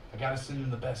 I got to send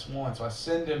him the best one. So I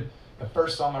send him the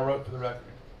first song I wrote for the record.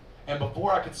 And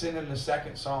before I could send him the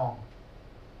second song,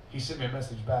 he sent me a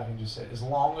message back and just said, as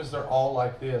long as they're all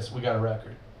like this, we got a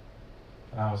record.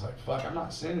 And I was like, fuck, I'm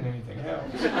not sending anything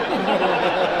else.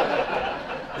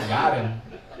 Got him.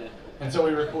 And so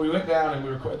we went down and we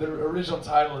recorded. The original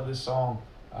title of this song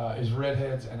is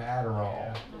Redheads and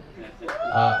Adderall.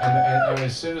 And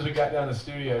as soon as we got down to the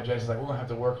studio, Jason's like, we're going to have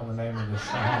to work on the name of this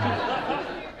song.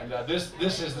 And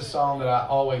this is the song that I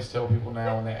always tell people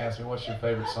now when they ask me, what's your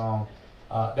favorite song?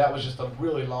 That was just a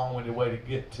really long-winded way to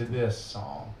get to this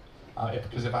song.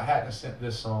 Because if I hadn't sent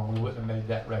this song, we wouldn't have made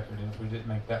that record. And if we didn't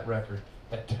make that record,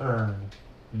 that turn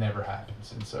never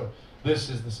happens. And so this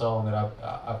is the song that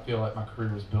I feel like my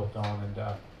career was built on. And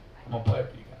I'm going to play it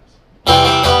for you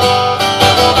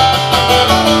guys.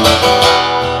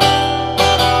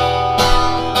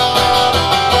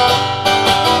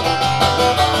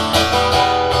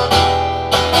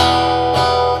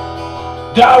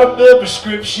 Dollar bill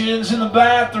prescriptions in the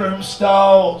bathroom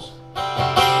stalls.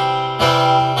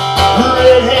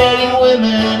 Red-headed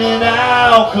women and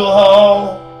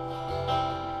alcohol.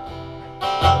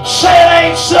 Say it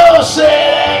ain't so, say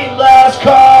it ain't last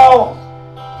call.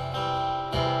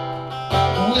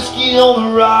 Whiskey on the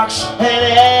rocks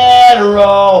and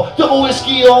Adderall. Double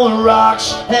whiskey on the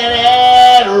rocks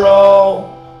and Adderall.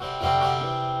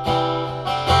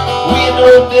 We ain't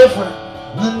no different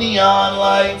than neon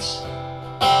lights.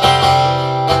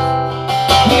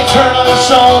 We turn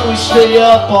us on, we stay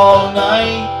up all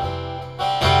night.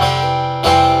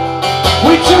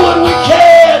 We do what we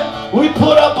can, we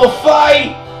put up a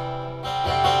fight.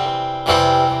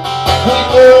 We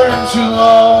burn too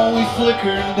long, we flicker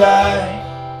and die.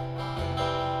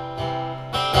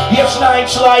 It's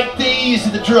nights like these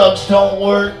that the drugs don't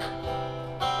work.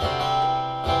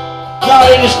 Now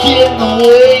they just get in the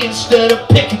way instead of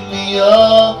picking me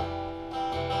up.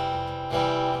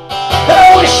 And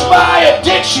I wish my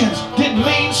addictions didn't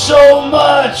mean so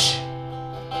much.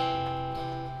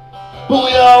 But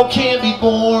we all can't be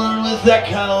born with that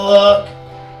kind of luck.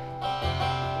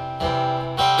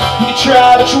 You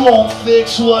try but you won't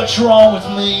fix what's wrong with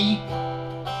me.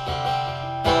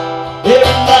 Every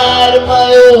night I'm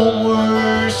my own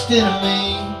worst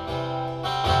enemy.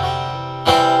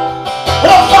 And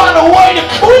I'll find a way to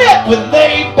quit when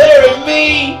they bury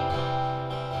me.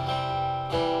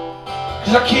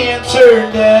 'Cause I can't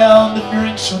turn down the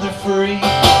drinks when they're free. I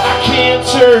can't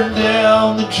turn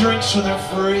down the drinks when they're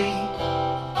free.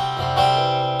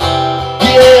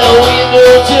 Yeah, we ain't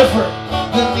no different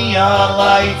than neon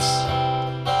lights.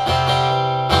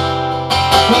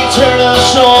 We turn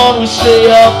us on, we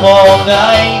stay up all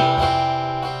night.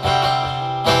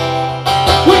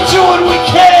 We do what we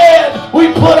can,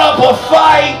 we put up a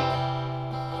fight.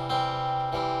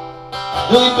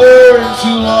 We burn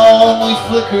too long, we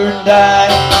flicker and die.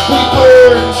 We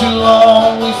burn too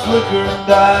long, we flicker and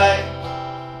die.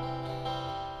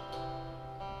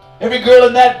 Every girl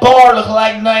in that bar looked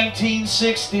like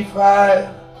 1965.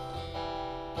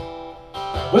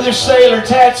 With her sailor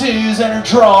tattoos and her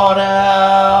drawn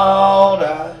out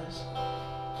eyes.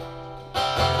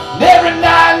 And every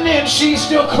night and then she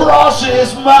still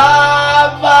crosses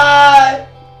my mind.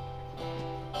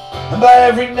 And by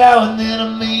every now and then I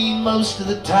mean most of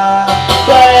the time.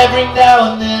 By every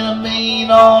now and then I mean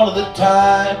all of the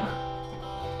time.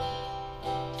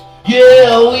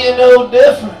 Yeah, we ain't no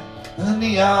different than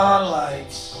neon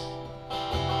lights.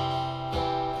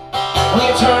 When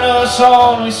you turn us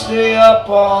on, we stay up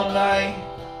all night.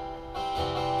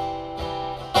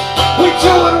 We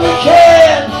do what we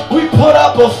can, we put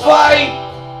up a fight.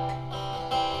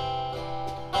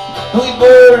 We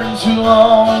burn too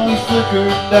long, we flicker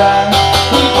and die.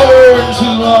 We burn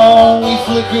too long, we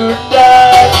flicker and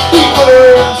die. We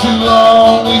burn too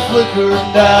long, we flicker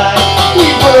and die. We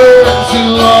burn too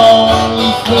long, we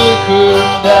flicker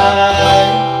and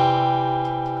die.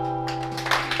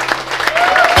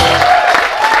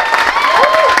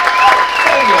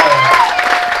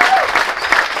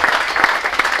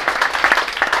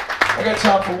 I got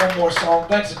time for one more song.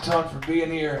 Thanks a ton for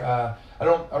being here. I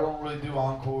don't really do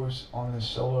encores on this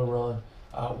solo run.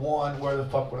 One, where the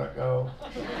fuck would I go?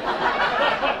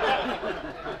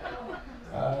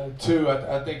 Two,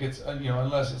 I think it's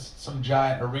unless it's some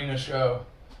giant arena show,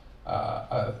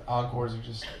 encores are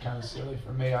just kind of silly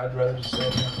for me. I'd rather just sit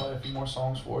here and play a few more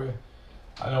songs for you.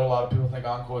 I know a lot of people think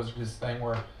encores are this thing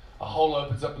where a hole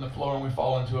opens up in the floor and we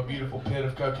fall into a beautiful pit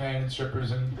of cocaine and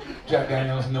strippers and Jack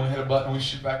Daniels, and then we hit a button and we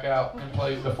shoot back out and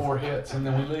play the 4 hits and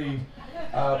then we leave.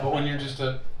 But when you're just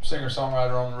a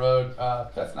singer-songwriter on the road,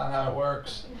 that's not how it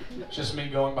works. It's just me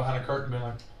going behind a curtain being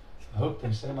like, I hope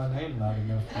they say my name loud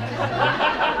enough.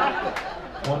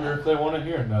 Wonder if they want to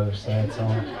hear another sad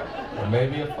song or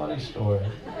maybe a funny story.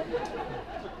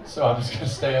 So I'm just going to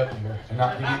stay up here and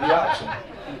not give you the option.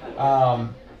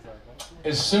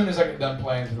 As soon as I get done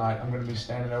playing tonight, I'm going to be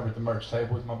standing over at the merch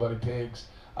table with my buddy Pigs.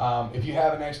 If you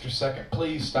have an extra second,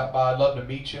 please stop by. I'd love to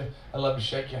meet you. I'd love to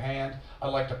shake your hand. I'd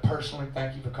like to personally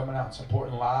thank you for coming out and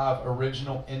supporting live,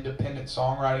 original, independent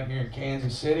songwriting here in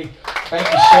Kansas City. Thank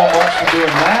you so much for doing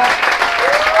that.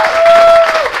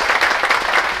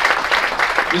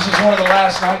 This is one of the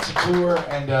last nights of tour,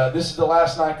 and this is the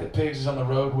last night that Pigs is on the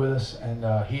road with us. And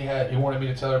he wanted me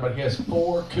to tell everybody he has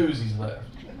 4 koozies left.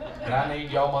 And I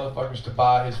need y'all motherfuckers to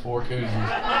buy his 4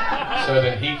 koozies so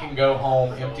that he can go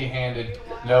home empty-handed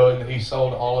knowing that he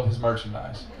sold all of his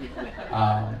merchandise.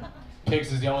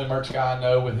 Pigs is the only merch guy I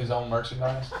know with his own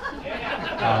merchandise.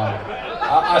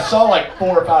 I saw like 4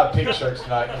 or 5 Pig shirts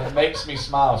tonight, and it makes me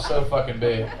smile so fucking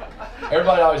big.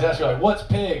 Everybody always asks me, like, what's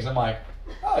Pigs? I'm like,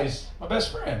 oh, he's my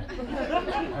best friend.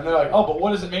 And they're like, oh, but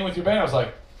what does it mean with your band? I was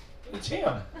like, it's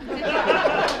him. And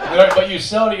they're like, but you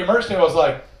sell it at your merch table. I was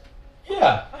like,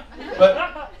 yeah,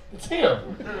 but it's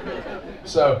him.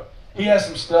 So he has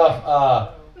some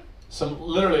stuff,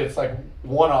 literally it's like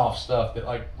one-off stuff that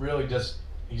like really just,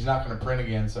 he's not going to print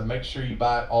again. So make sure you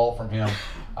buy it all from him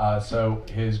so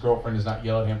his girlfriend does not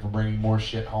yell at him for bringing more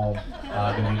shit home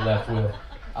than he left with.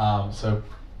 So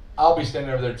I'll be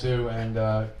standing over there too,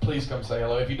 and please come say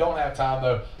hello. If you don't have time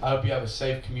though, I hope you have a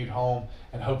safe commute home,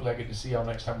 and hopefully I get to see y'all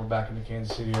next time we're back in the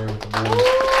Kansas City area with the boys.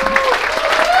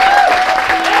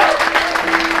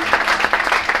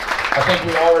 I think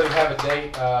we already have a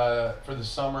date for the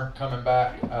summer coming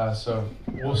back, so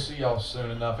we'll see y'all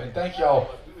soon enough. And thank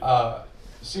y'all,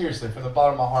 seriously, from the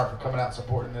bottom of my heart, for coming out and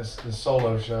supporting this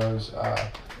solo shows.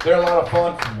 They're a lot of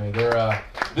fun for me.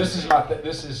 This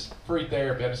is free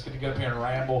therapy. I just get to get up here and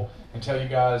ramble and tell you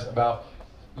guys about.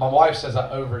 My wife says I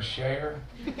overshare.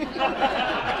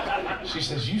 She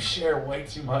says you share way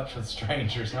too much with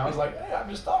strangers, and I was like, hey, I'm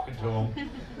just talking to them.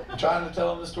 I'm trying to tell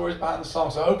them the stories behind the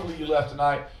song. So hopefully you left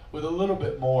tonight with a little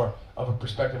bit more of a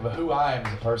perspective of who I am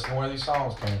as a person and where these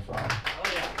songs came from.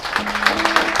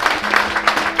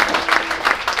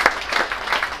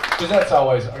 Because that's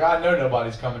always, like, I know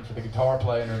nobody's coming for the guitar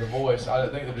playing or the voice. I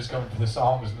think they're just coming for the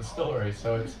songs and the story.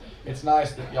 So it's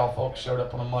nice that y'all folks showed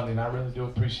up on a Monday, and I really do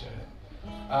appreciate it.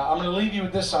 I'm going to leave you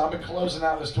with this song. I've been closing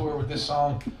out this tour with this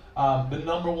song. The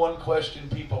number one question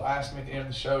people ask me at the end of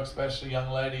the show, especially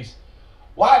young ladies,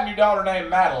 why isn't your daughter named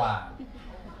Madeline?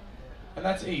 And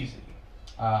that's easy.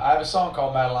 I have a song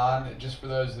called Madeline, just for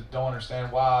those that don't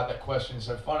understand why that question is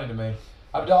so funny to me.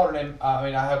 I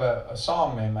have a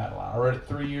song named Madeline. I wrote it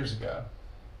 3 years ago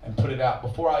and put it out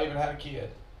before I even had a kid.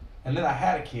 And then I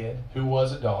had a kid who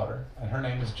was a daughter, and her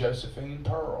name is Josephine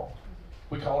Pearl.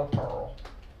 We call her Pearl.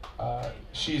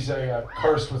 She's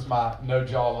cursed with my no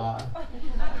jawline.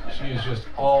 She is just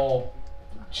all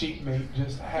cheek meat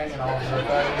just hanging off her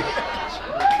face.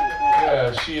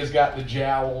 Yeah, she has got the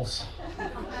jowls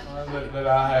that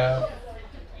I have.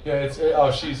 Yeah,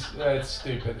 it's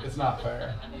stupid. It's not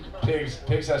fair.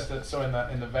 Pigs has to, so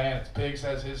in the van, it's Pigs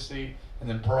has his seat, and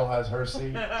then Pearl has her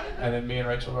seat, and then me and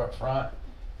Rachel are up front,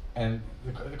 and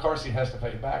the car seat has to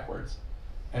face backwards.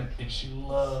 And she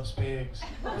loves Pigs.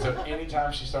 So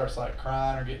anytime she starts like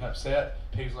crying or getting upset,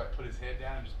 Pigs like put his head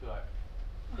down and just be like,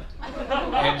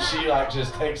 and she like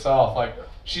just takes off. Like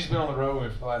she's been on the road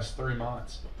with me for the last 3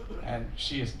 months, and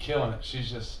she is killing it.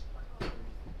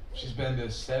 She's been to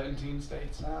 17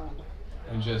 states now,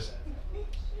 and just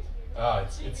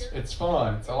it's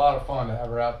fun. It's a lot of fun to have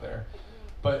her out there.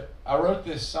 But I wrote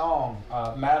this song,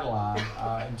 Madeline,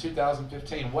 in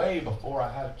 2015, way before I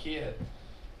had a kid.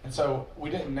 And so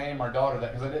we didn't name our daughter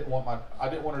that because I didn't want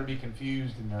her to be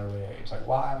confused in an early age. Like,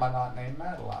 why am I not named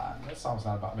Madeline? That song's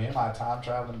not about me. Am I a time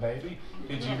traveling baby?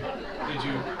 Did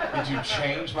you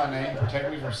change my name to protect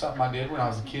me from something I did when I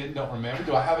was a kid and don't remember?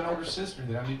 Do I have an older sister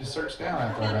that I need to search down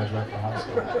after I graduate from high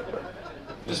school?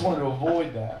 Just wanted to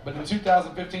avoid that. But in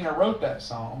 2015, I wrote that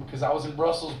song because I was in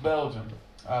Brussels, Belgium,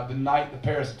 the night the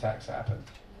Paris attacks happened.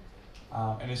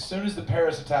 And as soon as the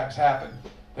Paris attacks happened,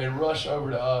 they rush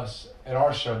over to us at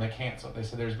our show and they cancel it. They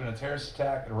said there's been a terrorist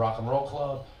attack at a rock and roll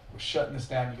club. We're shutting this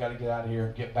down. You got to get out of here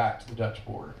and get back to the Dutch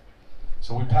border.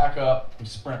 So we pack up, we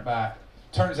sprint back.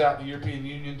 Turns out the European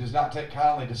Union does not take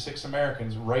kindly to 6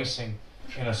 Americans racing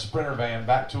in a Sprinter van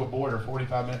back to a border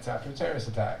 45 minutes after a terrorist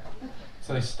attack.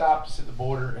 So they stopped us at the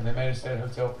border and they made us stay at a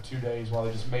hotel for 2 days while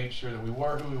they just made sure that we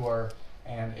were who we were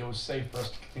and it was safe for us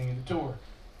to continue the tour.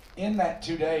 In that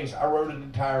 2 days, I wrote an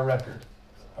entire record.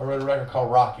 I wrote a record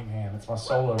called Rockingham. It's my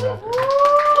solo record.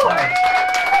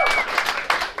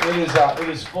 It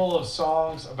is full of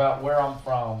songs about where I'm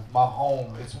from, my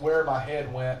home. It's where my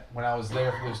head went when I was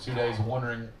there for those 2 days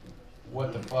wondering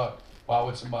what the fuck, why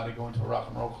would somebody go into a rock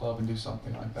and roll club and do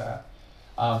something like that?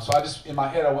 So I just, in my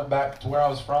head, I went back to where I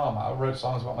was from. I wrote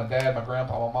songs about my dad, my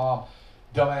grandpa, my mom,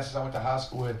 dumbasses I went to high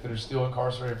school with that are still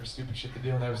incarcerated for stupid shit they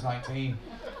did when they was 19.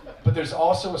 But there's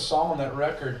also a song on that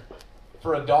record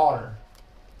for a daughter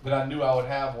that I knew I would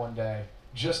have one day,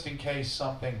 just in case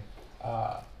something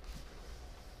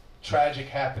tragic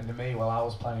happened to me while I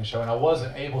was playing a show, and I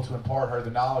wasn't able to impart her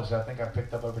the knowledge that I think I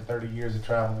picked up over 30 years of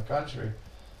traveling the country.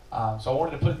 So I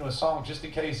wanted to put it into a song just in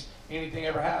case anything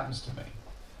ever happens to me.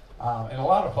 And a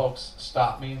lot of folks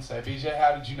stop me and say, BJ,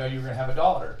 how did you know you were going to have a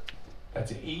daughter?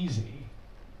 That's easy.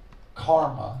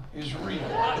 Karma is real.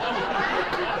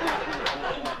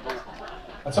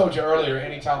 I told you earlier,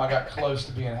 anytime I got close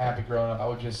to being happy growing up, I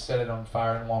would just set it on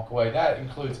fire and walk away. That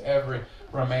includes every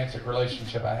romantic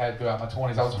relationship I had throughout my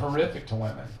 20s. I was horrific to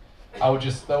women. I would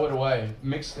just throw it away,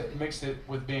 mixed it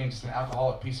with being just an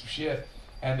alcoholic piece of shit.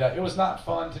 And it was not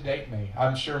fun to date me.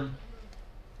 I'm sure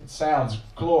it sounds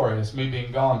glorious, me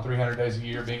being gone 300 days a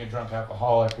year, being a drunk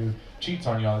alcoholic who cheats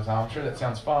on you all the time. I'm sure that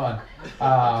sounds fun.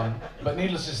 But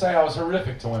needless to say, I was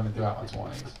horrific to women throughout my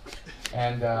 20s.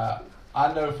 And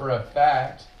I know for a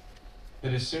fact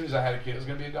that as soon as I had a kid, it was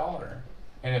going to be a daughter.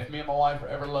 And if me and my wife are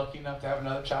ever lucky enough to have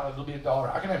another child, it'll be a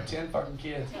daughter. I can have 10 fucking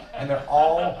kids, and they're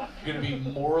all going to be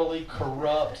morally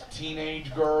corrupt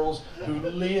teenage girls who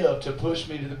live to push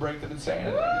me to the brink of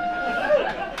insanity.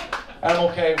 And I'm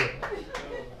okay with it.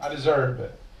 I deserve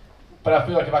it. But I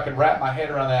feel like if I could wrap my head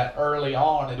around that early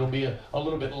on, it'll be a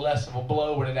little bit less of a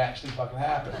blow when it actually fucking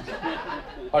happens.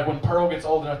 Like when Pearl gets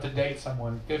old enough to date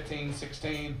someone, 15,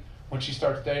 16, when she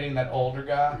starts dating that older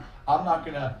guy, I'm not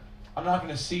gonna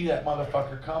see that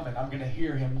motherfucker coming. I'm gonna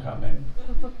hear him coming.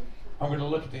 I'm gonna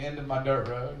look at the end of my dirt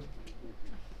road,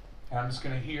 and I'm just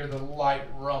gonna hear the light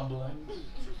rumblings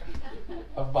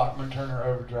of Bachman Turner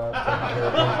Overdrive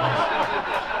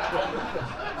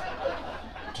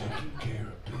taking care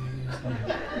of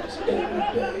business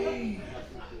every day.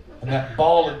 And that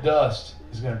ball of dust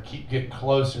is gonna keep getting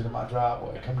closer to my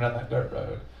driveway, coming down that dirt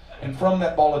road. And from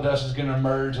that ball of dust is gonna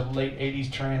emerge a late 80s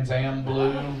Trans Am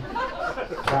blue,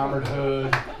 primered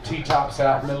hood, T-tops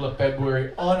out, middle of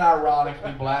February,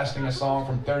 unironically blasting a song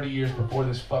from 30 years before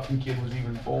this fucking kid was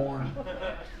even born.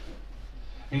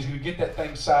 And he's gonna get that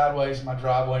thing sideways in my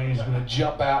driveway, and he's gonna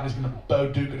jump out, and he's gonna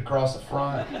Bo Duke it across the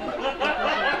front. He's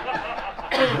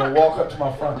gonna walk up to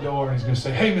my front door, and he's gonna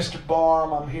say, "Hey, Mr.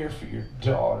 Barm, I'm here for your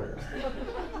daughter." I'm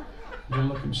gonna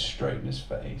look him straight in his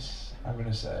face. I'm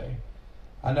gonna say,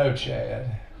 "I know,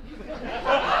 Chad.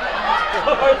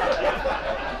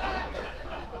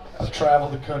 I've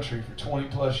traveled the country for 20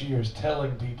 plus years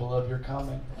telling people of your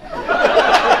coming.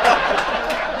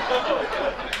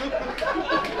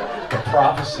 The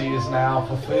prophecy is now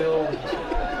fulfilled.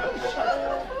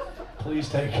 Please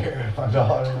take care of my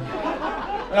daughter."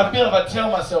 And I feel if I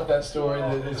tell myself that story,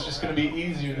 that it's just going to be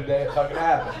easier the day it fucking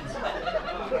happens.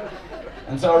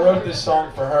 And so I wrote this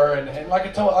song for her, and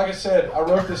like I said, I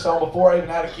wrote this song before I even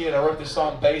had a kid. I wrote this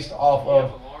song based off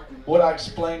of what I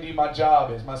explained to you my job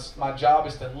is. My job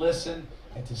is to listen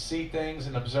and to see things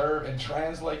and observe and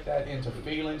translate that into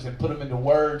feelings and put them into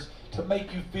words to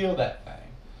make you feel that thing.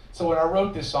 So when I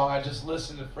wrote this song, I just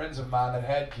listened to friends of mine that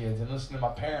had kids and listened to my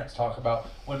parents talk about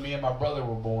when me and my brother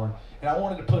were born. And I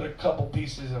wanted to put a couple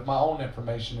pieces of my own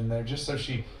information in there just so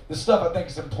the stuff I think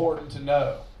is important to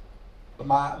know.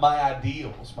 My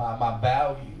ideals, my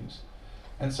values.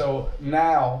 And so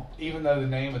now, even though the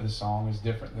name of the song is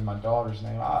different than my daughter's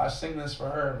name, I sing this for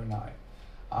her every night.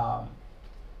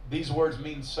 These words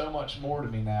mean so much more to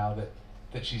me now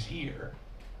that she's here.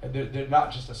 They're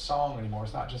not just a song anymore.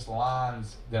 It's not just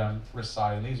lines that I'm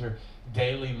reciting. These are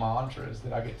daily mantras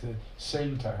that I get to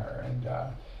sing to her. And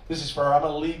this is for her. I'm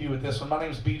going to leave you with this one. My name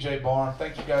is BJ Barn.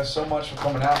 Thank you guys so much for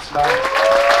coming out tonight.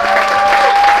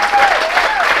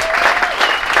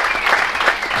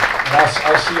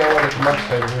 I'll see y'all at the commercial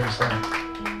table here in a second.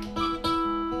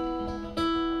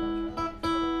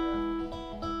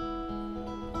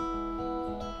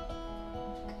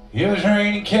 It was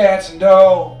raining cats and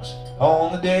dogs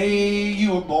on the day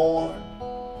you were born.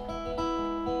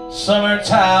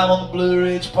 Summertime on the Blue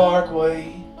Ridge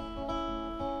Parkway,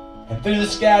 and through the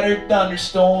scattered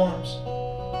thunderstorms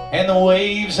and the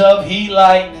waves of heat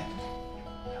lightning,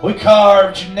 we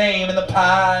carved your name in the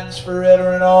pines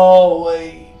forever and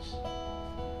always.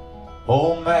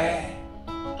 Oh man,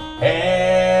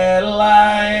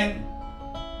 Adeline,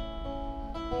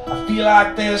 I feel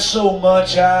like there's so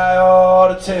much I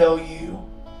ought to tell you,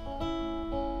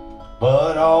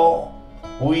 but all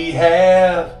we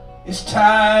have is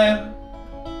time.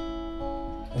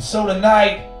 And so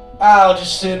tonight I'll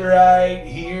just sit right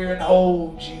here and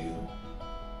hold you.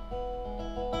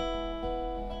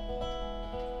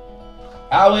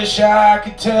 I wish I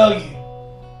could tell you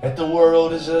that the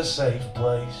world is a safe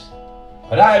place,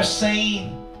 but I have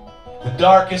seen the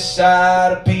darkest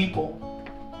side of people.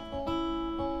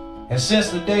 And since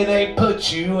the day they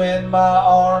put you in my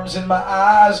arms and my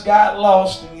eyes got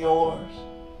lost in yours,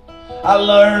 I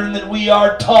learned that we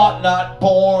are taught, not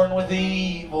born with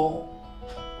evil.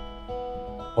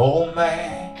 Oh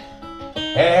man,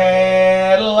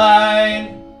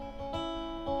 Adeline,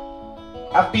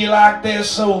 I feel like there's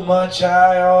so much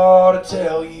I ought to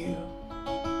tell you,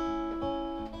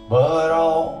 but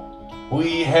all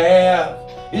we have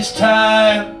is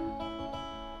time.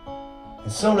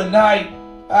 And so tonight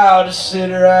I'll just sit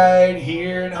right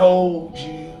here and hold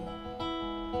you.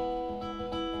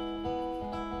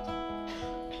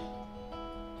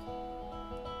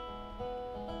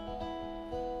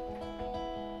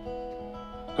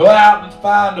 Go out and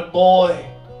find a boy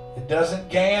that doesn't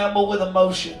gamble with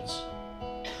emotions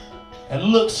and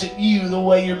looks at you the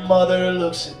way your mother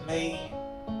looks at me.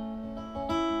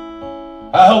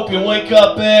 I hope you wake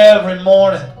up every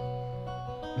morning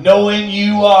knowing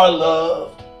you are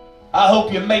loved. I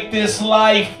hope you make this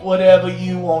life whatever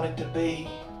you want it to be.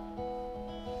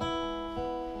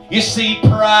 You see,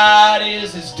 pride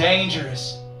is as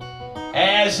dangerous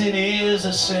as it is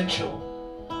essential.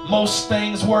 Most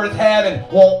things worth having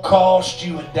won't cost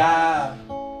you a dime.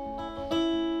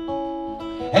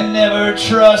 And never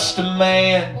trust a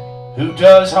man who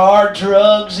does hard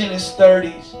drugs in his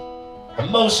 30s. The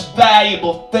most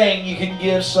valuable thing you can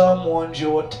give someone's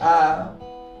your time.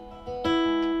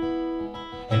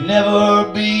 And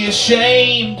never be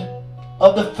ashamed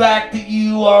of the fact that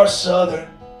you are Southern.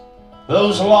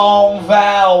 Those long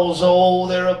vowels, oh,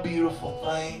 they're a beautiful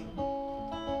thing.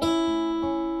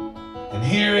 And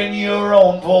hearing your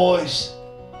own voice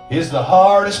is the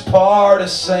hardest part of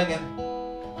singing.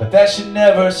 But that should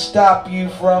never stop you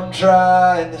from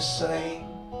trying to sing.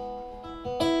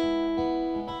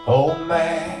 Oh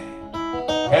man,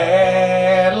 Adeline,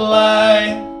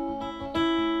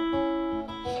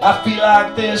 I feel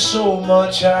like there's so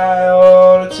much I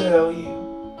ought to tell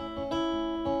you,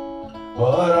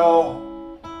 but all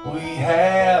we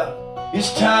have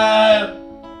is time.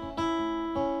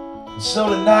 And so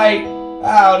tonight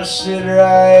I'll just sit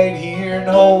right here and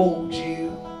hold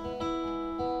you.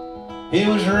 It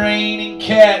was raining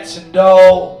cats and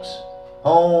dogs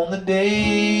on the day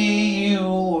you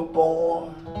were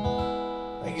born.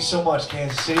 Thank you so much,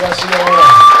 Kansas City. I'll see you all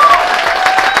later.